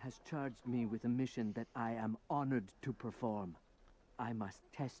 Al-Mualim has charged me with a mission that I am honored to perform. I must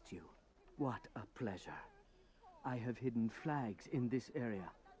test you. What a pleasure. I have hidden flags in this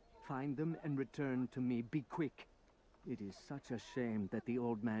area. Find them and return to me. Be quick. It is such a shame that the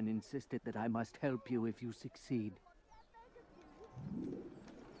old man insisted that I must help you if you succeed.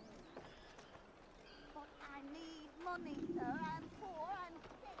 But I need money, sir. I'm poor. I'm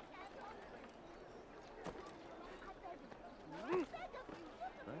sick. I'm hungry. I beg of you, sir. I beg of you.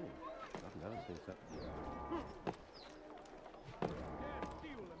 Just a few coins. I don't think so. Dare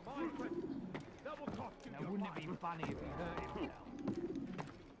steal in my presence. That will cost you Now, your wouldn't life. it be funny if he hurt himself?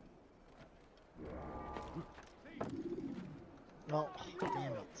 Oh,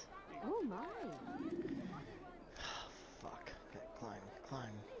 damn it. Oh my. Fuck. Okay, climb,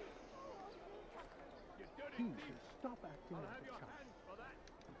 climb. You should stop acting like a child.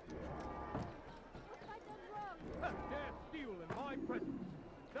 What have I done wrong? Dare steal in my presence.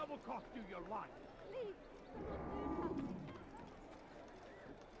 That will cost you your life. Please, someone do something.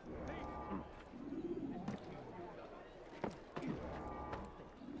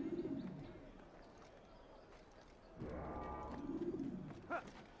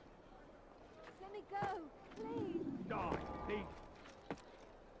 Let me go, please. Die, thief.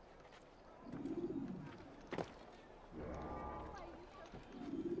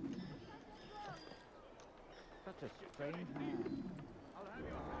 Such a strange man. I'll have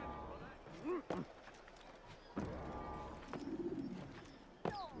your hands for that.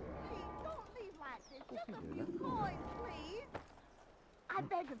 No, please, don't leave like this. Just a few coins, please. I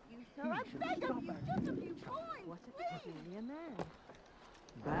beg of you, sir. I beg of you. Just a few coins, What a please. peculiar man.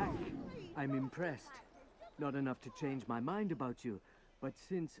 Back? I'm impressed. Not enough to change my mind about you, but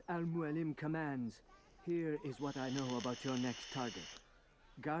since Al-Mualim commands, here is what I know about your next target.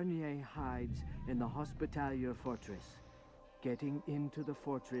 Garnier hides in the Hospitalier Fortress. Getting into the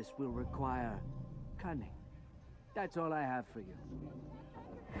fortress will require cunning. That's all I have for you.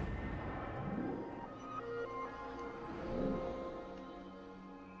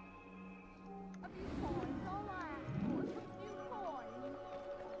 A few coins, all I ask for is a few coins.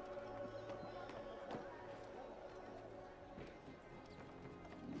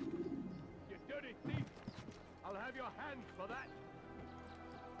 You dirty thief. I'll have your hands for that.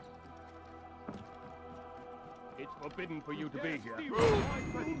 It's forbidden for you to be here. Steal in my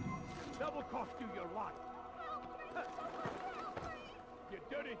presence. That will cost you your life. Help me! Someone help me! You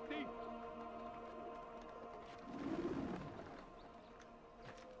dirty thief.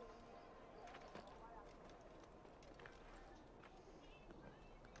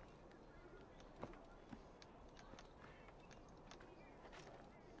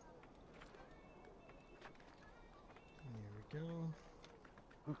 There we go.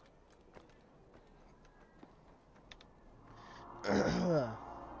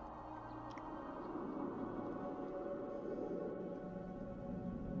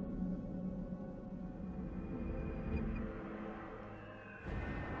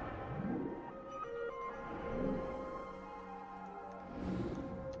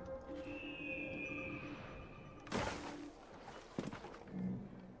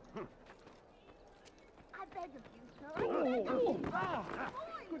 of you, sir. I beg of you.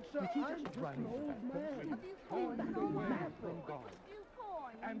 Good sir, I'm just an old man, turned away from God.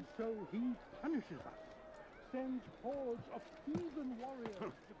 And so he punishes us, sends hordes of heathen warriors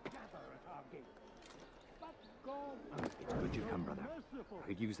to gather at our gates. But God... It's good you come, brother. I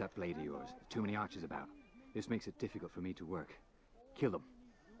could use that blade of yours. There's too many archers about. This makes it difficult for me to work. Kill them.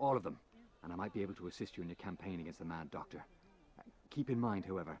 All of them. And I might be able to assist you in your campaign against the Mad Doctor. Keep in mind,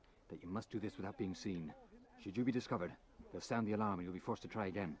 however, that you must do this without being seen. Should you be discovered, they'll sound the alarm and you'll be forced to try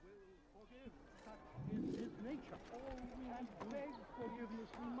again. Is his nature, and beg forgiveness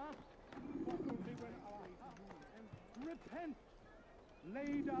we must, for only when our and repent.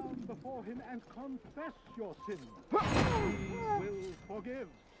 Lay down before him and confess your sins. He will forgive.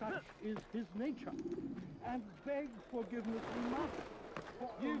 Such is his nature. And beg forgiveness we must.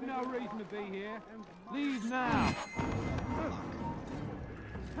 You've no reason to be here. Leave now.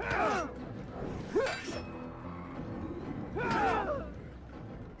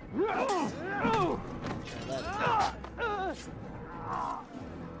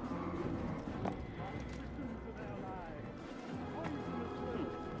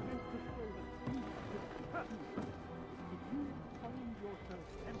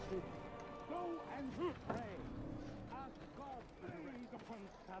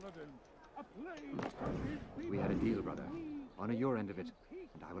 We had a deal, brother. Honor your end of it,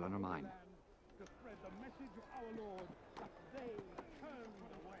 and I will honor mine. To spread the message of our Lord, that they turn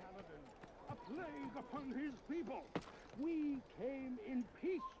away. A plague upon his people. We came in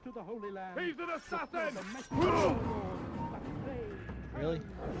peace to the Holy Land. He's an assassin! The message of our Lord, that they Really?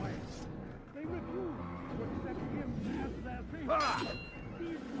 turned away. They refused to accept him as their savior.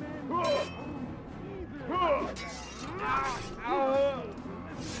 These men own evil. I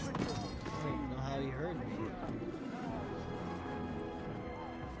don't know how he heard me.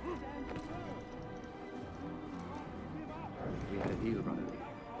 We had a deal, brother.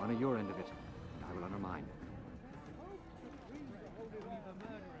 Honor your end of it, and I will honor mine.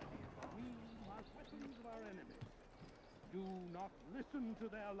 Do not listen to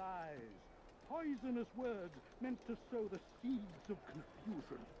their lies. Poisonous words meant to sow the seeds of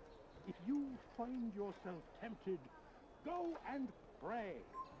confusion. If you find yourself tempted, go and pray.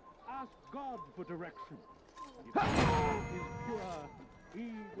 Ask God for direction. If your heart is pure,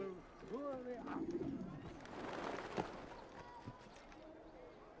 he will surely act.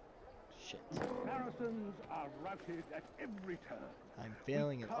 Shit. Saracens are routed at every turn. I'm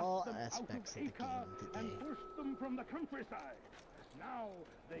failing in We cast all them out aspects of the Acre game and today. pushed them from the countryside. Now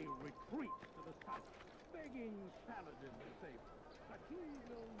they retreat to the south, begging Saladin to save them. But he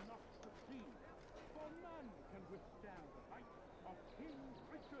will not succeed, for none can withstand the fight of King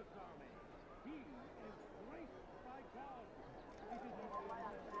Richard's army. He is graced by God. It is only a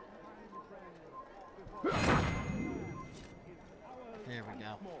matter of time, friends, before There we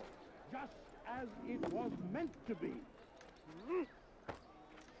go. more, just as it was meant to be.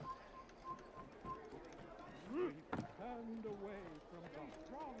 Turned away from the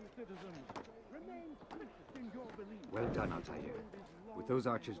strong citizens. Remain fixed in your belief. Well done, Altair. With those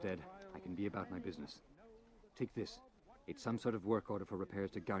archers dead, I can be about my business. Take this. It's some sort of work order for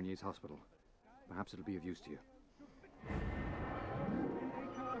repairs to Garnier's hospital. Perhaps it'll be of use to you.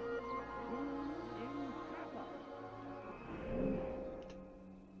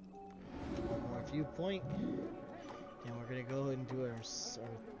 One more viewpoint. And we're gonna go and do our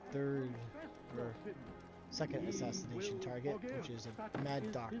third or second assassination target, which is a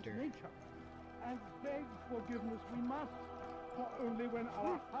Mad Doctor. And beg forgiveness we must, for only when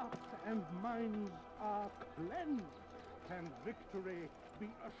our hearts and minds are cleansed can victory be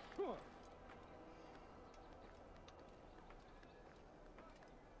assured.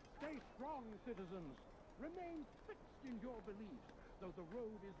 Stay strong, citizens. Remain fixed in your beliefs. Though the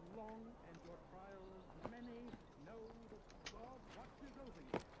road is long and your trials many, know that God watches over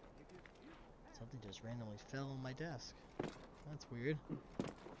you. It is his... Something just randomly fell on my desk. That's weird.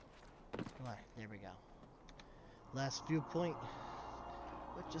 Come on, there we go. Last viewpoint.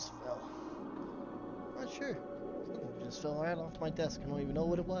 What just fell? Not sure. Something just fell right off my desk. I don't even know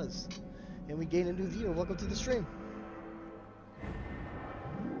what it was. And we gained a new viewer. Welcome to the stream.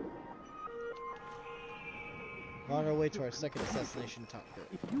 We're on our way to our second assassination target.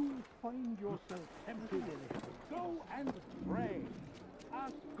 If you find yourself tempted, go and pray.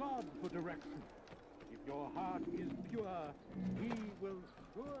 Ask God for direction. If your heart is pure, he will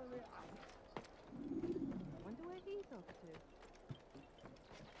surely act. I wonder where he's off to.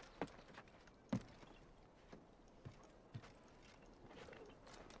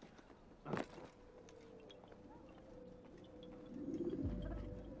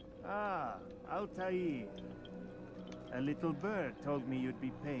 Ah, Altair. A little bird told me you'd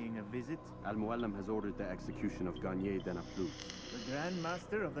be paying a visit. Al-Muallim has ordered the execution of Garnier Denaplouse. The Grand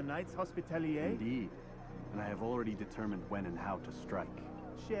Master of the Knights Hospitalier? Indeed. And I have already determined when and how to strike.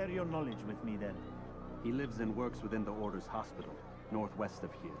 Share your knowledge with me, then. He lives and works within the Order's hospital, northwest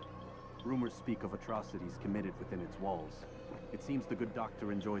of here. Rumors speak of atrocities committed within its walls. It seems the good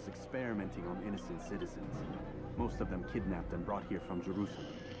doctor enjoys experimenting on innocent citizens, most of them kidnapped and brought here from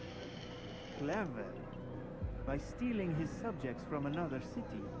Jerusalem. Clever. By stealing his subjects from another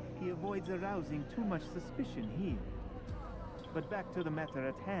city, he avoids arousing too much suspicion here. But back to the matter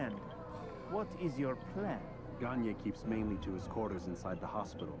at hand. What is your plan? Garnier keeps mainly to his quarters inside the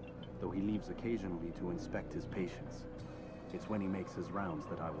hospital, though he leaves occasionally to inspect his patients. It's when he makes his rounds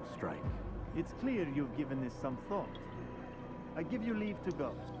that I will strike. It's clear you've given this some thought. I give you leave to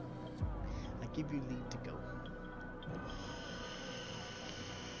go. I give you leave to go.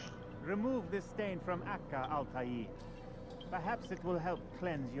 Remove this stain from Akka, Altair. Perhaps it will help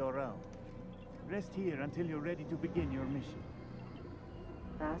cleanse your own. Rest here until you're ready to begin your mission.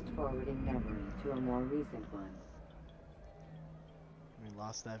 Fast-forwarding memory to a more recent one. We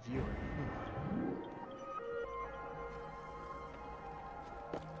lost that viewer.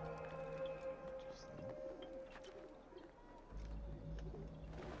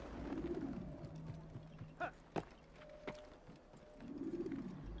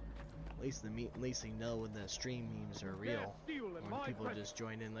 At least they know when the stream memes are real. When people just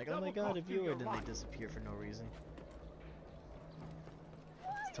join in like, oh my god, a viewer, then they disappear for no reason.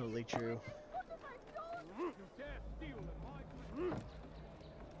 It's totally true.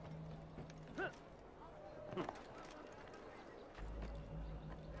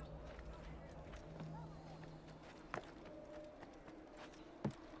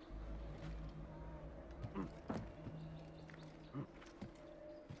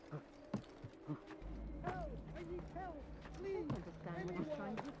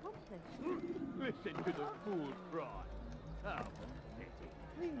 Listen to the fool cry. Oh, pity.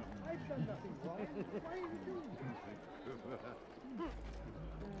 Please, I've done nothing wrong. Why are you doing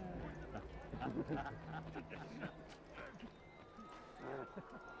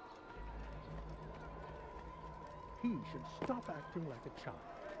He should stop acting like a child.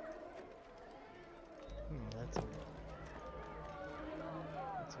 That's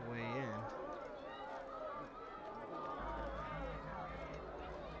a way in.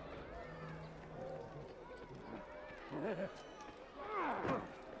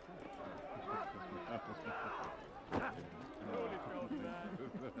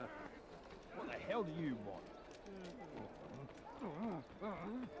 What the hell do you want?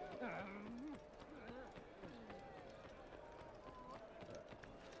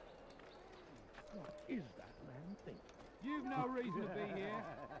 What is that man thinking? You've no reason to be here.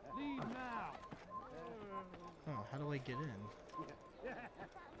 Leave now. Oh, how do I get in?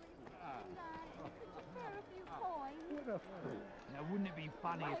 Now, wouldn't it be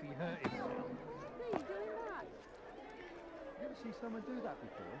funny if he hurt himself? Please, doing that. You ever see someone do that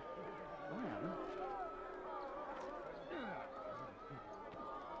before? I haven't.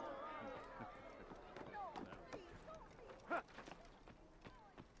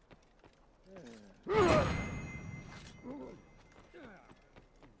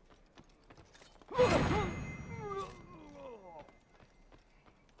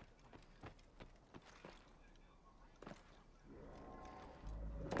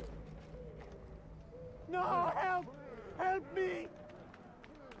 No, help! Help me!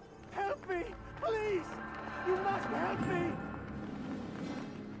 Help me! Please! You must help me!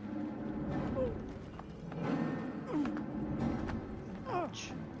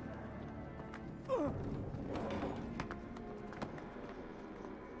 Ouch.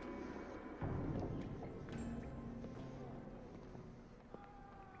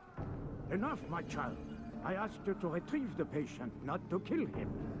 Enough, my child. I asked you to retrieve the patient, not to kill him.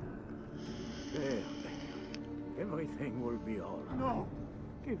 There. Everything will be all right. No!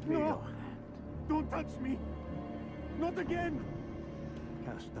 Give me your hand. Don't touch me! Not again!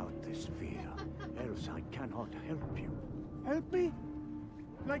 Cast out this fear, else I cannot help you. Help me?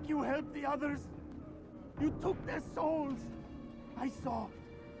 Like you helped the others? You took their souls! I saw!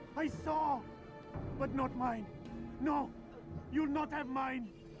 But not mine. No! You'll not have mine!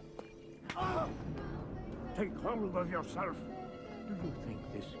 Ah! Take hold of yourself. Do you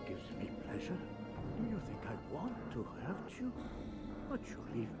think this gives me pleasure? Do you think I want to hurt you? But you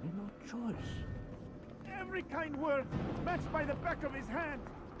leave me no choice. Every kind word matched by the back of his hand.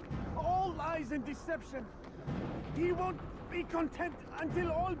 All lies and deception. He won't be content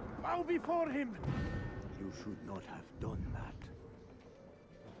until all bow before him. You should not have done that.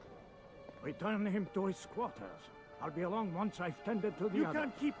 Return him to his quarters. I'll be along once I've tended to the You other.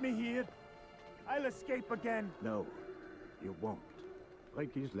 can't keep me here. I'll escape again. No, you won't.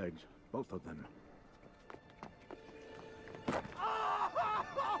 Break his legs, both of them.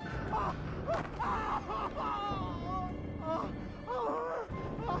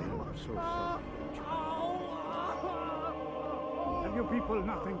 I'm so sorry. Have you people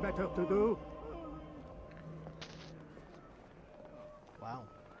nothing better to do? Wow.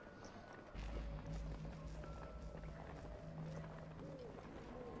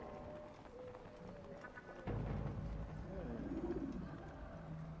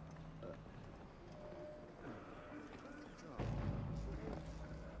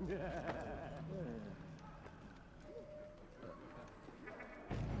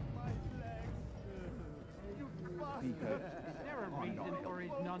 Is there a reason for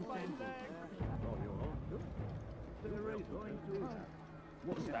his nonsense?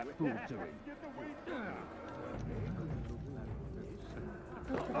 What's that fool doing?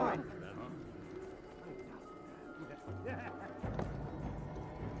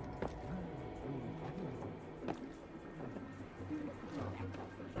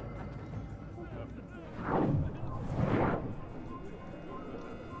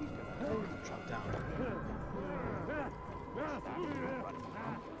 Drop down.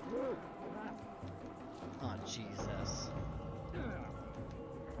 Oh, Jesus.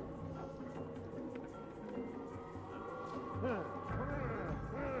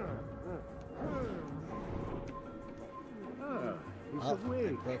 Oh, I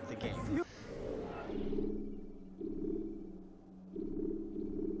broke the game.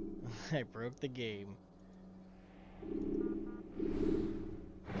 I broke the game.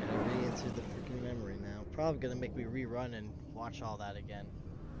 Gotta re-enter the freaking memory now. Probably gonna make me rerun and watch all that again.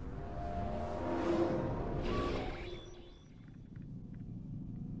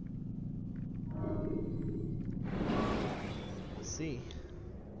 Let's see.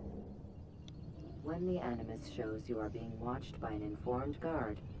 When the Animus shows you are being watched by an informed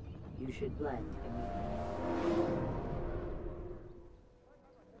guard, you should blend immediately.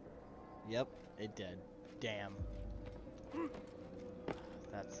 Yep, it did. Damn.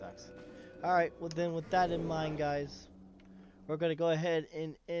 That sucks. Alright, well then with that in mind, guys, we're going to go ahead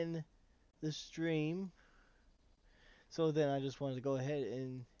and end the stream. So then I just wanted to go ahead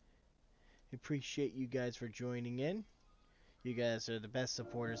and appreciate you guys for joining in. You guys are the best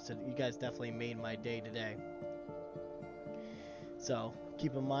supporters. You guys definitely made my day today. So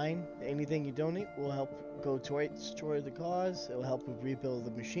keep in mind, anything you donate will help go towards the cause. It will help rebuild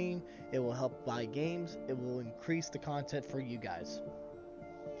the machine. It will help buy games. It will increase the content for you guys.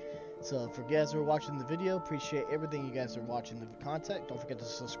 So for you guys who are watching the video, appreciate everything you guys are watching the content. Don't forget to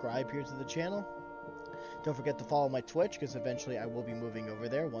subscribe here to the channel. Don't forget to follow my Twitch, because eventually I will be moving over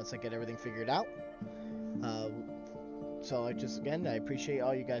there once I get everything figured out. So I appreciate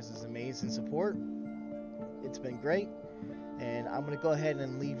all you guys' amazing support. It's been great. And I'm going to go ahead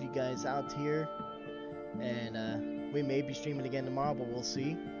and leave you guys out here. And we may be streaming again tomorrow, but we'll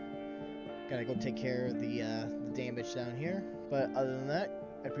see. Gotta go take care of the damage down here. But other than that,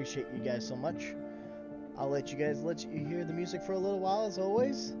 I appreciate you guys so much. I'll let you hear the music for a little while, as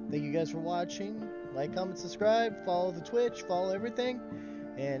always. Thank you guys for watching. Like, comment, subscribe, follow the Twitch, follow everything.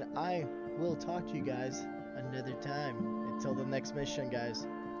 And I will talk to you guys another time. Until the next mission, guys.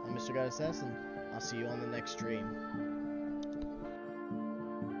 I'm Mr. God Assassin. I'll see you on the next stream.